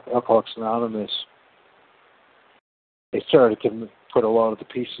in Alcoholics Anonymous, they started to put a lot of the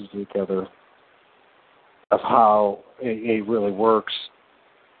pieces together of how AA really works,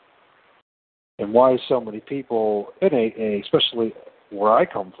 and why so many people in AA, especially where I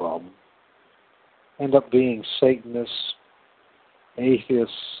come from, end up being Satanists,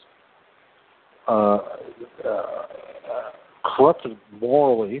 atheists, corrupted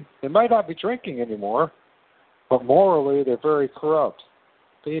morally. They might not be drinking anymore, but morally they're very corrupt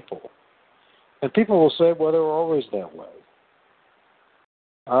people. And people will say, well, they were always that way.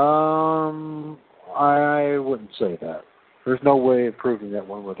 I wouldn't say that. There's no way of proving that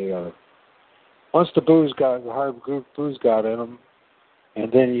one way or the other. Once the hard booze got in them,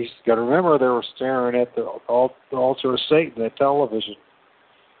 and then you got to remember they were staring at the altar of Satan, that television,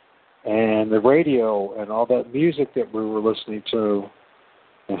 and the radio, and all that music that we were listening to,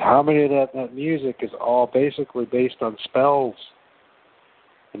 and how many of that music is all basically based on spells,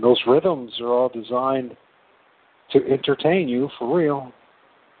 and those rhythms are all designed to entertain you for real.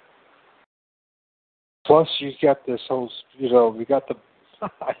 Plus, you got this whole, you got the,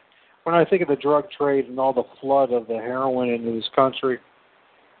 when I think of the drug trade and all the flood of the heroin into this country,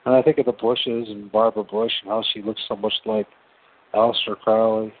 and I think of the Bushes and Barbara Bush and how she looks so much like Aleister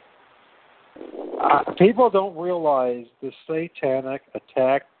Crowley. People don't realize the satanic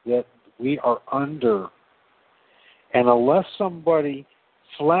attack that we are under. And unless somebody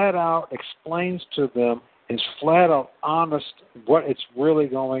flat out explains to them, is flat out honest what it's really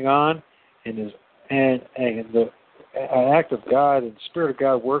going on, and the act of God and the Spirit of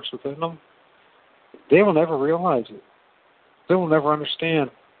God works within them, they will never realize it. They will never understand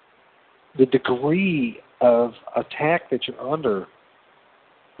the degree of attack that you're under.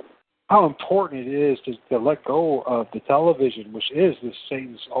 How important it is to let go of the television, which is this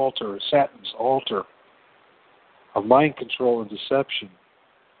Satan's altar of mind control and deception.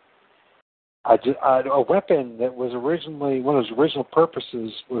 A weapon that was originally, one of its original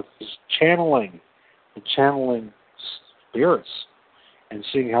purposes was channeling spirits and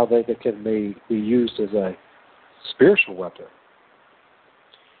seeing how they can be used as a spiritual weapon.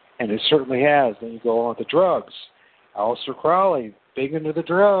 And it certainly has. Then you go on to drugs. Aleister Crowley, big into the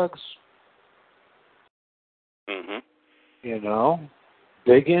drugs. Mm-hmm.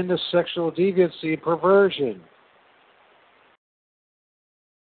 Big into sexual deviancy and perversion.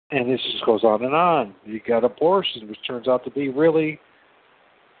 And this just goes on and on. You got abortion, which turns out to be really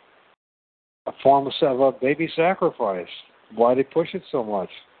a form of a baby sacrifice. Why they push it so much?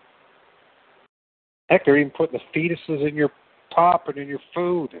 Heck, they're even putting the fetuses in your pop and in your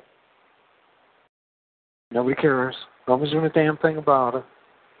food. Nobody cares. Nobody's doing a damn thing about it.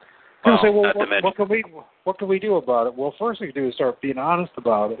 People say, well, what can we do about it? Well, first thing we do is start being honest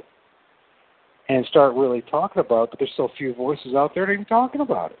about it and start really talking about it, but there's so few voices out there that are even talking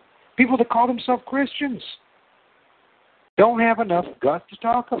about it. People that call themselves Christians don't have enough guts to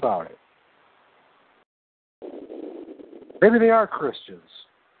talk about it. Maybe they are Christians.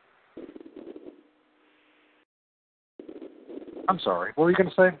 I'm sorry. What were you going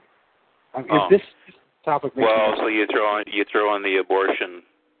to say? If this topic makes so you throw on the abortion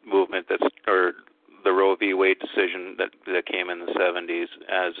movement or the Roe v. Wade decision that came in the 70s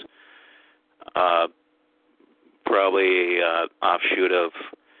as probably an offshoot of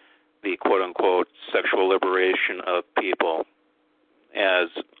the quote-unquote sexual liberation of people as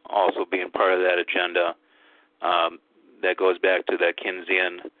also being part of that agenda. That goes back to that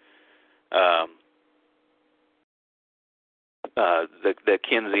Keynesian the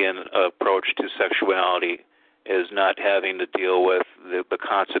Keynesian approach to sexuality is not having to deal with the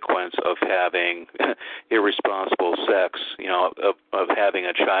consequence of having irresponsible sex, of having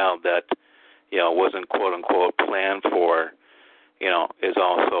a child that, wasn't quote unquote planned for, is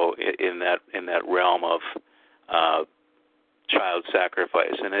also in that realm of child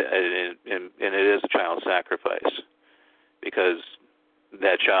sacrifice, and it is a child sacrifice because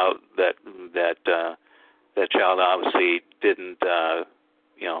that child obviously didn't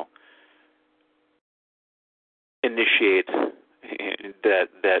initiate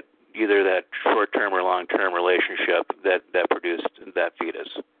that either that short-term or long-term relationship that produced that fetus.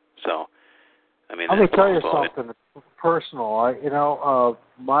 So, I mean, I'm going to tell you something personal. I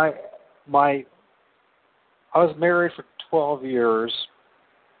was married for 12 years.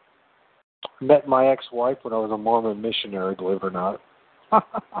 Met my ex-wife when I was a Mormon missionary, believe it or not.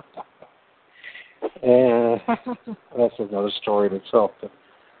 And that's another story in itself.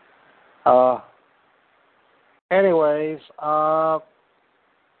 Anyways,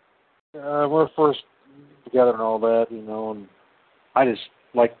 we're first together and all that, and I just,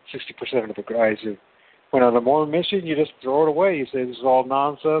 like 60% of the guys who went on a Mormon mission, you just throw it away. You say, this is all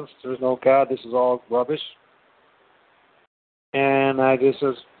nonsense. There's no God. This is all rubbish. And I just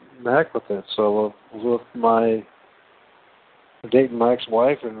said, heck with it. So dating my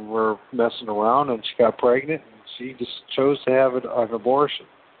ex-wife, and we're messing around, and she got pregnant, and she just chose to have an abortion.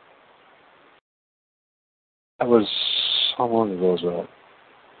 That was, how long ago was that?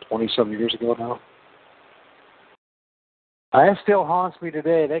 20-some years ago now. It still haunts me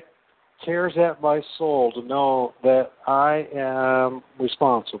today. That tears at my soul to know that I am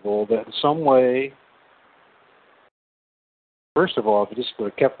responsible, that in some way, first of all, if I just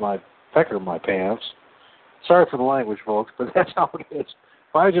would have kept my pecker in my pants, sorry for the language, folks, but that's how it is.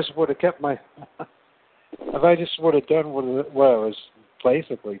 If I just would have kept my, if I just would have done what I was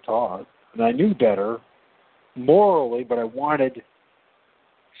basically taught, and I knew better morally, but I wanted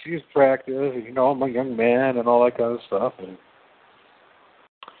she's practice, I'm a young man and all that kind of stuff.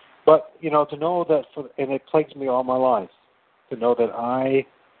 But, to know that, and it plagues me all my life, to know that I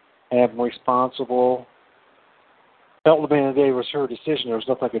am responsible. Felt the man today was her decision. There was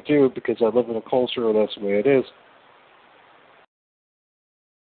nothing I could do because I live in a culture where that's the way it is.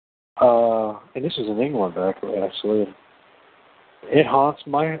 And this was in England, actually. It haunts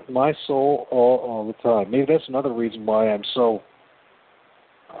my soul all the time. Maybe that's another reason why I'm so.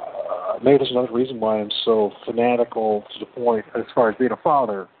 Maybe that's another reason why I'm so fanatical to the point, as far as being a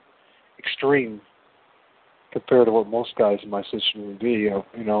father, extreme compared to what most guys in my situation would be.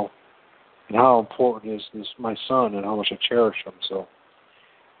 And how important is my son and how much I cherish him. So,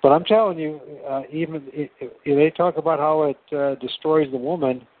 but I'm telling you, even if they talk about how it destroys the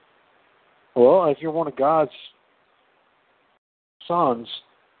woman. Well, if you're one of God's sons,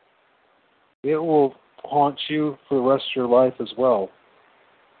 it will haunt you for the rest of your life as well.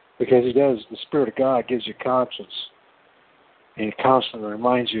 Because he does, the Spirit of God gives you conscience. And he constantly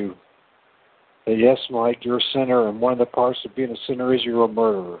reminds you that, yes, Mike, you're a sinner, and one of the parts of being a sinner is you're a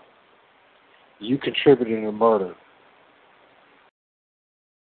murderer. You contributed in a murder.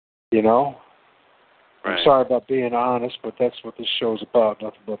 Right. I'm sorry about being honest, but that's what this show's about,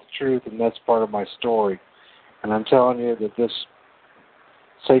 nothing but the truth, and that's part of my story. And I'm telling you that this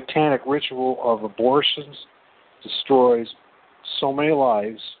satanic ritual of abortions destroys so many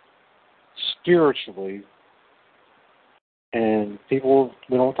lives spiritually, and we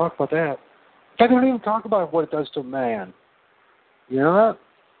don't talk about that. In fact, they don't even talk about what it does to a man. You know that?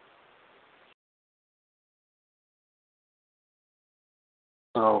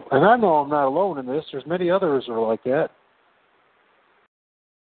 So, and I know I'm not alone in this. There's many others who are like that.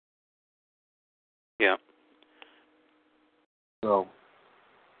 Yeah. So,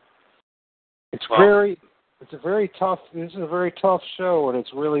 it's a very tough. This is a very tough show, and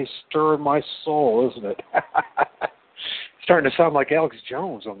it's really stirring my soul, isn't it? It's starting to sound like Alex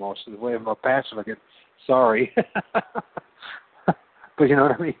Jones almost, the way I'm passionate. Sorry, but you know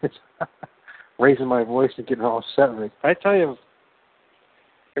what I mean. It's raising my voice and getting all upset with it. I tell you.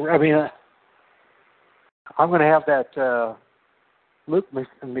 I mean, I'm going to have that Luke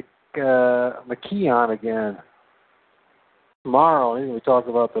McKee on again tomorrow. We talk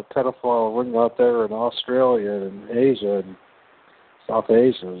about the pedophile ring out there in Australia and Asia and South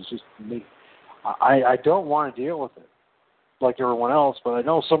Asia. It's just me. I don't want to deal with it like everyone else, but I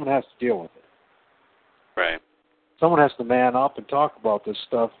know someone has to deal with it. Right. Someone has to man up and talk about this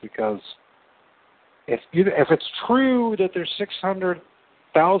stuff, because if it's true that there's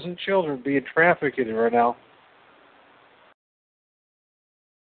 600,000 children being trafficked in right now,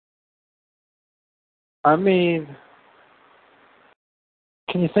 I mean,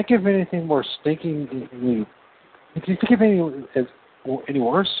 can you think of anything more stinking? Can you think of any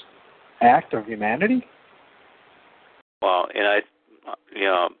worse act of humanity? Well, and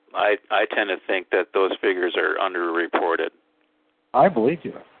I tend to think that those figures are underreported. I believe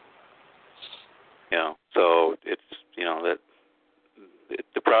you. So it's that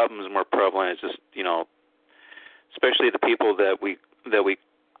the problem is more prevalent. It's just especially the people that we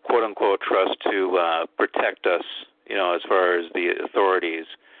quote unquote trust to protect us. As far as the authorities,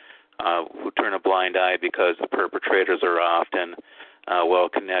 who turn a blind eye because the perpetrators are often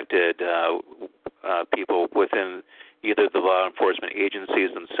well-connected people within either the law enforcement agencies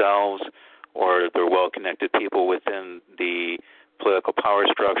themselves, or they're well-connected people within the political power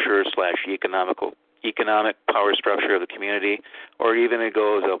structure / economic power structure of the community, or even it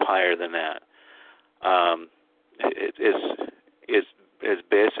goes up higher than that. It's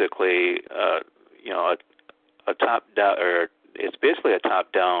basically a top down, or it's basically a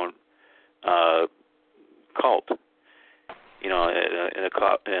top down cult. In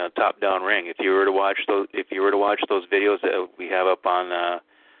a top down ring. If you were to watch those videos that we have up on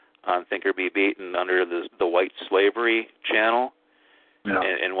Think or Be Beaten under the White Slavery channel,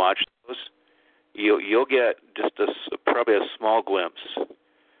 and watch those, you'll get just probably a small glimpse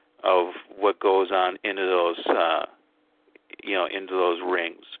of what goes on into those into those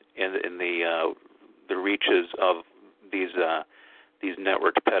rings in the reaches of these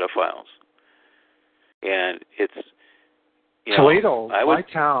networked pedophiles, and it's Toledo,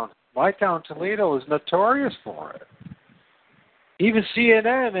 my town, Toledo is notorious for it. even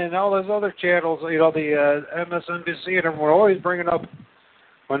CNN and all those other channels, the MSNBC and them were always bringing up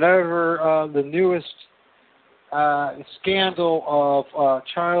whenever the newest scandal of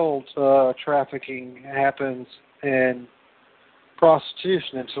child trafficking happens and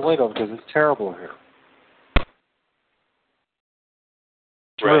prostitution in Toledo, because it's terrible here.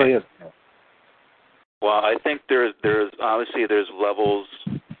 It Right. really is. Well, I think there's obviously there's levels,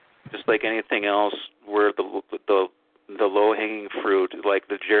 just like anything else, where the low-hanging fruit, like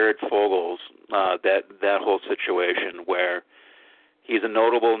the Jared Fogels, that whole situation where he's a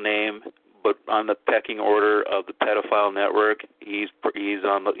notable name, but on the pecking order of the pedophile network, he's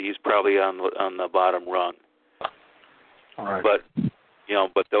probably on the bottom rung. All right. But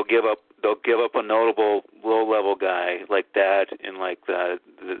they'll give up a notable low-level guy like that, and like that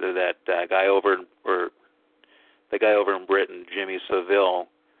guy over in Britain, Jimmy Savile.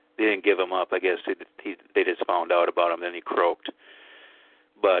 They didn't give him up. I guess they just found out about him, then he croaked.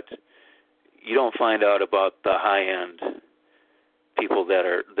 But you don't find out about the high-end people that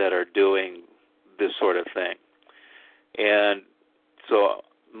are doing this sort of thing. And so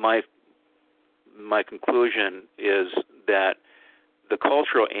my conclusion is that the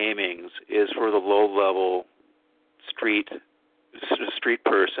cultural aimings is for the low-level street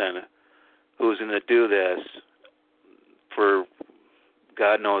person who's going to do this for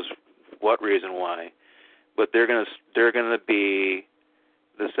God knows what reason why, but they're going to be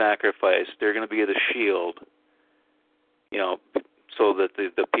the sacrifice. They're going to be the shield, so that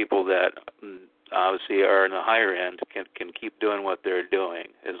the people that obviously are in the higher end can keep doing what they're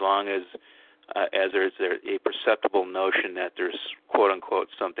doing, as long as there's a perceptible notion that there's quote unquote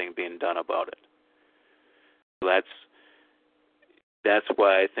something being done about it. So that's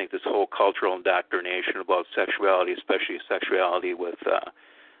why I think this whole cultural indoctrination about sexuality, especially sexuality with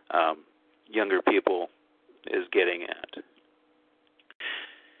younger people, is getting at.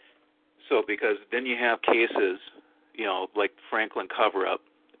 So because then you have cases, like Franklin cover-up,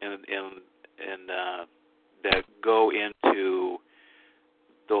 and that go into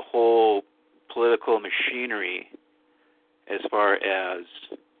the whole political machinery as far as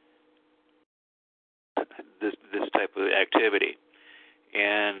this type of activity.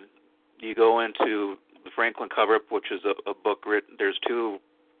 And you go into the Franklin cover-up, which is a book written. There's two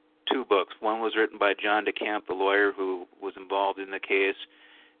books. One was written by John DeCamp, the lawyer who was involved in the case,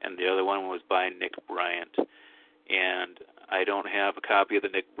 and the other one was by Nick Bryant. And I don't have a copy of the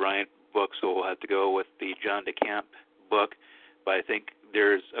Nick Bryant book, so we'll have to go with the John DeCamp book. But I think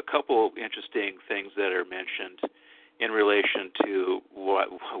there's a couple of interesting things that are mentioned in relation to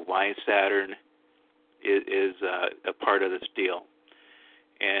why Saturn is a part of this deal.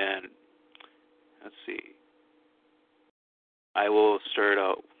 And let's see. I will start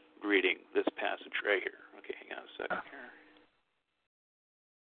out reading this passage right here. Okay, hang on a second here.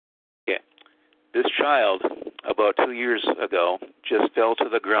 Okay. This child, about 2 years ago, just fell to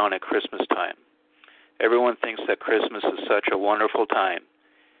the ground at Christmas time. Everyone thinks that Christmas is such a wonderful time,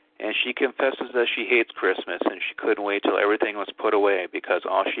 and she confesses that she hates Christmas, and she couldn't wait till everything was put away because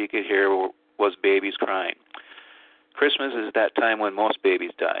all she could hear was babies crying. Christmas is that time when most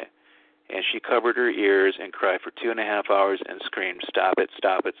babies die, and she covered her ears and cried for 2.5 hours and screamed, "Stop it,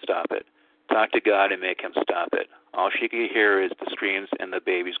 stop it, stop it. Talk to God and make him stop it." All she could hear is the screams and the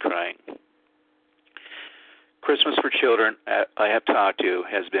babies crying. Christmas for children I have talked to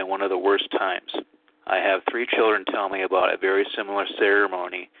has been one of the worst times. I have 3 children tell me about a very similar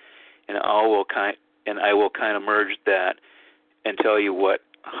ceremony, and I will kind of merge that and tell you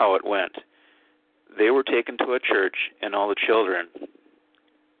how it went. They were taken to a church, and all the children.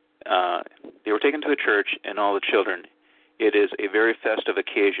 It is a very festive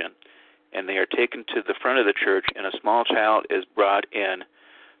occasion, and they are taken to the front of the church, and a small child is brought in.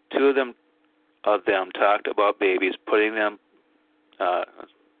 Two of them talked about babies,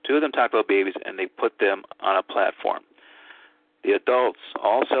 and they put them on a platform. The adults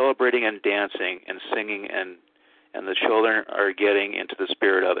all celebrating and dancing and singing, and the children are getting into the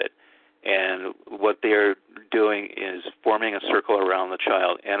spirit of it. And what they are doing is forming a circle around the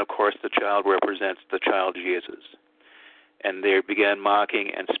child. And, of course, the child represents the child Jesus. And they began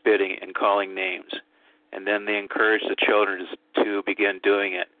mocking and spitting and calling names. And then they encourage the children to begin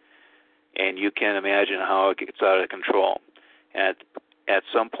doing it. And you can imagine how it gets out of control. And at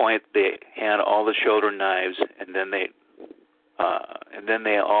some point, they hand all the children knives, and then they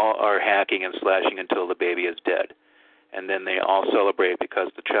all are hacking and slashing until the baby is dead. And then they all celebrate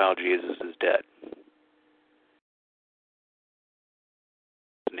because the child Jesus is dead.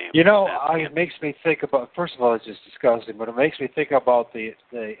 It makes me think about, first of all, it's just disgusting, but it makes me think about the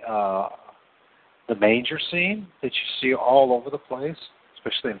the manger scene that you see all over the place,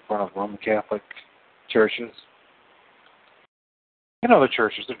 especially in front of Roman Catholic churches. And other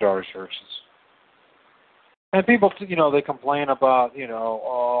churches, their daughter churches. And people, they complain about,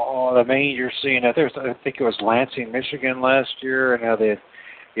 the manger scene. I think it was Lansing, Michigan last year, and how they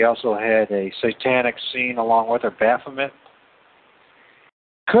also had a satanic scene along with their Baphomet.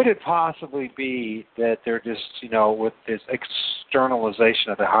 Could it possibly be that they're just, with this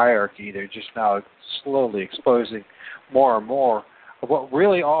externalization of the hierarchy, they're just now slowly exposing more and more of what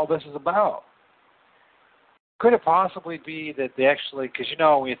really all this is about? Could it possibly be that they actually, because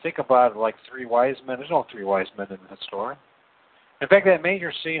when you think about it, like three wise men, there's no three wise men in that story. In fact, that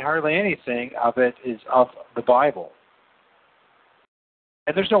manger scene, hardly anything of it is of the Bible.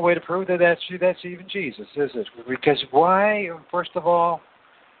 And there's no way to prove that that's even Jesus, is it? Because why? First of all,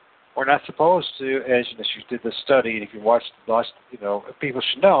 we're not supposed to, as you did the study, and if you watched, people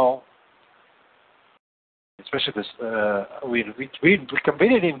should know, especially this, we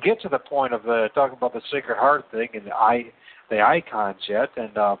didn't even get to the point of talking about the Sacred Heart thing and the icons yet,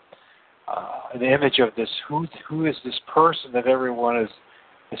 and the image of this, who is this person that everyone is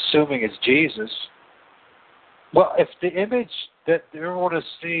assuming is Jesus? Well, if the image that everyone is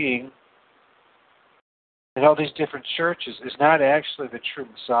seeing in all these different churches is not actually the true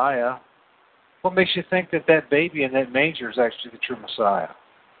Messiah, what makes you think that baby in that manger is actually the true Messiah?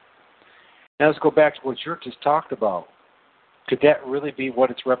 Now let's go back to what Jurt just talked about. Could that really be what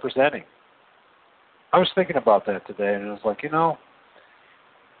it's representing? I was thinking about that today, and I was like,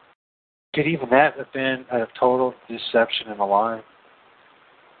 could even that have been a total deception and a lie?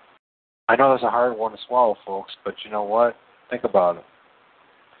 I know that's a hard one to swallow, folks, but you know what? Think about it.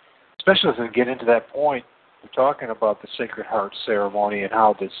 Especially if we get into that point, we're talking about the Sacred Heart ceremony and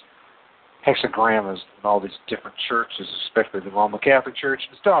how this hexagram is in all these different churches, especially the Roman Catholic Church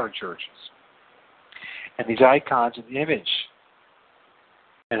and its daughter churches. And these icons of the image.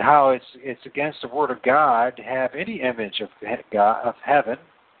 And how it's against the Word of God to have any image of God, of heaven.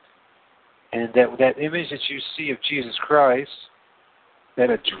 And that image that you see of Jesus Christ, that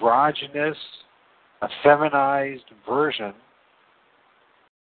androgynous, effeminized version,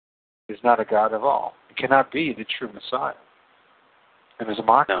 is not a God at all. It cannot be the true Messiah. And there's a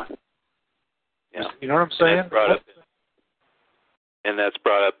mockery. No. Yeah. You know what I'm saying? And that's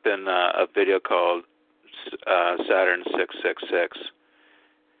brought up in a video called Saturn 666.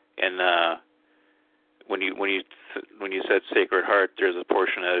 And when you said Sacred Heart, there's a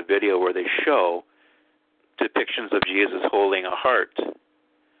portion of the video where they show depictions of Jesus holding a heart.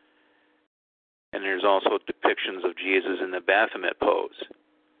 And there's also depictions of Jesus in the Baphomet pose.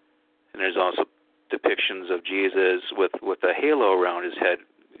 And there's also depictions of Jesus with a halo around his head,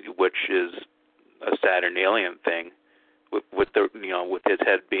 which is a Saturn alien thing, with his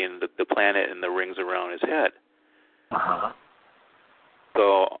head being the planet and the rings around his head. Uh-huh.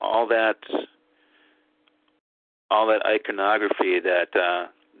 So all that iconography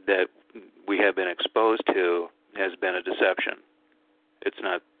that we have been exposed to has been a deception. It's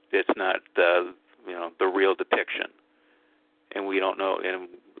not the real depiction, and we don't know, and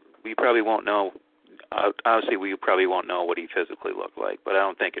we probably won't know. Obviously, we probably won't know what he physically looked like, but I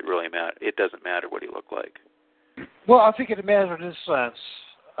don't think it really matters. It doesn't matter what he looked like. Well, I think it matters in this sense,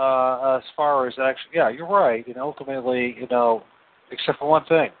 as far as actually, yeah, you're right. Ultimately, except for one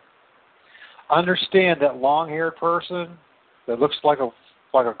thing. Understand that long-haired person that looks like a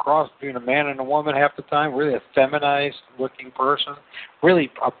cross between a man and a woman half the time, really a feminized-looking person, really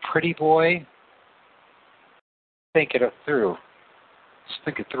a pretty boy. Think it through. Just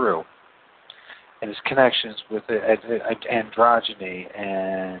think it through. And his connections with androgyny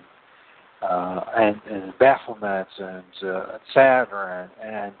and Baphomet and Saturn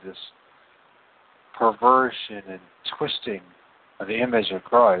and this perversion and twisting of the image of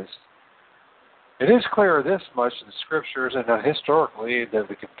Christ. It is clear this much in the Scriptures and historically that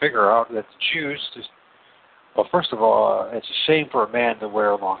we can figure out that the Jews, well, first of all, it's a shame for a man to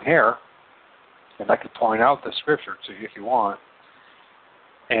wear long hair, and I could point out the Scripture to you if you want.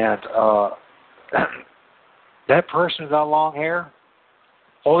 And that person without long hair,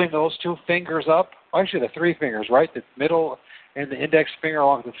 holding those two fingers up, actually the three fingers, right? The middle and the index finger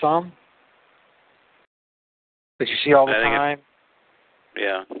along the thumb that you see all the time.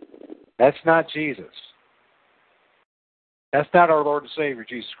 Yeah. That's not Jesus. That's not our Lord and Savior,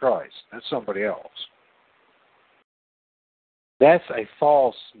 Jesus Christ. That's somebody else. That's a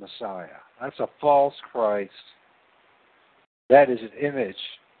false Messiah. That's a false Christ. That is an image,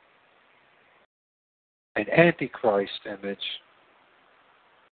 an antichrist image,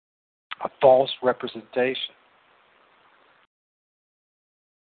 a false representation.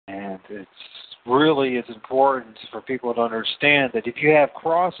 And it's really is important for people to understand that if you have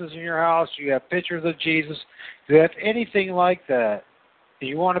crosses in your house, you have pictures of Jesus, you have anything like that, and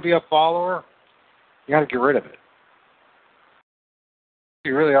you want to be a follower, you got to get rid of it.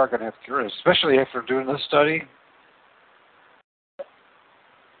 You really are going to have to get rid of it, especially after doing this study.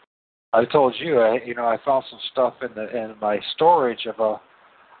 I told you, I found some stuff in my storage of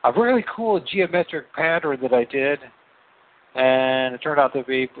a really cool geometric pattern that I did, and it turned out to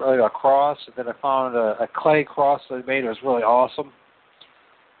be really a cross. And then I found a clay cross that I made. It was really awesome,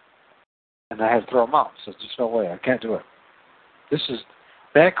 and I had to throw them out. So there's no way I can't do it.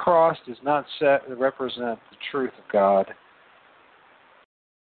 That cross does not represent the truth of God.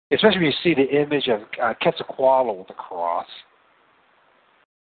 Especially when you see the image of Quetzalcoatl with a cross.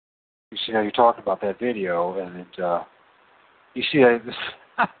 You see how you're talking about that video, and you see that,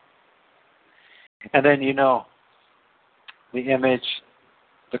 and then the image,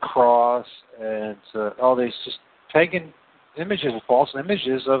 the cross, and all these just pagan images, false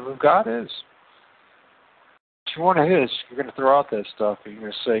images of who God is. If you want to hit, you're going to throw out that stuff, and you're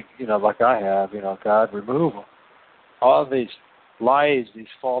going to say, like I have, God, remove all these lies, these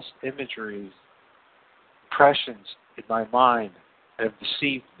false imageries, impressions in my mind that have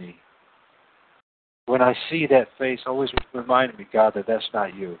deceived me. When I see that face, always remind me, God, that that's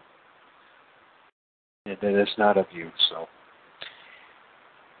not you. And that it's not of you. So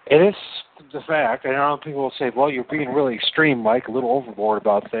it is the fact. I know people will say, well, you're being really extreme, Mike, a little overboard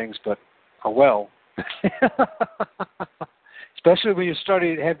about things, but, oh well. Especially when you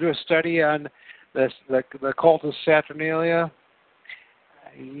have to do a study on the Cult of Saturn A.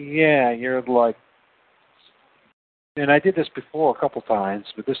 Yeah, you're like, and I did this before a couple times,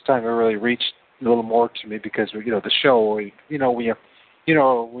 but this time it really reached a little more to me because the show. When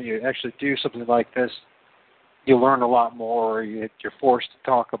you actually do something like this, you learn a lot more. You're forced to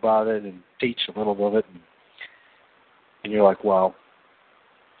talk about it and teach a little of it, and you're like, wow,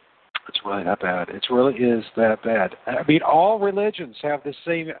 it's really that bad. It really is that bad. I mean, all religions have the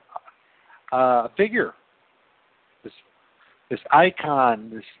same figure, this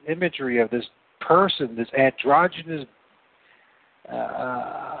icon, this imagery of this person, this androgynous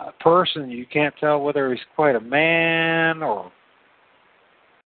person. You can't tell whether he's quite a man or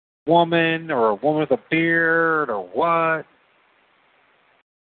woman or a woman with a beard or what.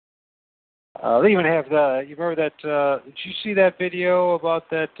 They even have you remember that, did you see that video about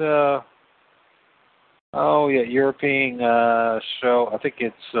that, European show? I think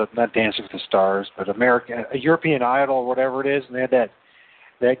it's not Dancing with the Stars, but European Idol or whatever it is, and they had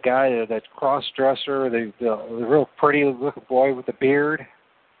that guy, that cross-dresser, the real pretty looking boy with the beard,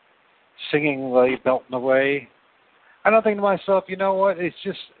 singing belting away. I don't think to myself, you know what,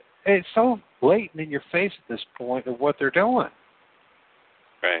 it's so blatant in your face at this point of what they're doing.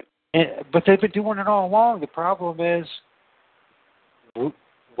 Right. But they've been doing it all along. The problem is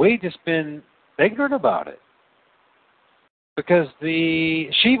we've just been ignorant about it. Because the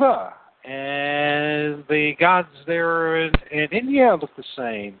Shiva and the gods there in India look the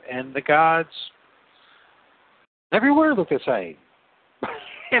same, and the gods everywhere look the same.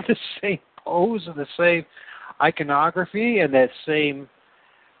 They have the same pose and the same iconography and that same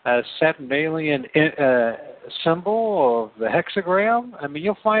Saturnalian symbol of the hexagram. I mean,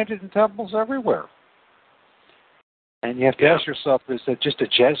 you'll find it in temples everywhere. And you have to ask yourself, is that just a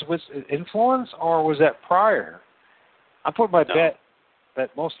Jesuit influence, or was that prior? I'm putting my bet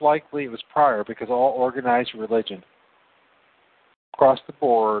that most likely it was prior, because all organized religion across the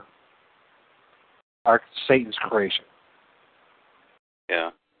board are Satan's creation.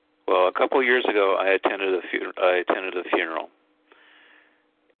 Yeah. Well, a couple of years ago, I attended a funeral,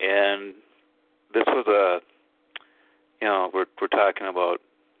 and this was we're talking about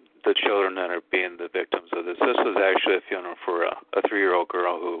the children that are being the victims of this. This was actually a funeral for a 3-year-old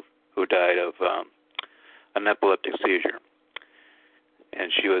girl who died of an epileptic seizure,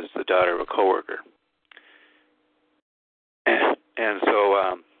 and she was the daughter of a coworker. And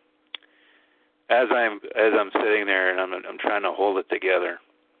so as I'm sitting there and I'm trying to hold it together,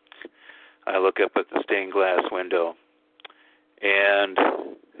 I look up at the stained glass window, and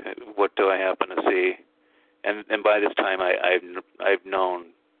what do I happen to see? And by this time, I've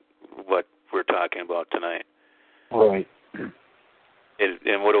known what we're talking about tonight. Right.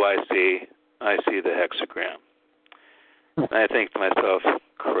 And what do I see? I see the hexagram. And I think to myself,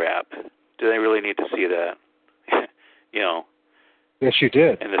 crap, do they really need to see that? Yes, you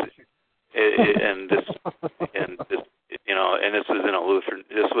did. And this was in a Lutheran.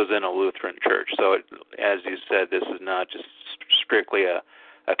 This was in a Lutheran church. So, as you said, this is not just strictly a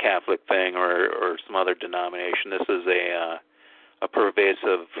Catholic thing or some other denomination. This is a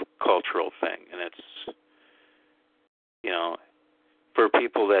pervasive cultural thing, and it's, you know, for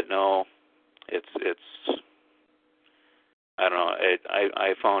people that know, it's I don't know.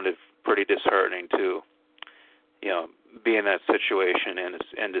 I found it pretty disheartening to, you know, be in that situation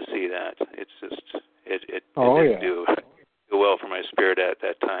and to see that. It's just it didn't do well for my spirit at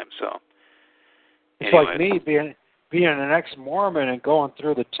that time. So it's like me being an ex-Mormon and going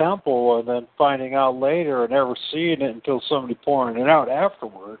through the temple and then finding out later and never seeing it until somebody pouring it out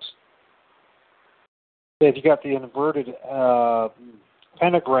afterwards that you got the inverted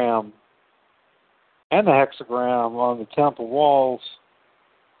pentagram and the hexagram on the temple walls,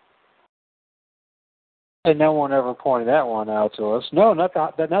 and no one ever pointed that one out to us. No, not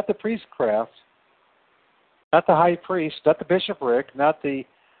the priestcraft, not the high priest, not the bishopric, not the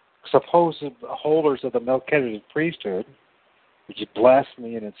supposed holders of the Melchizedek priesthood, which is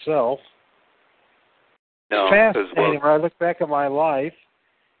blasphemy in itself. No, it's fascinating. When I look back at my life,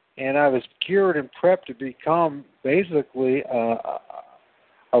 and I was cured and prepped to become basically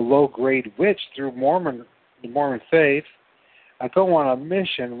a low-grade witch through the Mormon faith. I go on a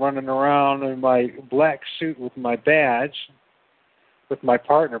mission running around in my black suit with my badge with my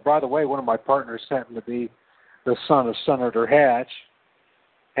partner. By the way, one of my partners happened to be the son of Senator Hatch.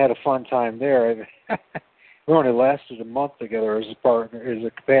 Had a fun time there. We only lasted a month together as a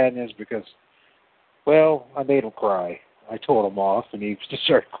companions because, well, I made him cry. I told him off, and he just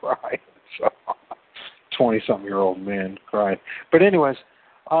started crying. So, 20-something-year-old man cried. But anyways,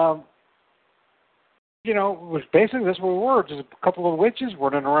 you know, it was basically that's what we were, just a couple of witches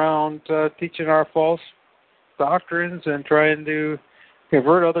running around teaching our false doctrines and trying to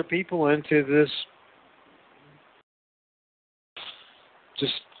convert other people into this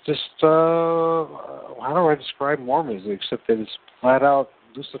how do I describe Mormonism except that it's flat out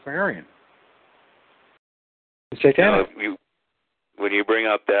Luciferian. It's satanic. When you bring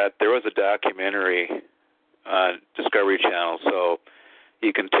up that, there was a documentary on Discovery Channel, so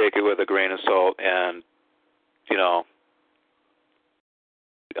you can take it with a grain of salt and, you know,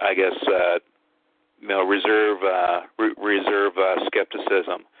 I guess, you know, reserve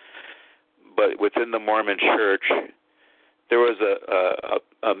skepticism. But within the Mormon Church, there was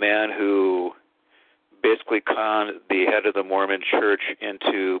a man who basically conned the head of the Mormon Church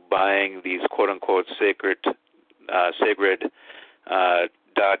into buying these quote-unquote sacred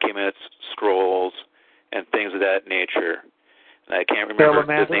documents, scrolls, and things of that nature. And I can't remember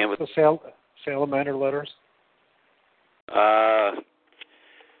the name of the Salamander letters.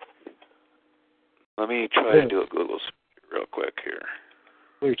 Let me try to do a Google search real quick here.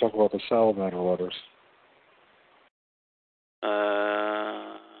 What are you talking about, the Salamander letters?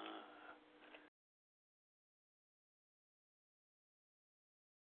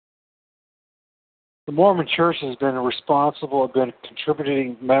 The Mormon Church has been responsible, been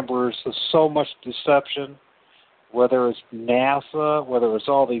contributing members to so much deception, whether it's NASA, whether it's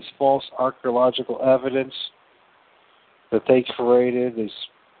all these false archaeological evidence that they created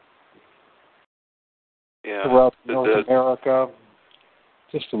throughout North America.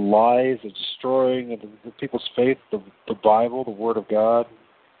 Just the lies, the destroying of the people's faith, the Bible, the Word of God.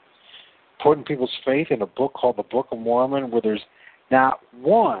 Putting people's faith in a book called the Book of Mormon where there's not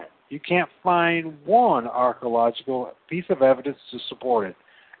one, you can't find one archaeological piece of evidence to support it.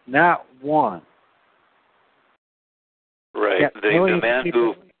 Not one. Right. The man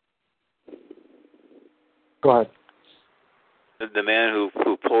who... Go ahead. The man who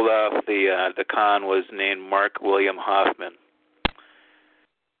pulled off the con was named Mark William Hoffman.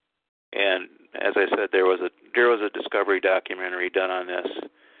 And as I said, there was a Discovery documentary done on this,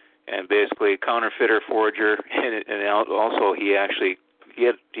 and basically counterfeiter, forger, and also he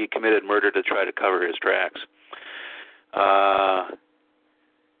committed murder to try to cover his tracks.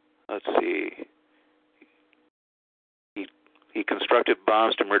 Let's see. He constructed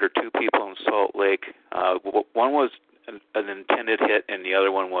bombs to murder 2 people in Salt Lake. One was an intended hit, and the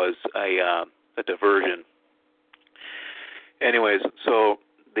other one was a diversion. Anyways, so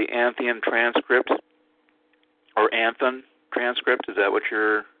the Anthon transcript, or Anthon transcript, is that what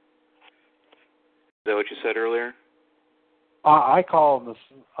you said earlier? I know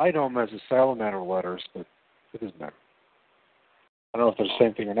them as the Salamander letters, but it doesn't matter. I don't know if they're the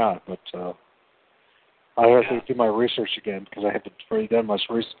same thing or not, but I have to do my research again because I haven't already done much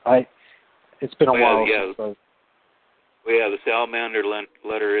research. It's been a while since I... Well, yeah, the Salamander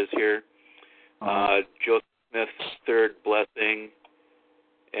letter is here. Joseph Smith's third blessing,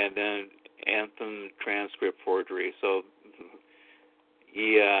 and then Anthon transcript forgery. So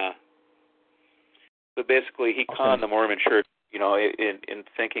so basically he conned the Mormon Church, you know, in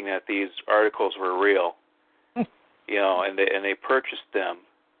thinking that these articles were real. and they purchased them,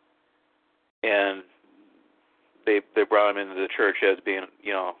 and they brought them into the church as being,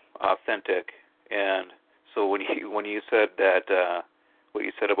 authentic. And so when you said that, what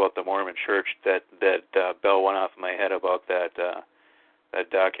you said about the Mormon Church, that bell went off in my head about that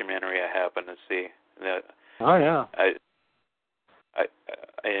documentary I happened to see. That, oh yeah.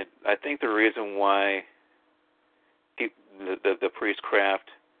 I think the reason why the priestcraft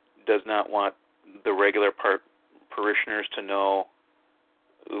does not want the regular parishioners to know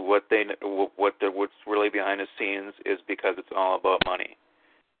what's really behind the scenes is because it's all about money,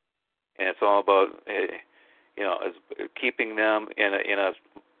 and it's all about keeping them in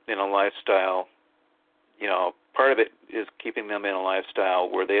a lifestyle. Part of it is keeping them in a lifestyle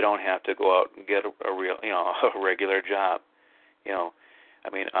where they don't have to go out and get a real a regular job.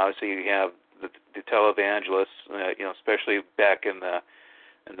 Obviously you have the televangelists, especially back in the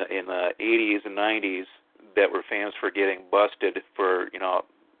 80s and 90s, that were famous for getting busted for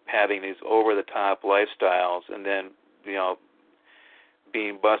having these over the top lifestyles, and then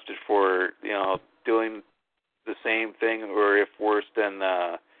being busted for doing the same thing, or if worse than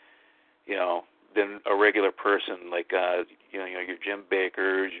than a regular person, like your Jim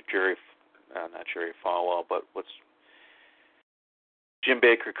Bakkers, not Jerry Falwell, but Jim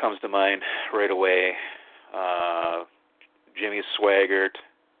Bakker comes to mind right away, Jimmy Swaggart,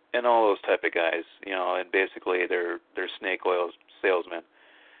 and all those type of guys, and basically they're snake oil salesmen,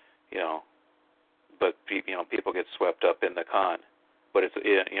 but people get swept up in the con. But it's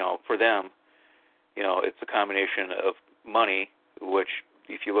for them, it's a combination of money, which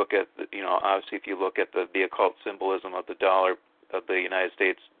if you look at obviously if you look at the occult symbolism of the dollar, of the United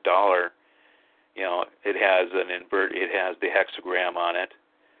States dollar, it has it has the hexagram on it,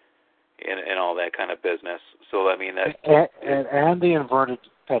 and all that kind of business. So I mean that, and the inverted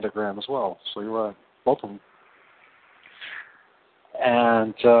pentagram as well. So you're right, both of them.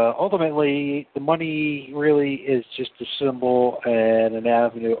 And ultimately, the money really is just a symbol and an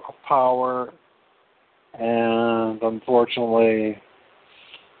avenue of power. And unfortunately,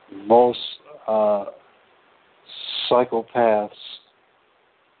 most psychopaths,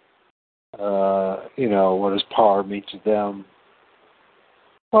 what does power mean to them?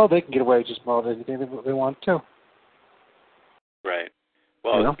 Well, they can get away with just about anything they want to. Right.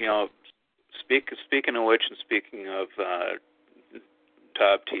 Well, speaking of which, and speaking of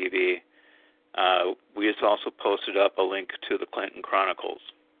Top TV, we just also posted up a link to the Clinton Chronicles.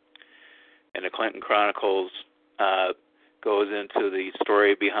 And the Clinton Chronicles goes into the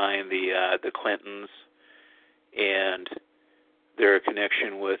story behind the Clintons and their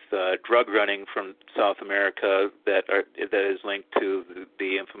connection with drug running from South America that is linked to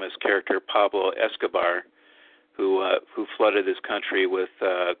the infamous character Pablo Escobar, who flooded this country with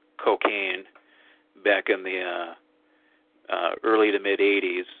cocaine back in the early to mid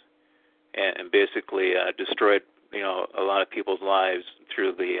 80s, and basically destroyed a lot of people's lives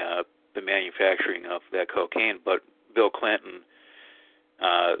through the manufacturing of that cocaine. But Bill Clinton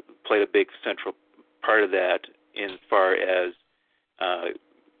played a big central part of that, in far as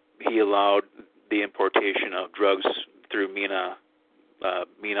he allowed the importation of drugs through Mena,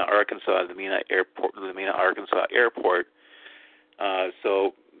 Arkansas, the Mena Arkansas airport.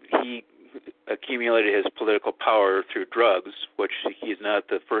 So he accumulated his political power through drugs, which he's not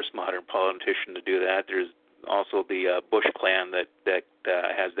the first modern politician to do that. There's also the Bush clan that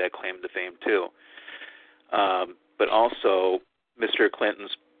has that claim to fame too. But also Mr.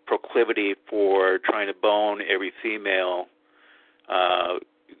 Clinton's proclivity for trying to bone every female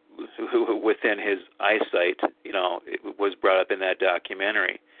within his eyesight, it was brought up in that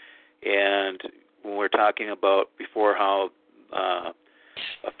documentary. And when we're talking about before how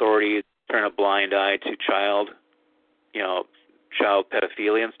authorities turn a blind eye to child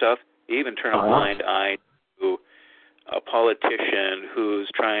pedophilia and stuff, even turn a blind eye to a politician who's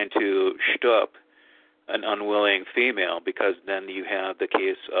trying to shtup an unwilling female, because then you have the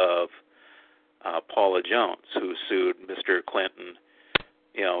case of Paula Jones, who sued Mr. Clinton,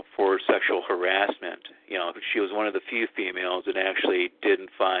 for sexual harassment. She was one of the few females that actually didn't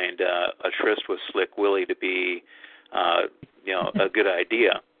find a tryst with Slick Willie to be, a good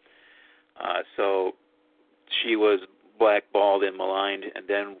idea. So she was blackballed and maligned, and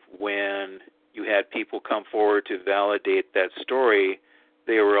then when you had people come forward to validate that story,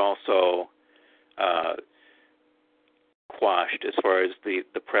 they were also quashed as far as the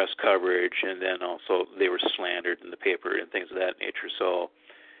press coverage, and then also they were slandered in the paper and things of that nature. So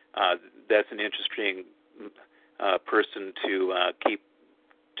that's an interesting person to keep.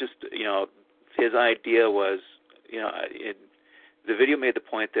 Just his idea was, the video made the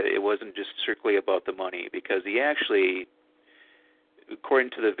point that it wasn't just strictly about the money, because he actually, according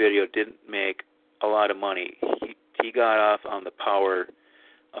to the video, didn't make a lot of money. He got off on the power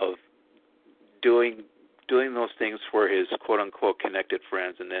of doing those things for his quote-unquote connected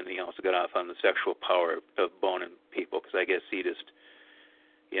friends, and then he also got off on the sexual power of boning people, because I guess he just,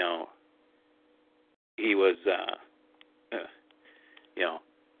 he was,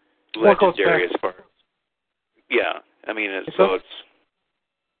 legendary as far. Yeah, I mean, it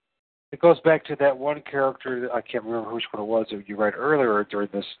goes back to that one character. I can't remember which one it was that you read earlier during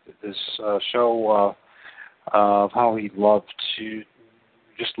this show of how he loved his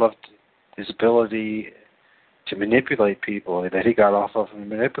ability to manipulate people, and that he got off of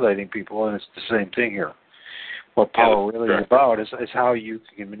manipulating people, and it's the same thing here. What power really is about is how you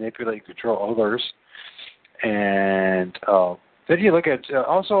can manipulate and control others. And then you look at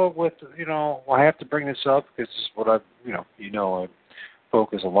also with, I have to bring this up because this is what I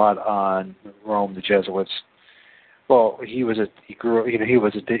focus a lot on Rome, the Jesuits. Well, he was a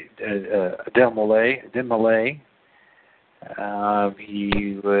Demolay.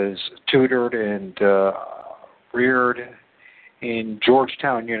 He was tutored and reared in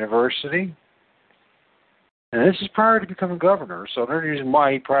Georgetown University. And this is prior to becoming governor. So the reason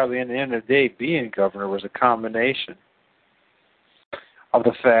why he probably, in the end of the day, being governor was a combination of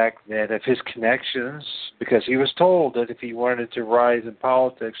the fact that of his connections, because he was told that if he wanted to rise in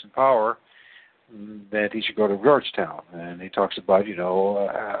politics and power, that he should go to Georgetown. And he talks about,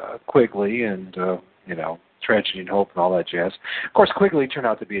 Quigley and, Tragedy and Hope and all that jazz. Of course, Quigley turned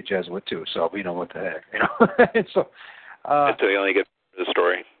out to be a Jesuit, too, so what the heck, And so, until you only get the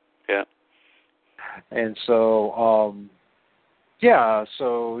story, yeah. And so,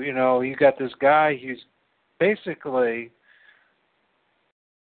 you got this guy who's basically,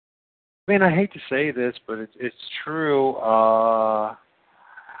 I hate to say this, but it's true.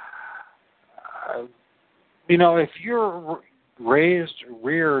 If you're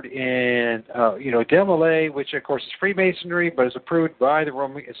reared in, Demolay, which of course is Freemasonry, but is approved by the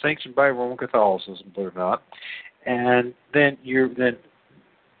Roman, sanctioned by Roman Catholicism, believe it or not, and then you're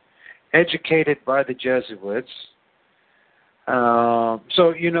educated by the Jesuits. And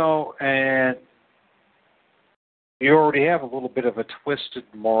you already have a little bit of a twisted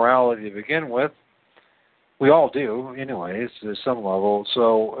morality to begin with. We all do, anyways, to some level.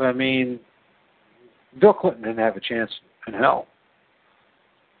 So, Bill Clinton didn't have a chance in hell.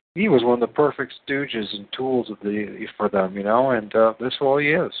 He was one of the perfect stooges and tools for them, and that's all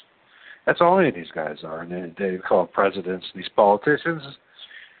he is. That's all any of these guys are, and they call presidents, these politicians.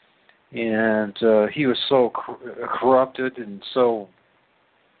 And he was so corrupted and so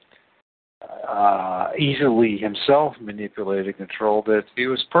easily himself manipulated and controlled that he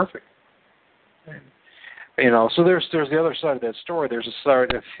was perfect. So there's the other side of that story. There's a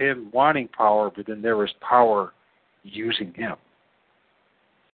side of him wanting power, but then there was power using him.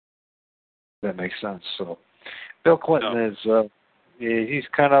 That makes sense. So Bill Clinton is he's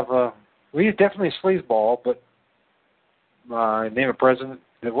kind of he's definitely a sleazeball, but name a president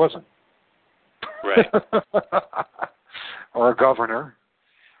it wasn't. Right. Or a governor.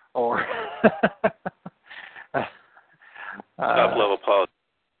 Or top level politics.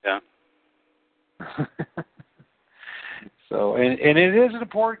 Yeah. So, and it is an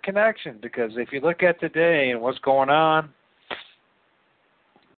important connection, because if you look at today and what's going on,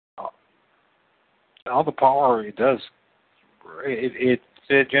 all the power it does, it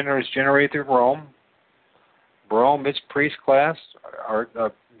generated through Rome. Rome, its priest class,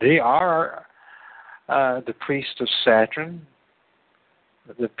 they are the priest of Saturn,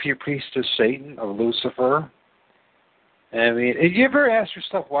 the priest of Satan, of Lucifer. Have you ever asked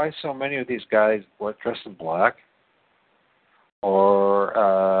yourself why so many of these guys dress in black? Or,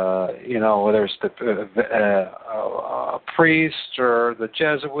 whether it's the priest or the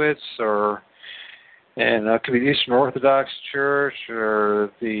Jesuits, or it could be the Eastern Orthodox Church, or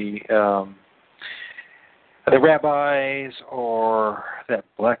the rabbis, or that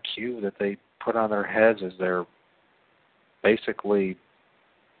black cue that they put on their heads as they're basically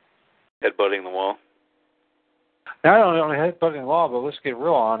headbutting the wall. Not only headbutting the wall, but let's get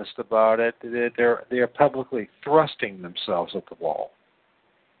real honest about it. They're publicly thrusting themselves at the wall.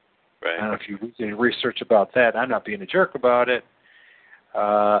 Right. I don't know if you do research about that. I'm not being a jerk about it.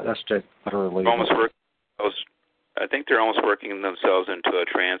 That's just literally. I think they're almost working themselves into a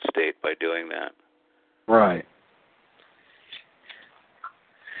trance state by doing that. Right.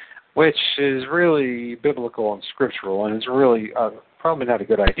 Which is really biblical and scriptural, and it's really probably not a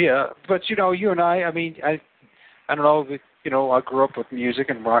good idea. But you and I don't know, I grew up with music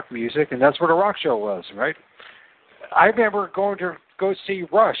and rock music, and that's what a rock show was, right? I remember going to go see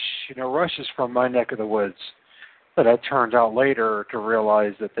Rush. Rush is from my neck of the woods. But I turned out later to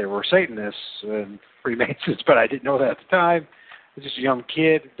realize that they were Satanists and Freemasons, but I didn't know that at the time. I was just a dumb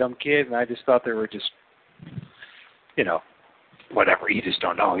kid, and I just thought they were just, whatever. You just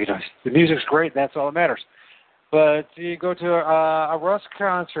don't know. The music's great, and that's all that matters. But you go to a Rush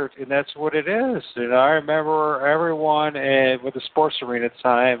concert, and that's what it is. And I remember everyone with the sports arena at the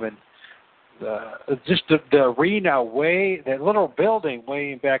time, and just the arena that little building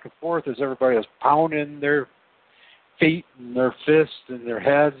weighing back and forth as everybody was pounding their feet and their fists and their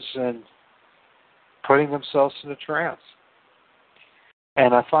heads and putting themselves in a trance.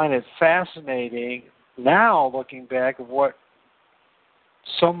 And I find it fascinating now, looking back, of what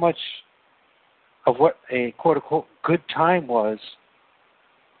so much of what a quote-unquote good time was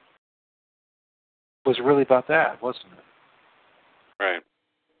really about that, wasn't it? Right.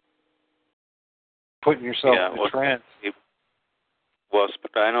 Putting yourself in a trance. Well,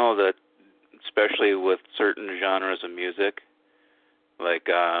 I know that especially with certain genres of music, like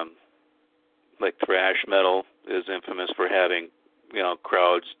thrash metal is infamous for having,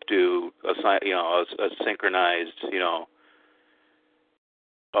 crowds do a synchronized,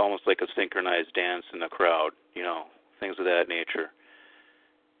 almost like a synchronized dance in the crowd, things of that nature.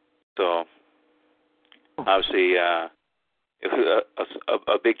 So obviously, a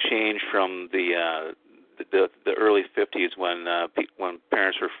big change from the early 50s when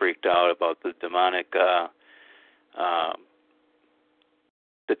parents were freaked out about the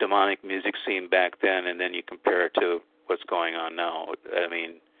demonic music scene back then, and then you compare it to what's going on now. I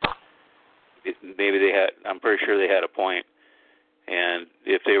mean, I'm pretty sure they had a point, and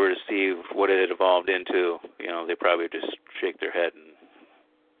if they were to see what it had evolved into, they probably would just shake their head.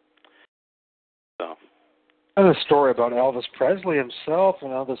 And the story about Elvis Presley himself,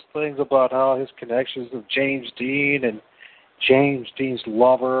 and all those things about how his connections with James Dean and James Dean's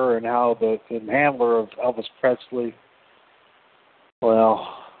lover, and how the handler of Elvis Presley,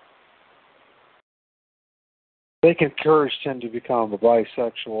 well, they encouraged him to become a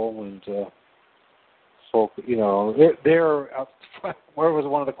bisexual, and where was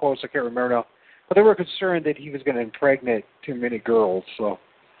one of the quotes, I can't remember now, but they were concerned that he was going to impregnate too many girls, so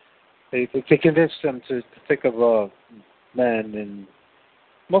they convinced him to think of men, and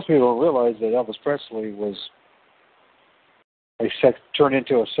most people don't realize that Elvis Presley was turned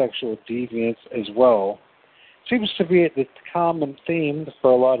into a sexual deviant as well. Seems to be the common theme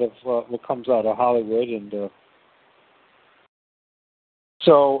for a lot of what comes out of Hollywood, and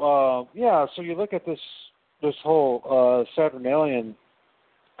so you look at this whole Saturnalian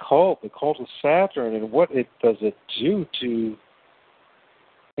cult, the Cult of Saturn, and what does it do to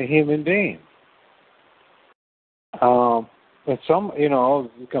a human being? And some,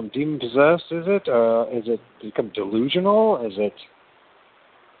 become demon possessed. Is it become delusional? Is it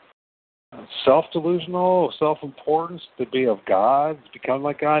self-delusional, self-importance to be of God, to become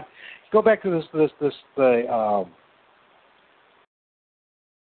like God? Go back to what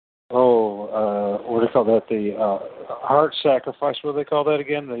do they call that? The heart sacrifice. What do they call that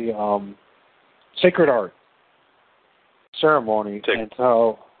again? The sacred heart ceremony, and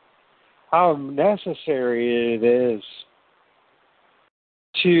how necessary it is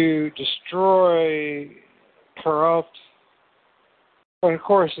to destroy, corrupt. Well, of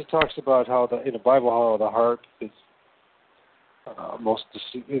course, it talks about how in the Bible how the heart is most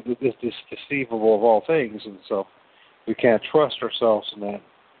deceivable of all things, and so we can't trust ourselves in that.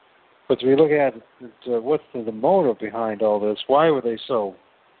 But if we look at what's the motive behind all this, why were they so?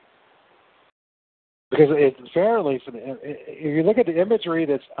 Because apparently, if you look at the imagery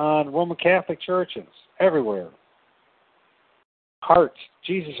that's on Roman Catholic churches everywhere, heart,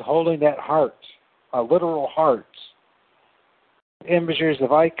 Jesus holding that heart, a literal heart. Images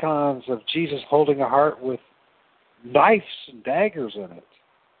of icons of Jesus holding a heart with knives and daggers in it.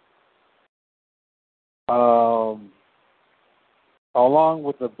 Along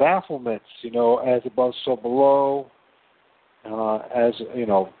with the bafflements, as above, so below, as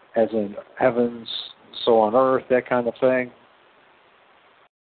in heavens, so on earth, that kind of thing.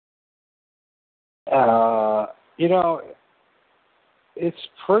 It's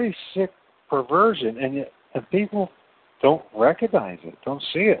pretty sick perversion, and people don't recognize it, don't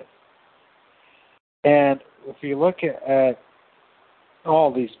see it. And if you look at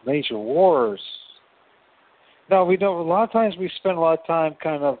all these major wars, now we know a lot of times we spend a lot of time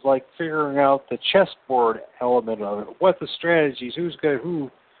kind of like figuring out the chessboard element of it, what the strategies, who's good,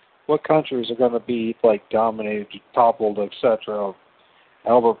 what countries are going to be like dominated, toppled, etc.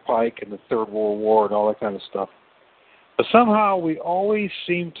 Albert Pike and the Third World War and all that kind of stuff. But somehow we always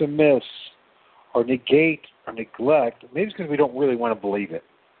seem to miss or negate or neglect, maybe it's because we don't really want to believe it,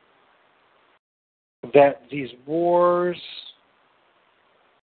 that these wars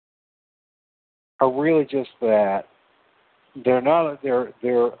are really just that. They're not. They're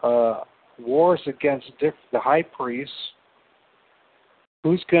wars against the high priests,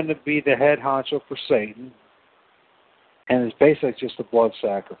 who's going to be the head honcho for Satan, and it's basically just a blood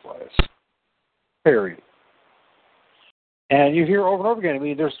sacrifice. Period. And you hear over and over again. I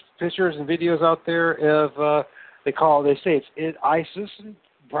mean, there's pictures and videos out there of they say it's ISIS, and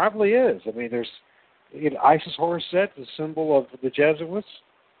probably is. I mean, there's ISIS horse set, the symbol of the Jesuits,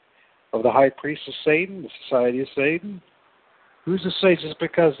 of the high priest of Satan, the Society of Satan. Who's to say just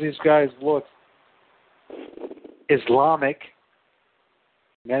because these guys look Islamic,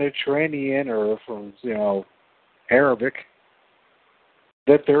 Mediterranean, or from Arabic,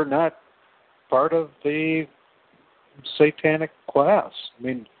 that they're not part of the satanic class? I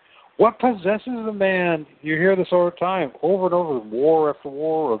mean, what possesses a man? You hear this all the time, over and over, war after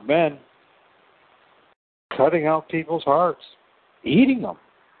war of men cutting out people's hearts, eating them.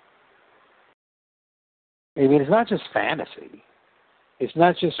 I mean, it's not just fantasy. It's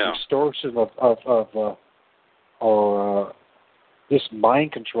not just extortion or just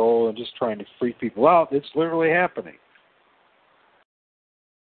mind control and just trying to freak people out. It's literally happening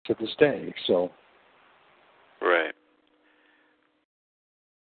to this day. So, right.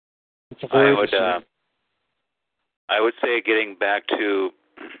 It's a very I would say, getting back to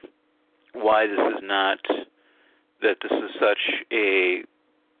why this is not, that this is such a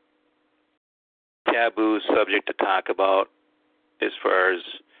taboo subject to talk about, as far as,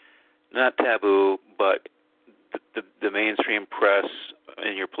 not taboo, but the mainstream press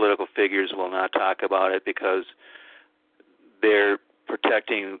and your political figures will not talk about it because they're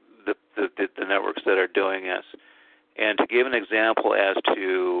protecting the networks that are doing this. And to give an example as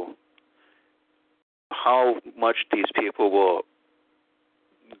to how much these people will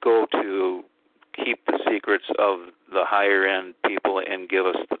go to keep the secrets of the higher end people and give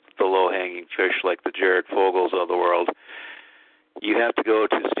us the low-hanging fish like the Jared Fogels of the world, you have to go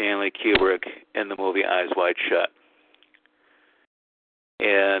to Stanley Kubrick in the movie Eyes Wide Shut.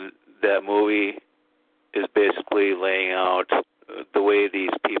 And that movie is basically laying out the way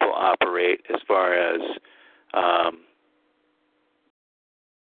these people operate as far as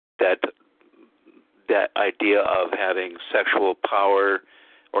that idea of having sexual power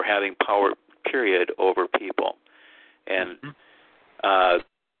or having power, period, over people. And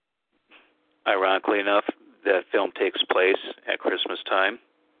ironically enough, that film takes place at Christmas time.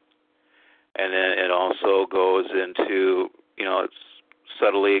 And then it also goes into,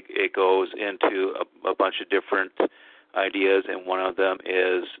 subtly it goes into a bunch of different ideas, and one of them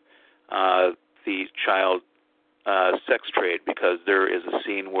is the child sex trade, because there is a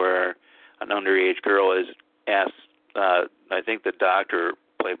scene where an underage girl is asked, I think the doctor,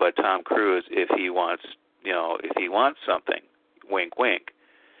 played by Tom Cruise, if he wants something, wink, wink.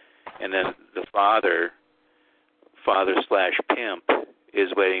 And then the father / pimp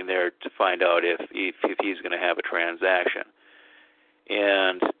is waiting there to find out if he's going to have a transaction.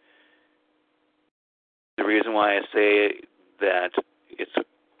 And the reason why I say that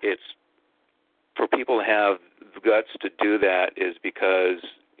it's for people to have the guts to do that is because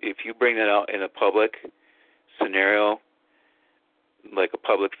if you bring that out in a public scenario, like a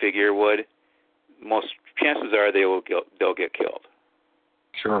public figure would, most chances are they'll get killed.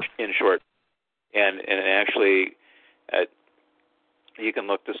 Sure. In short, and actually, you can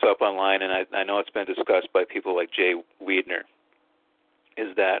look this up online, and I know it's been discussed by people like Jay Weidner,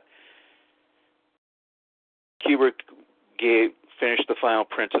 is that Kubrick finished the final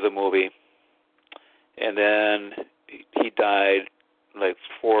print of the movie, and then he died like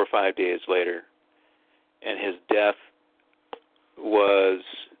 4 or 5 days later, and his death was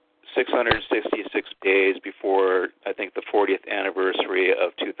 666 days before, I think, the 40th anniversary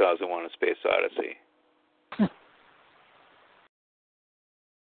of 2001: A Space Odyssey.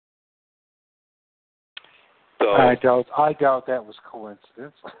 So, I doubt that was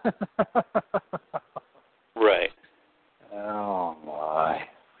coincidence. Right. Oh my.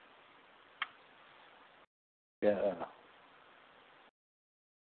 Yeah.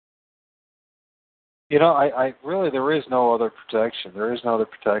 I really, there is no other protection. There is no other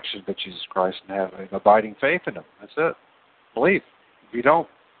protection but Jesus Christ and having abiding faith in Him. That's it. Believe. If you don't,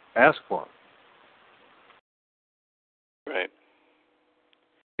 ask for Him. Right.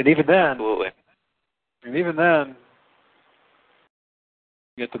 And even then, absolutely. You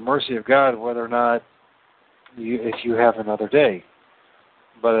get the mercy of God whether or not if you have another day.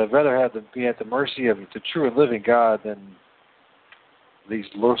 But I'd rather have them be at the mercy of the true and living God than these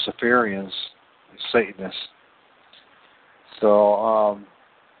Luciferians Satanists. So,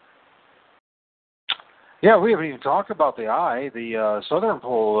 yeah, we haven't even talked about the eye, the southern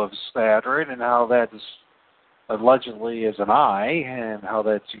pole of Saturn, and how that is allegedly is an eye, and how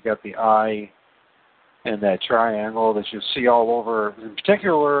that you got the eye in that triangle that you see all over, in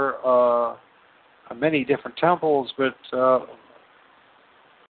particular, many different temples, but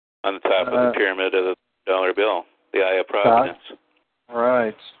on the top of the pyramid of the dollar bill, the Eye of Providence.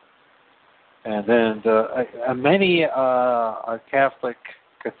 Right. And then many a Catholic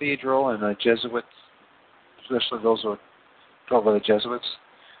cathedral and the Jesuits, especially those who are taught by the Jesuits.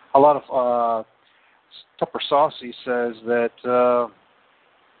 A lot of Tupper Saucy says that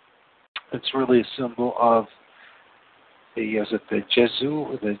it's really a symbol of the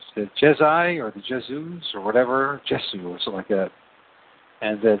Jezi or the Jesus or whatever, Jesu or something like that.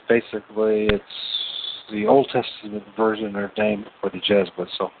 And that basically it's the Old Testament version or name for the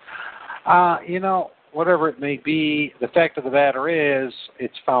Jesuits. So, whatever it may be, the fact of the matter is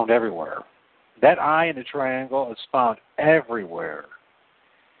it's found everywhere. That eye in the triangle is found everywhere.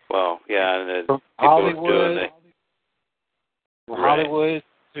 Well, yeah, and from Hollywood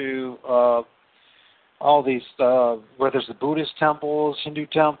to all these, where there's the Buddhist temples, Hindu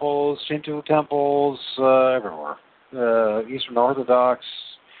temples, Shinto temples, everywhere. Eastern Orthodox.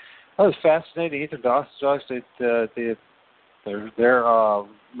 That was fascinating. Eastern Orthodox, they're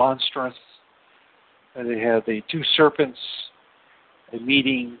monstrous. And they had the two serpents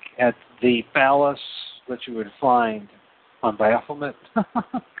meeting at the palace that you would find on Baphomet.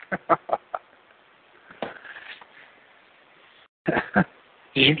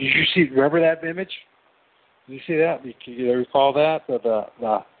 Did you see? Remember that image? Did you see that? Do you recall that?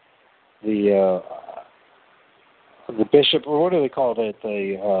 The bishop, or what do they call it?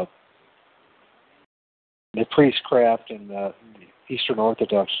 The priestcraft in the Eastern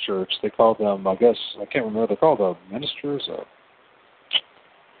Orthodox Church. They call them, I guess, I can't remember. They call them ministers,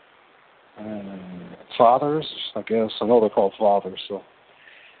 fathers, I guess. I know they're called fathers. So,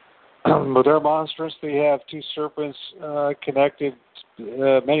 but they're monstrous. They have two serpents connected,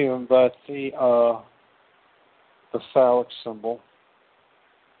 many of them, but the phallic symbol.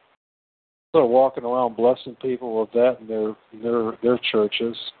 So walking around blessing people with that in their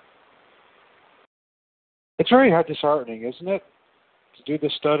churches. It's very disheartening, isn't it, to do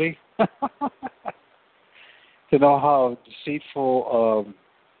this study? To know how deceitful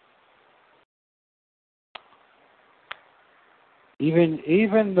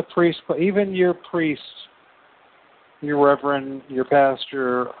even the priest, even your priest, your reverend, your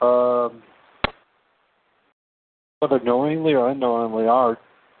pastor, whether knowingly or unknowingly are,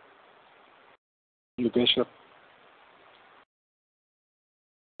 your bishop.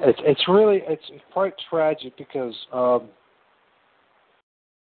 It's quite tragic because,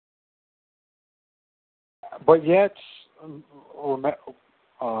 but yet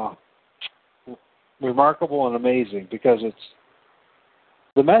remarkable and amazing, because it's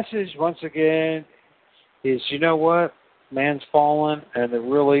the message once again is, you know what, man's fallen, and there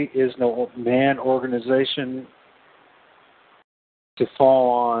really is no man organization to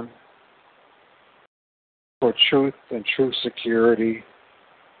fall on for truth and true security.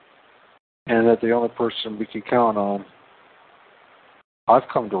 And that the only person we can count on, I've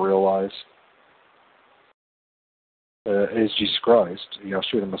come to realize, is Jesus Christ,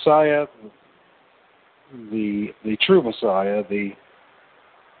 Yeshua the Messiah, the true Messiah, the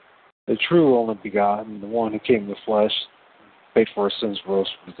true only begotten, the one who came in the flesh, paid for our sins, rose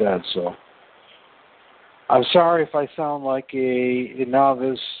from the dead. So, I'm sorry if I sound like a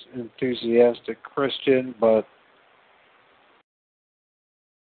novice, enthusiastic Christian, but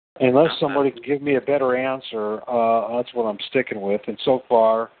unless somebody can give me a better answer, that's what I'm sticking with. And so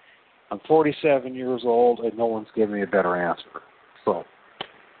far, I'm 47 years old, and no one's given me a better answer. So,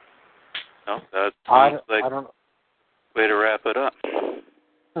 no, that sounds like a way to wrap it up.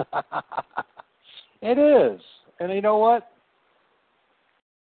 It is. And you know what?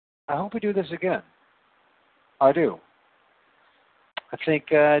 I hope we do this again. I do. I think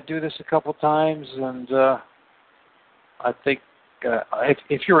do this a couple times, and I think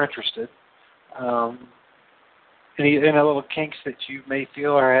if you're interested, any little kinks that you may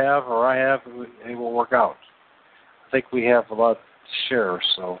feel or have, or I have, it will work out. I think we have a lot to share.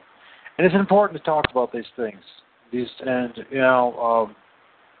 So, and it's important to talk about these things. The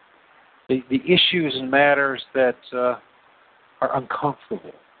issues and matters that are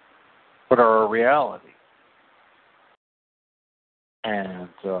uncomfortable, but are a reality. And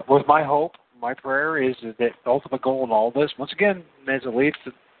with my hope, my prayer is that the ultimate goal in all this, once again, as it leads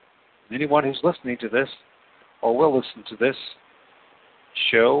to anyone who's listening to this or will listen to this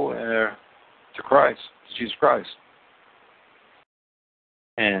show, to Christ, to Jesus Christ.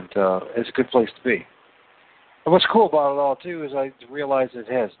 And it's a good place to be. And what's cool about it all, too, is I realize it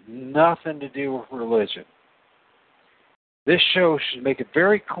has nothing to do with religion. This show should make it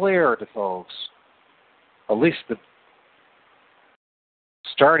very clear to folks, at least the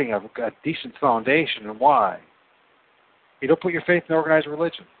starting of a decent foundation, and why. You don't put your faith in organized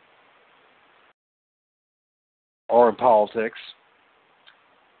religion or in politics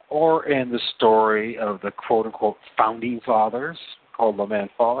or in the story of the quote-unquote founding fathers, called the Man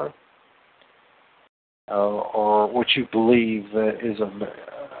Father, or what you believe is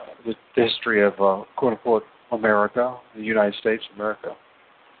the history of quote-unquote America, the United States of America.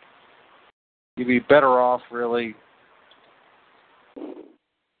 You'd be better off really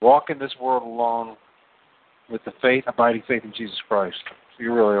walking this world alone with the faith, abiding faith in Jesus Christ.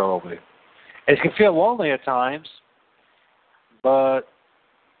 You really ought to be. It can feel lonely at times, but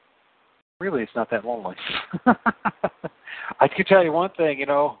really it's not that lonely. I can tell you one thing,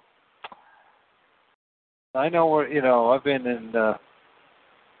 I know what,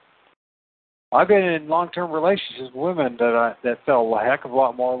 I've been in long-term relationships with women that felt a heck of a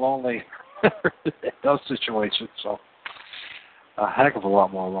lot more lonely in those situations. So, a heck of a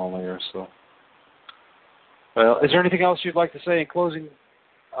lot more lonelier. So, well, is there anything else you'd like to say in closing,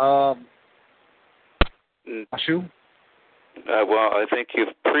 Mashoo? Well, I think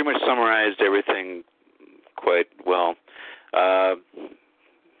you've pretty much summarized everything quite well.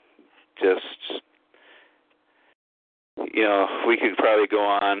 We could probably go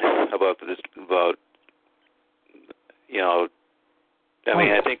on about this.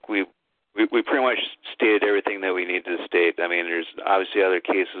 I think we pretty much stated everything that we need to state. I mean, there's obviously other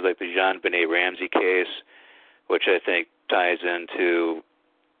cases like the Jean Benet Ramsey case, which I think ties into,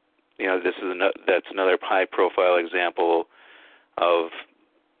 that's another high-profile example of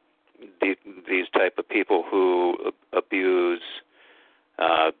these type of people who abuse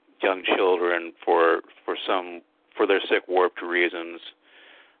young children for their sick, warped reasons,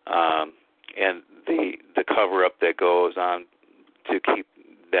 and the cover-up that goes on to keep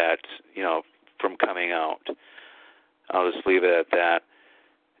that from coming out. I'll just leave it at that.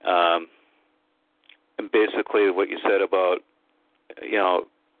 And basically, what you said about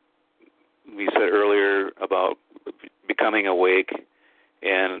we said earlier about becoming awake,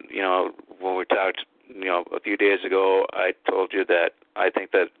 and when we talked a few days ago, I told you that I think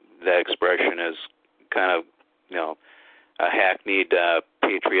that expression is kind of a hackneyed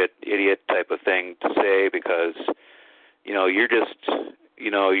patriot idiot type of thing to say, because you're just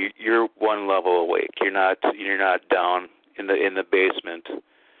you're one level awake. You're not down in the basement,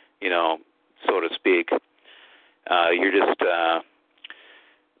 so to speak. You're just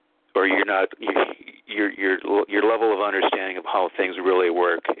or you're not. Your level of understanding of how things really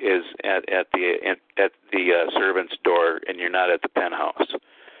work is at the servant's door, and you're not at the penthouse.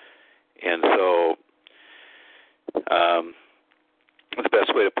 And so, the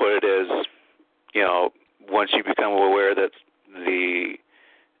best way to put it is, once you become aware that the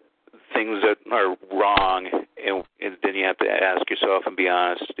things that are wrong, and then you have to ask yourself and be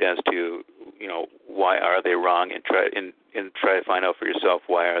honest as to, why are they wrong, and try to find out for yourself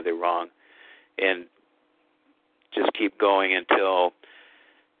why are they wrong, and just keep going until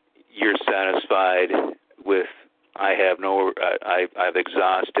you're satisfied with I've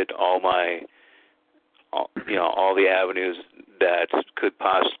exhausted all the avenues that could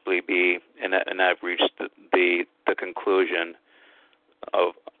possibly be, and I've reached the conclusion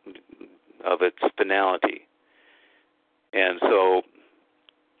of its finality. And so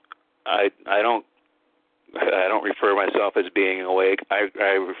I don't refer myself as being awake.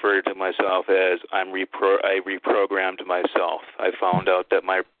 I refer to myself as I reprogrammed myself. I found out that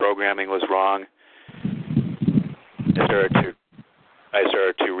my programming was wrong. I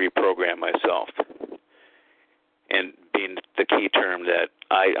started to reprogram myself, and being the key term that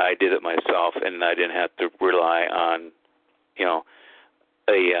I did it myself, and I didn't have to rely on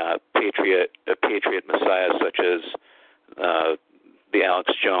a patriot messiah such as the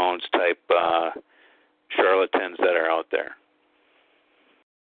Alex Jones type charlatans that are out there.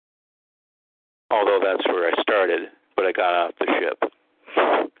 Although that's where I started, but I got off the ship.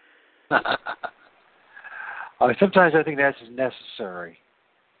 Sometimes I think that's necessary.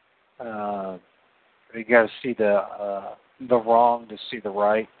 You got to see the wrong to see the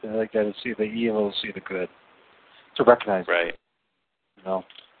right. You got to see the evil to see the good. To recognize right. It. So,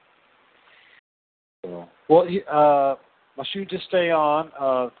 well, Mashoo, just stay on.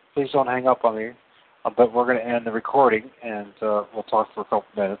 Please don't hang up on me. But we're going to end the recording, and we'll talk for a couple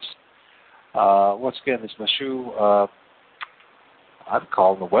minutes. Once again, this is Mashoo. I'd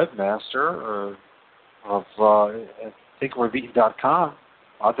call him the webmaster of thinkwithbeaten.com.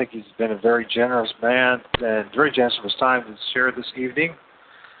 I think he's been a very generous man and very generous of his time to share this evening.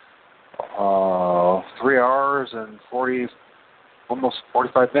 3 hours and almost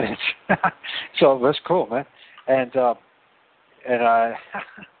 45 minutes. So that's cool, man. And I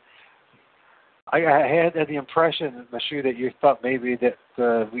I had the impression, Mashoo, that you thought maybe that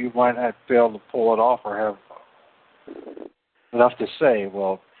we might not be able to pull it off or have enough to say.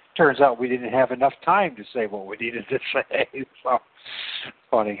 Well, turns out we didn't have enough time to say what we needed to say. So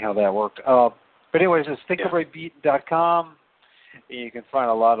funny how that worked. But anyways, it's thinkwithbeaten.com. You can find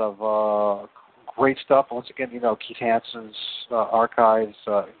a lot of great stuff. Once again, Keith Hansen's archives,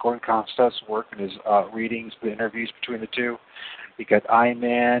 Gordon Constant's work and his readings, the interviews between the two. You got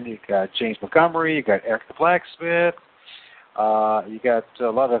I-Man, you got James Montgomery, you got Eric the Blacksmith. You got a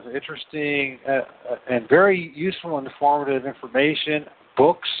lot of interesting and very useful and informative information,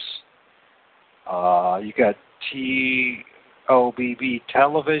 books. You got TOBB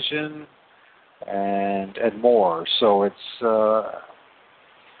television and more. So it's a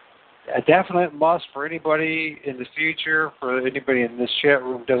definite must for anybody in the future, for anybody in this chat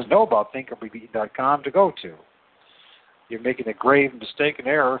room who doesn't know about thinkwithbeaten.com to go to. You're making a grave mistake and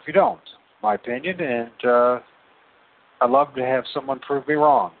error if you don't, in my opinion, and I'd love to have someone prove me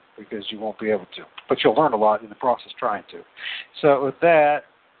wrong, because you won't be able to. But you'll learn a lot in the process trying to. So with that,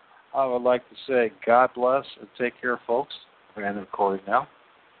 I would like to say God bless and take care, folks. We're going to end the recording now.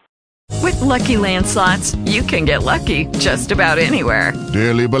 With Lucky Land Slots, you can get lucky just about anywhere.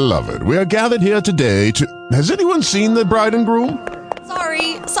 Dearly beloved, we are gathered here today to... Has anyone seen the bride and groom?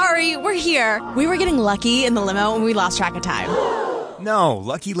 Sorry, we're here. We were getting lucky in the limo and we lost track of time. No,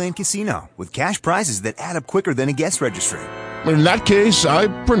 Lucky Land Casino, with cash prizes that add up quicker than a guest registry. In that case, I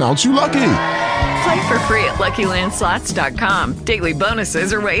pronounce you lucky. Play for free at LuckyLandSlots.com. Daily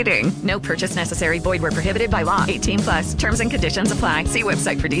bonuses are waiting. No purchase necessary. Void where prohibited by law. 18+. Terms and conditions apply. See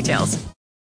website for details.